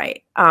on the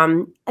right?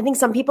 I think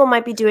some people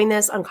might be doing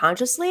this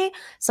unconsciously.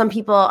 Some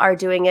people are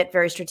doing it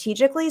very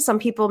strategically. Some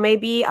people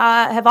maybe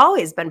have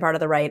always been part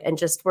of the right and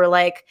just were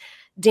like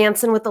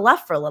dancing with the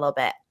left for a little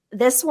bit.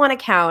 This one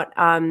account,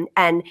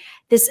 and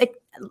this,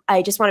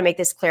 I just want to make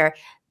this clear.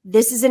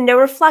 This is in no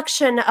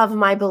reflection of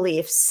my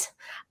beliefs,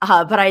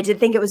 but I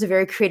did think it was a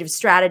very creative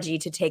strategy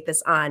to take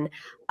this on.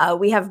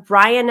 We have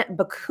Brian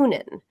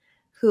Bakunin,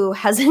 who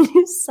has a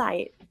new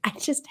site. I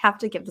just have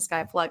to give this guy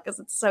a plug because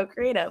it's so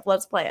creative.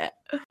 Let's play it.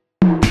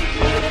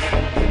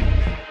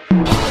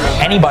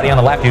 Anybody on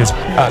the left who's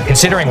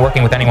considering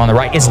working with anyone on the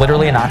right is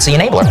literally a Nazi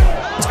enabler.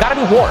 It's got to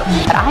be war.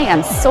 But I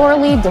am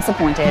sorely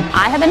disappointed.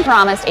 I have been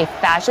promised a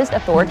fascist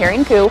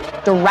authoritarian coup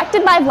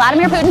directed by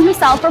Vladimir Putin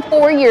himself for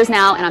 4 years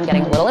now, and I'm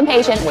getting a little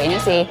impatient waiting to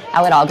see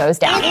how it all goes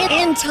down.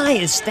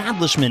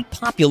 Anti-establishment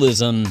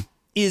populism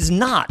is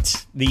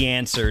not the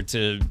answer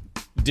to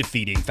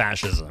defeating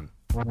fascism.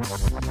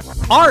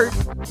 Art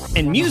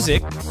and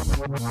music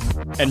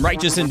and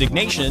righteous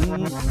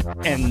indignation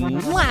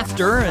and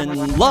laughter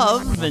and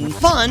love and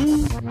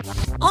fun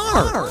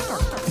are.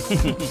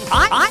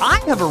 I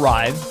have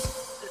arrived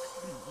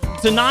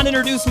to not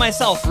introduce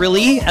myself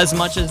really as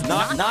much as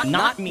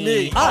not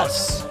me,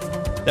 us,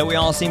 that we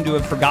all seem to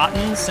have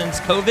forgotten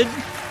since COVID.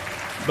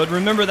 But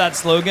remember that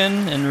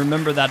slogan and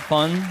remember that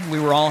fun we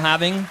were all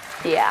having?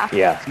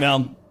 Yeah.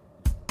 Well,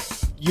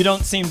 you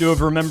don't seem to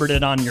have remembered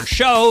it on your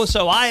show,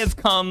 so I have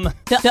come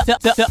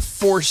to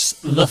force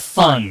the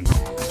fun.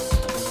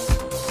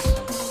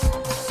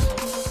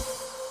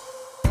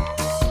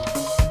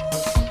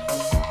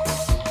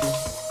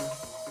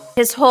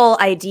 His whole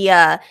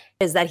idea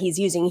is that he's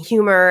using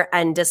humor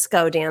and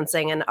disco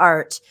dancing and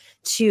art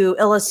to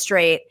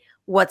illustrate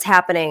what's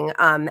happening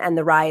and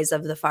the rise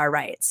of the far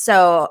right.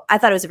 So I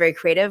thought it was a very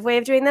creative way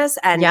of doing this.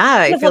 And yeah,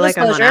 I feel like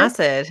I'm on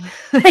acid.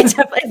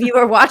 If you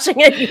were watching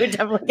it, you would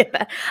definitely get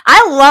that.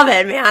 I love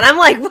it, man. I'm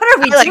like, what are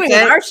we doing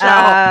with our show?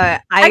 I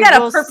got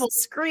a purple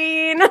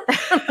screen.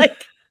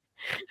 like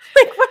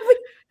what are we?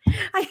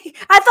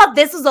 I thought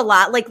this was a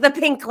lot, like the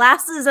pink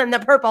glasses and the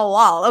purple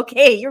wall.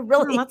 Okay, you're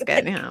really that's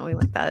good. Yeah, we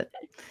like that.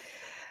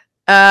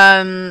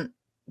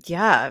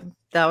 Yeah.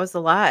 That was a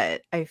lot.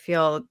 I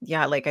feel,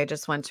 like I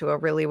just went to a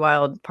really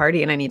wild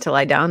party and I need to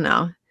lie down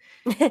now.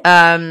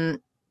 No,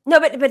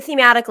 but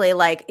thematically,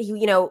 like,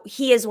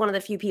 he is one of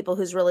the few people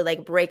who's really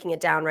like breaking it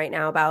down right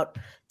now about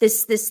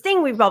this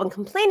thing we've all been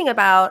complaining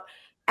about.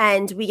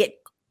 And we get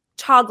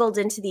toggled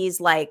into these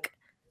like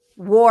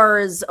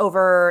wars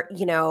over,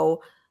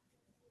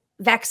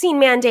 vaccine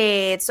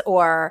mandates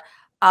or,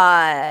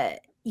 or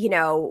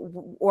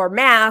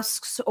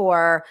masks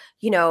or,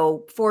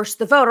 force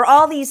the vote or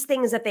all these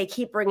things that they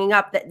keep bringing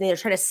up that they're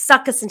trying to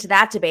suck us into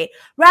that debate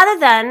rather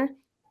than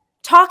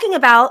talking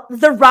about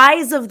the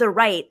rise of the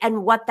right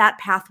and what that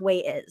pathway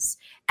is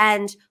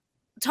and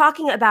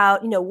talking about,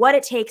 what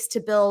it takes to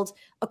build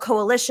a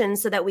coalition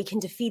so that we can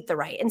defeat the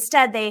right.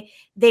 Instead,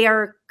 they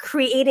are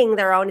creating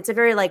their own. It's a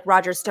very like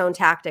Roger Stone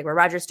tactic where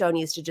Roger Stone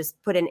used to just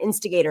put in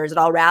instigators at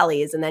all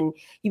rallies. And then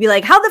you'd be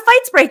like, how'd the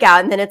fights break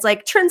out? And then it's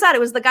like, turns out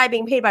it was the guy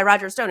being paid by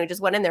Roger Stone who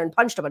just went in there and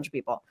punched a bunch of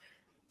people.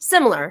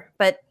 Similar,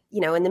 but,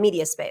 in the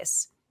media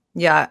space.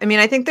 Yeah. I mean,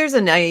 I think there's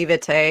a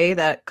naivete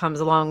that comes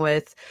along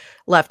with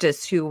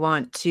leftists who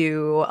want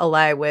to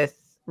ally with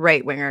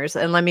right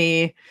wingers. And let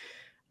me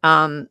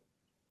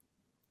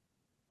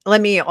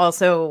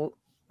also,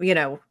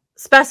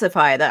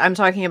 specify that I'm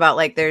talking about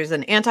like there's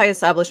an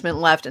anti-establishment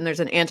left and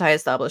there's an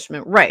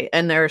anti-establishment right.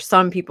 And there are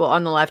some people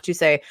on the left who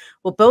say,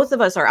 well, both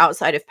of us are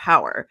outside of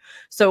power.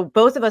 So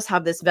both of us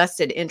have this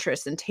vested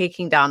interest in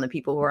taking down the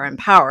people who are in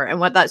power. And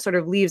what that sort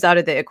of leaves out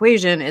of the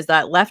equation is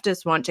that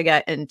leftists want to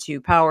get into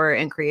power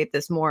and create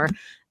this more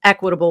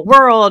equitable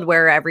world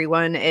where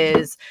everyone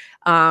is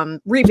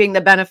reaping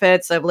the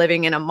benefits of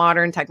living in a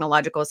modern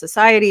technological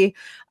society.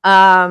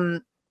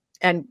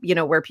 And,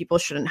 where people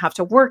shouldn't have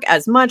to work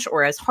as much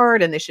or as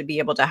hard, and they should be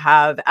able to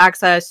have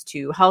access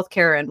to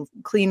healthcare and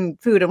clean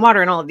food and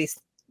water and all of these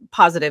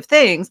positive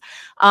things.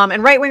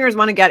 And right wingers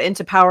want to get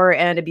into power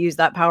and abuse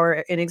that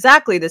power in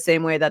exactly the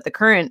same way that the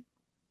current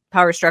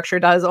power structure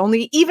does,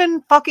 only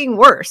even fucking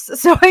worse.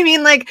 So, I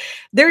mean, like,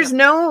 there's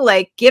no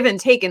like give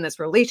and take in this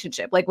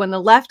relationship. Like when the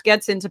left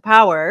gets into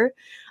power,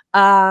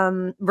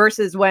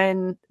 versus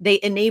when they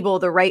enable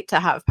the right to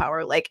have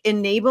power, like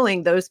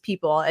enabling those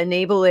people,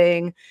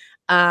 enabling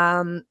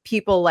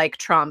people like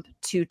Trump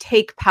to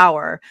take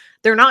power,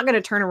 they're not going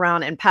to turn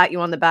around and pat you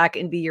on the back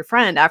and be your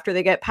friend after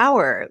they get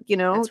power.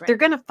 Right. They're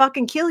going to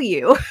fucking kill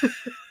you.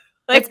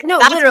 Like, no,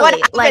 that's literally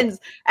what happens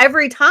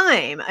every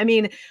time. I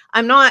mean,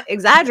 I'm not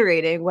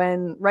exaggerating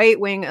when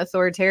right-wing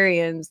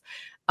authoritarians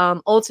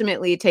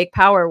ultimately take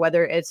power,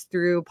 whether it's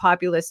through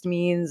populist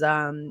means,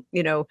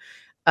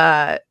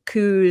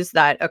 coups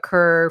that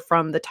occur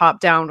from the top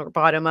down or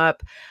bottom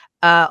up.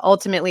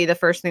 Ultimately, the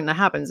first thing that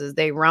happens is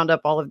they round up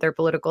all of their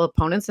political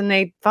opponents and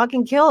they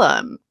fucking kill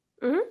them.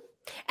 Mm-hmm.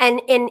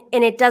 And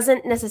it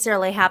doesn't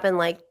necessarily happen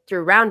like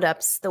through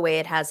roundups the way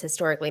it has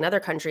historically in other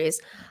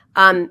countries.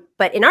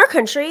 But in our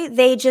country,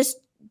 they just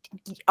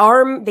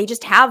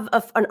have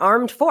an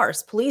armed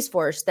force, police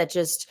force that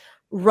just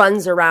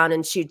runs around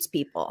and shoots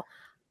people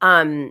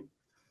and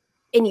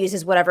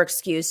uses whatever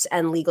excuse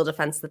and legal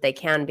defense that they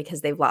can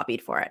because they've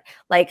lobbied for it.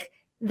 Like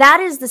that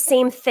is the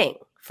same thing.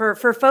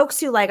 For folks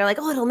who are like,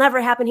 oh, it'll never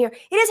happen here.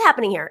 It is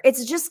happening here.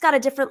 It's just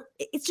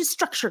it's just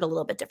structured a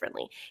little bit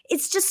differently.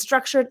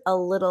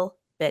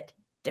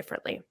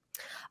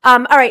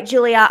 All right,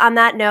 Julia, on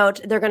that note,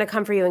 they're going to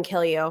come for you and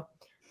kill you.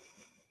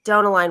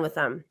 Don't align with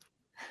them.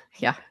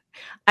 Yeah.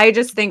 I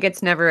just think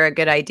it's never a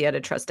good idea to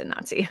trust a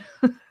Nazi.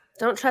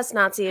 Don't trust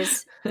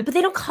Nazis. But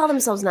they don't call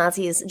themselves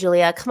Nazis,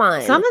 Julia. Come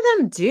on. Some of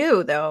them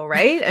do, though,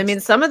 right? I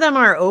mean, some of them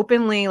are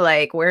openly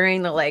like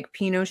wearing the like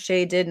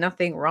Pinochet did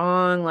nothing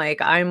wrong.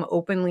 Like, I'm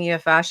openly a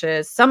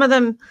fascist. Some of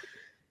them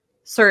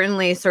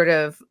certainly sort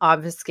of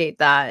obfuscate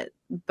that,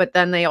 but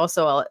then they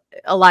also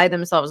ally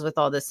themselves with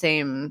all the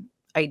same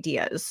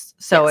ideas.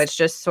 So it's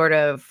just sort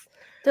of,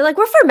 they're like,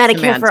 we're for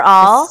Medicare for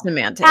all.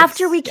 Semantics.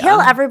 After we kill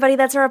everybody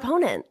that's our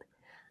opponent.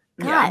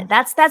 God,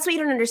 that's what you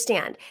don't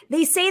understand.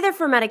 They say they're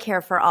for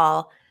Medicare for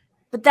all,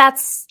 but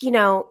that's, you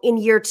know, in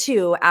year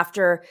 2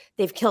 after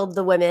they've killed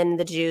the women,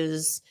 the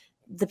Jews,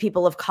 the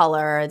people of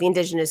color, the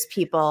indigenous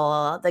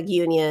people, the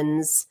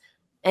unions,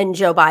 and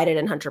Joe Biden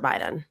and Hunter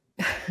Biden.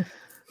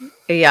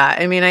 Yeah,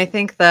 I mean, I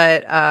think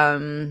that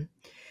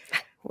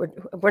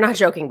we're not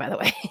joking, by the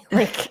way.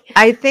 Like,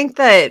 I think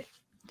that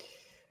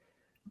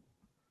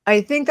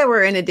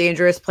we're in a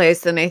dangerous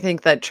place, and I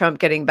think that Trump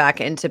getting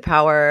back into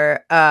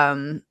power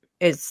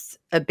is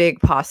a big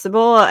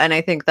possible. And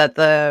I think that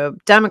the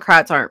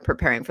Democrats aren't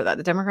preparing for that.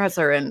 The Democrats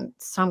are in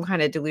some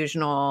kind of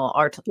delusional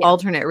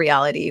alternate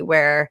reality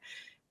where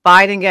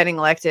Biden getting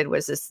elected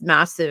was this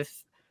massive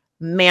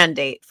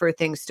mandate for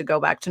things to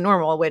go back to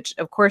normal, which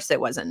of course it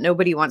wasn't.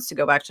 Nobody wants to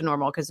go back to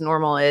normal because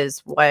normal is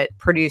what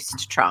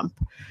produced Trump.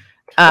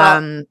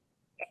 I'm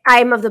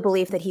of the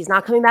belief that he's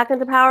not coming back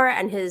into power,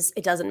 and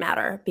it doesn't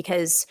matter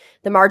because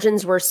the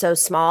margins were so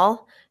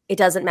small. It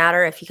doesn't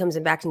matter if he comes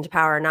back into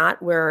power or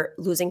not. We're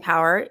losing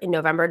power in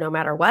November, no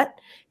matter what.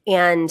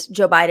 And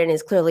Joe Biden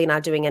is clearly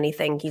not doing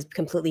anything. He's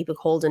completely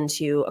beholden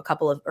to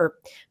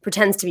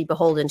pretends to be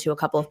beholden to a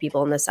couple of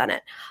people in the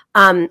Senate.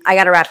 I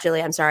got to wrap,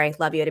 Julie. I'm sorry.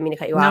 Love you. I didn't mean to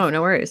cut you off.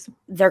 No worries.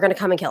 They're going to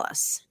come and kill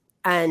us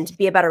and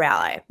be a better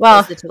ally.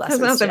 Well, that's not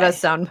the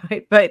best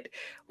soundbite, but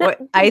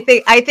I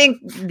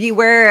think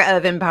beware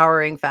of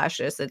empowering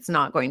fascists. It's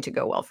not going to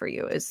go well for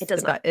you. Is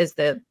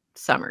the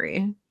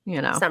summary. You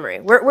know,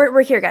 summary.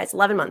 We're here, guys.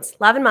 11 months.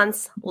 Love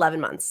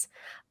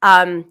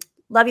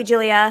you,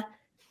 Julia.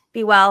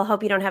 Be well.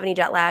 Hope you don't have any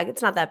jet lag.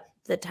 It's not that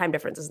the time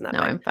difference isn't that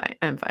bad.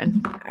 I'm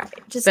fine. All right.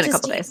 It's been a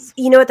couple days.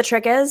 You know what the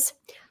trick is?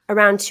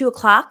 Around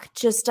 2:00,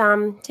 just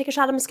take a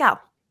shot of mezcal.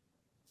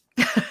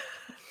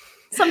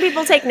 Some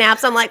people take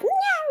naps. I'm like,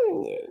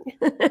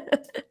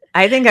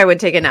 I think I would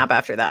take a nap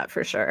after that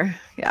for sure.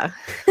 Yeah.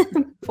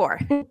 4.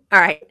 All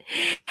right.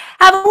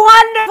 Have a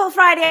wonderful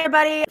Friday,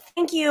 everybody.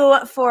 Thank you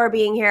for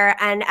being here.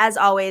 And as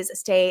always,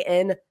 stay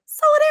in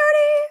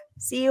solidarity.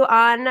 See you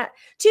on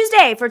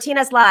Tuesday for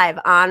TNS Live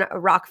on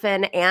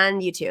Rockfin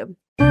and YouTube.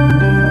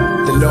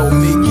 The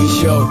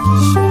Nomiki Show.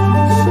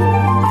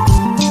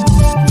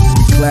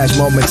 Clash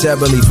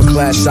momentarily for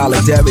class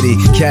solidarity.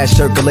 Cash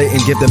circulating,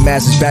 give the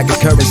masses back as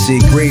currency.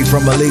 Greed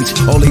from elites,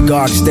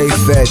 oligarchs, stay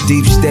fed.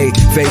 Deep state,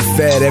 faith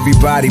fed.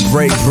 Everybody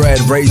break bread.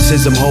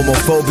 Racism,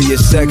 homophobia,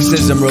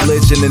 sexism,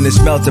 religion in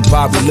this melting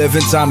pot we live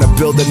in. Time to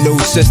build a new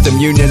system.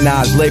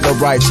 Unionize labor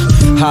rights.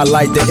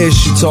 Highlight the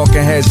issue.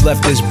 Talking heads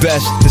left is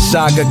best. The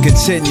saga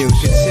continues.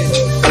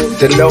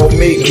 The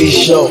Nomiki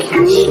Show.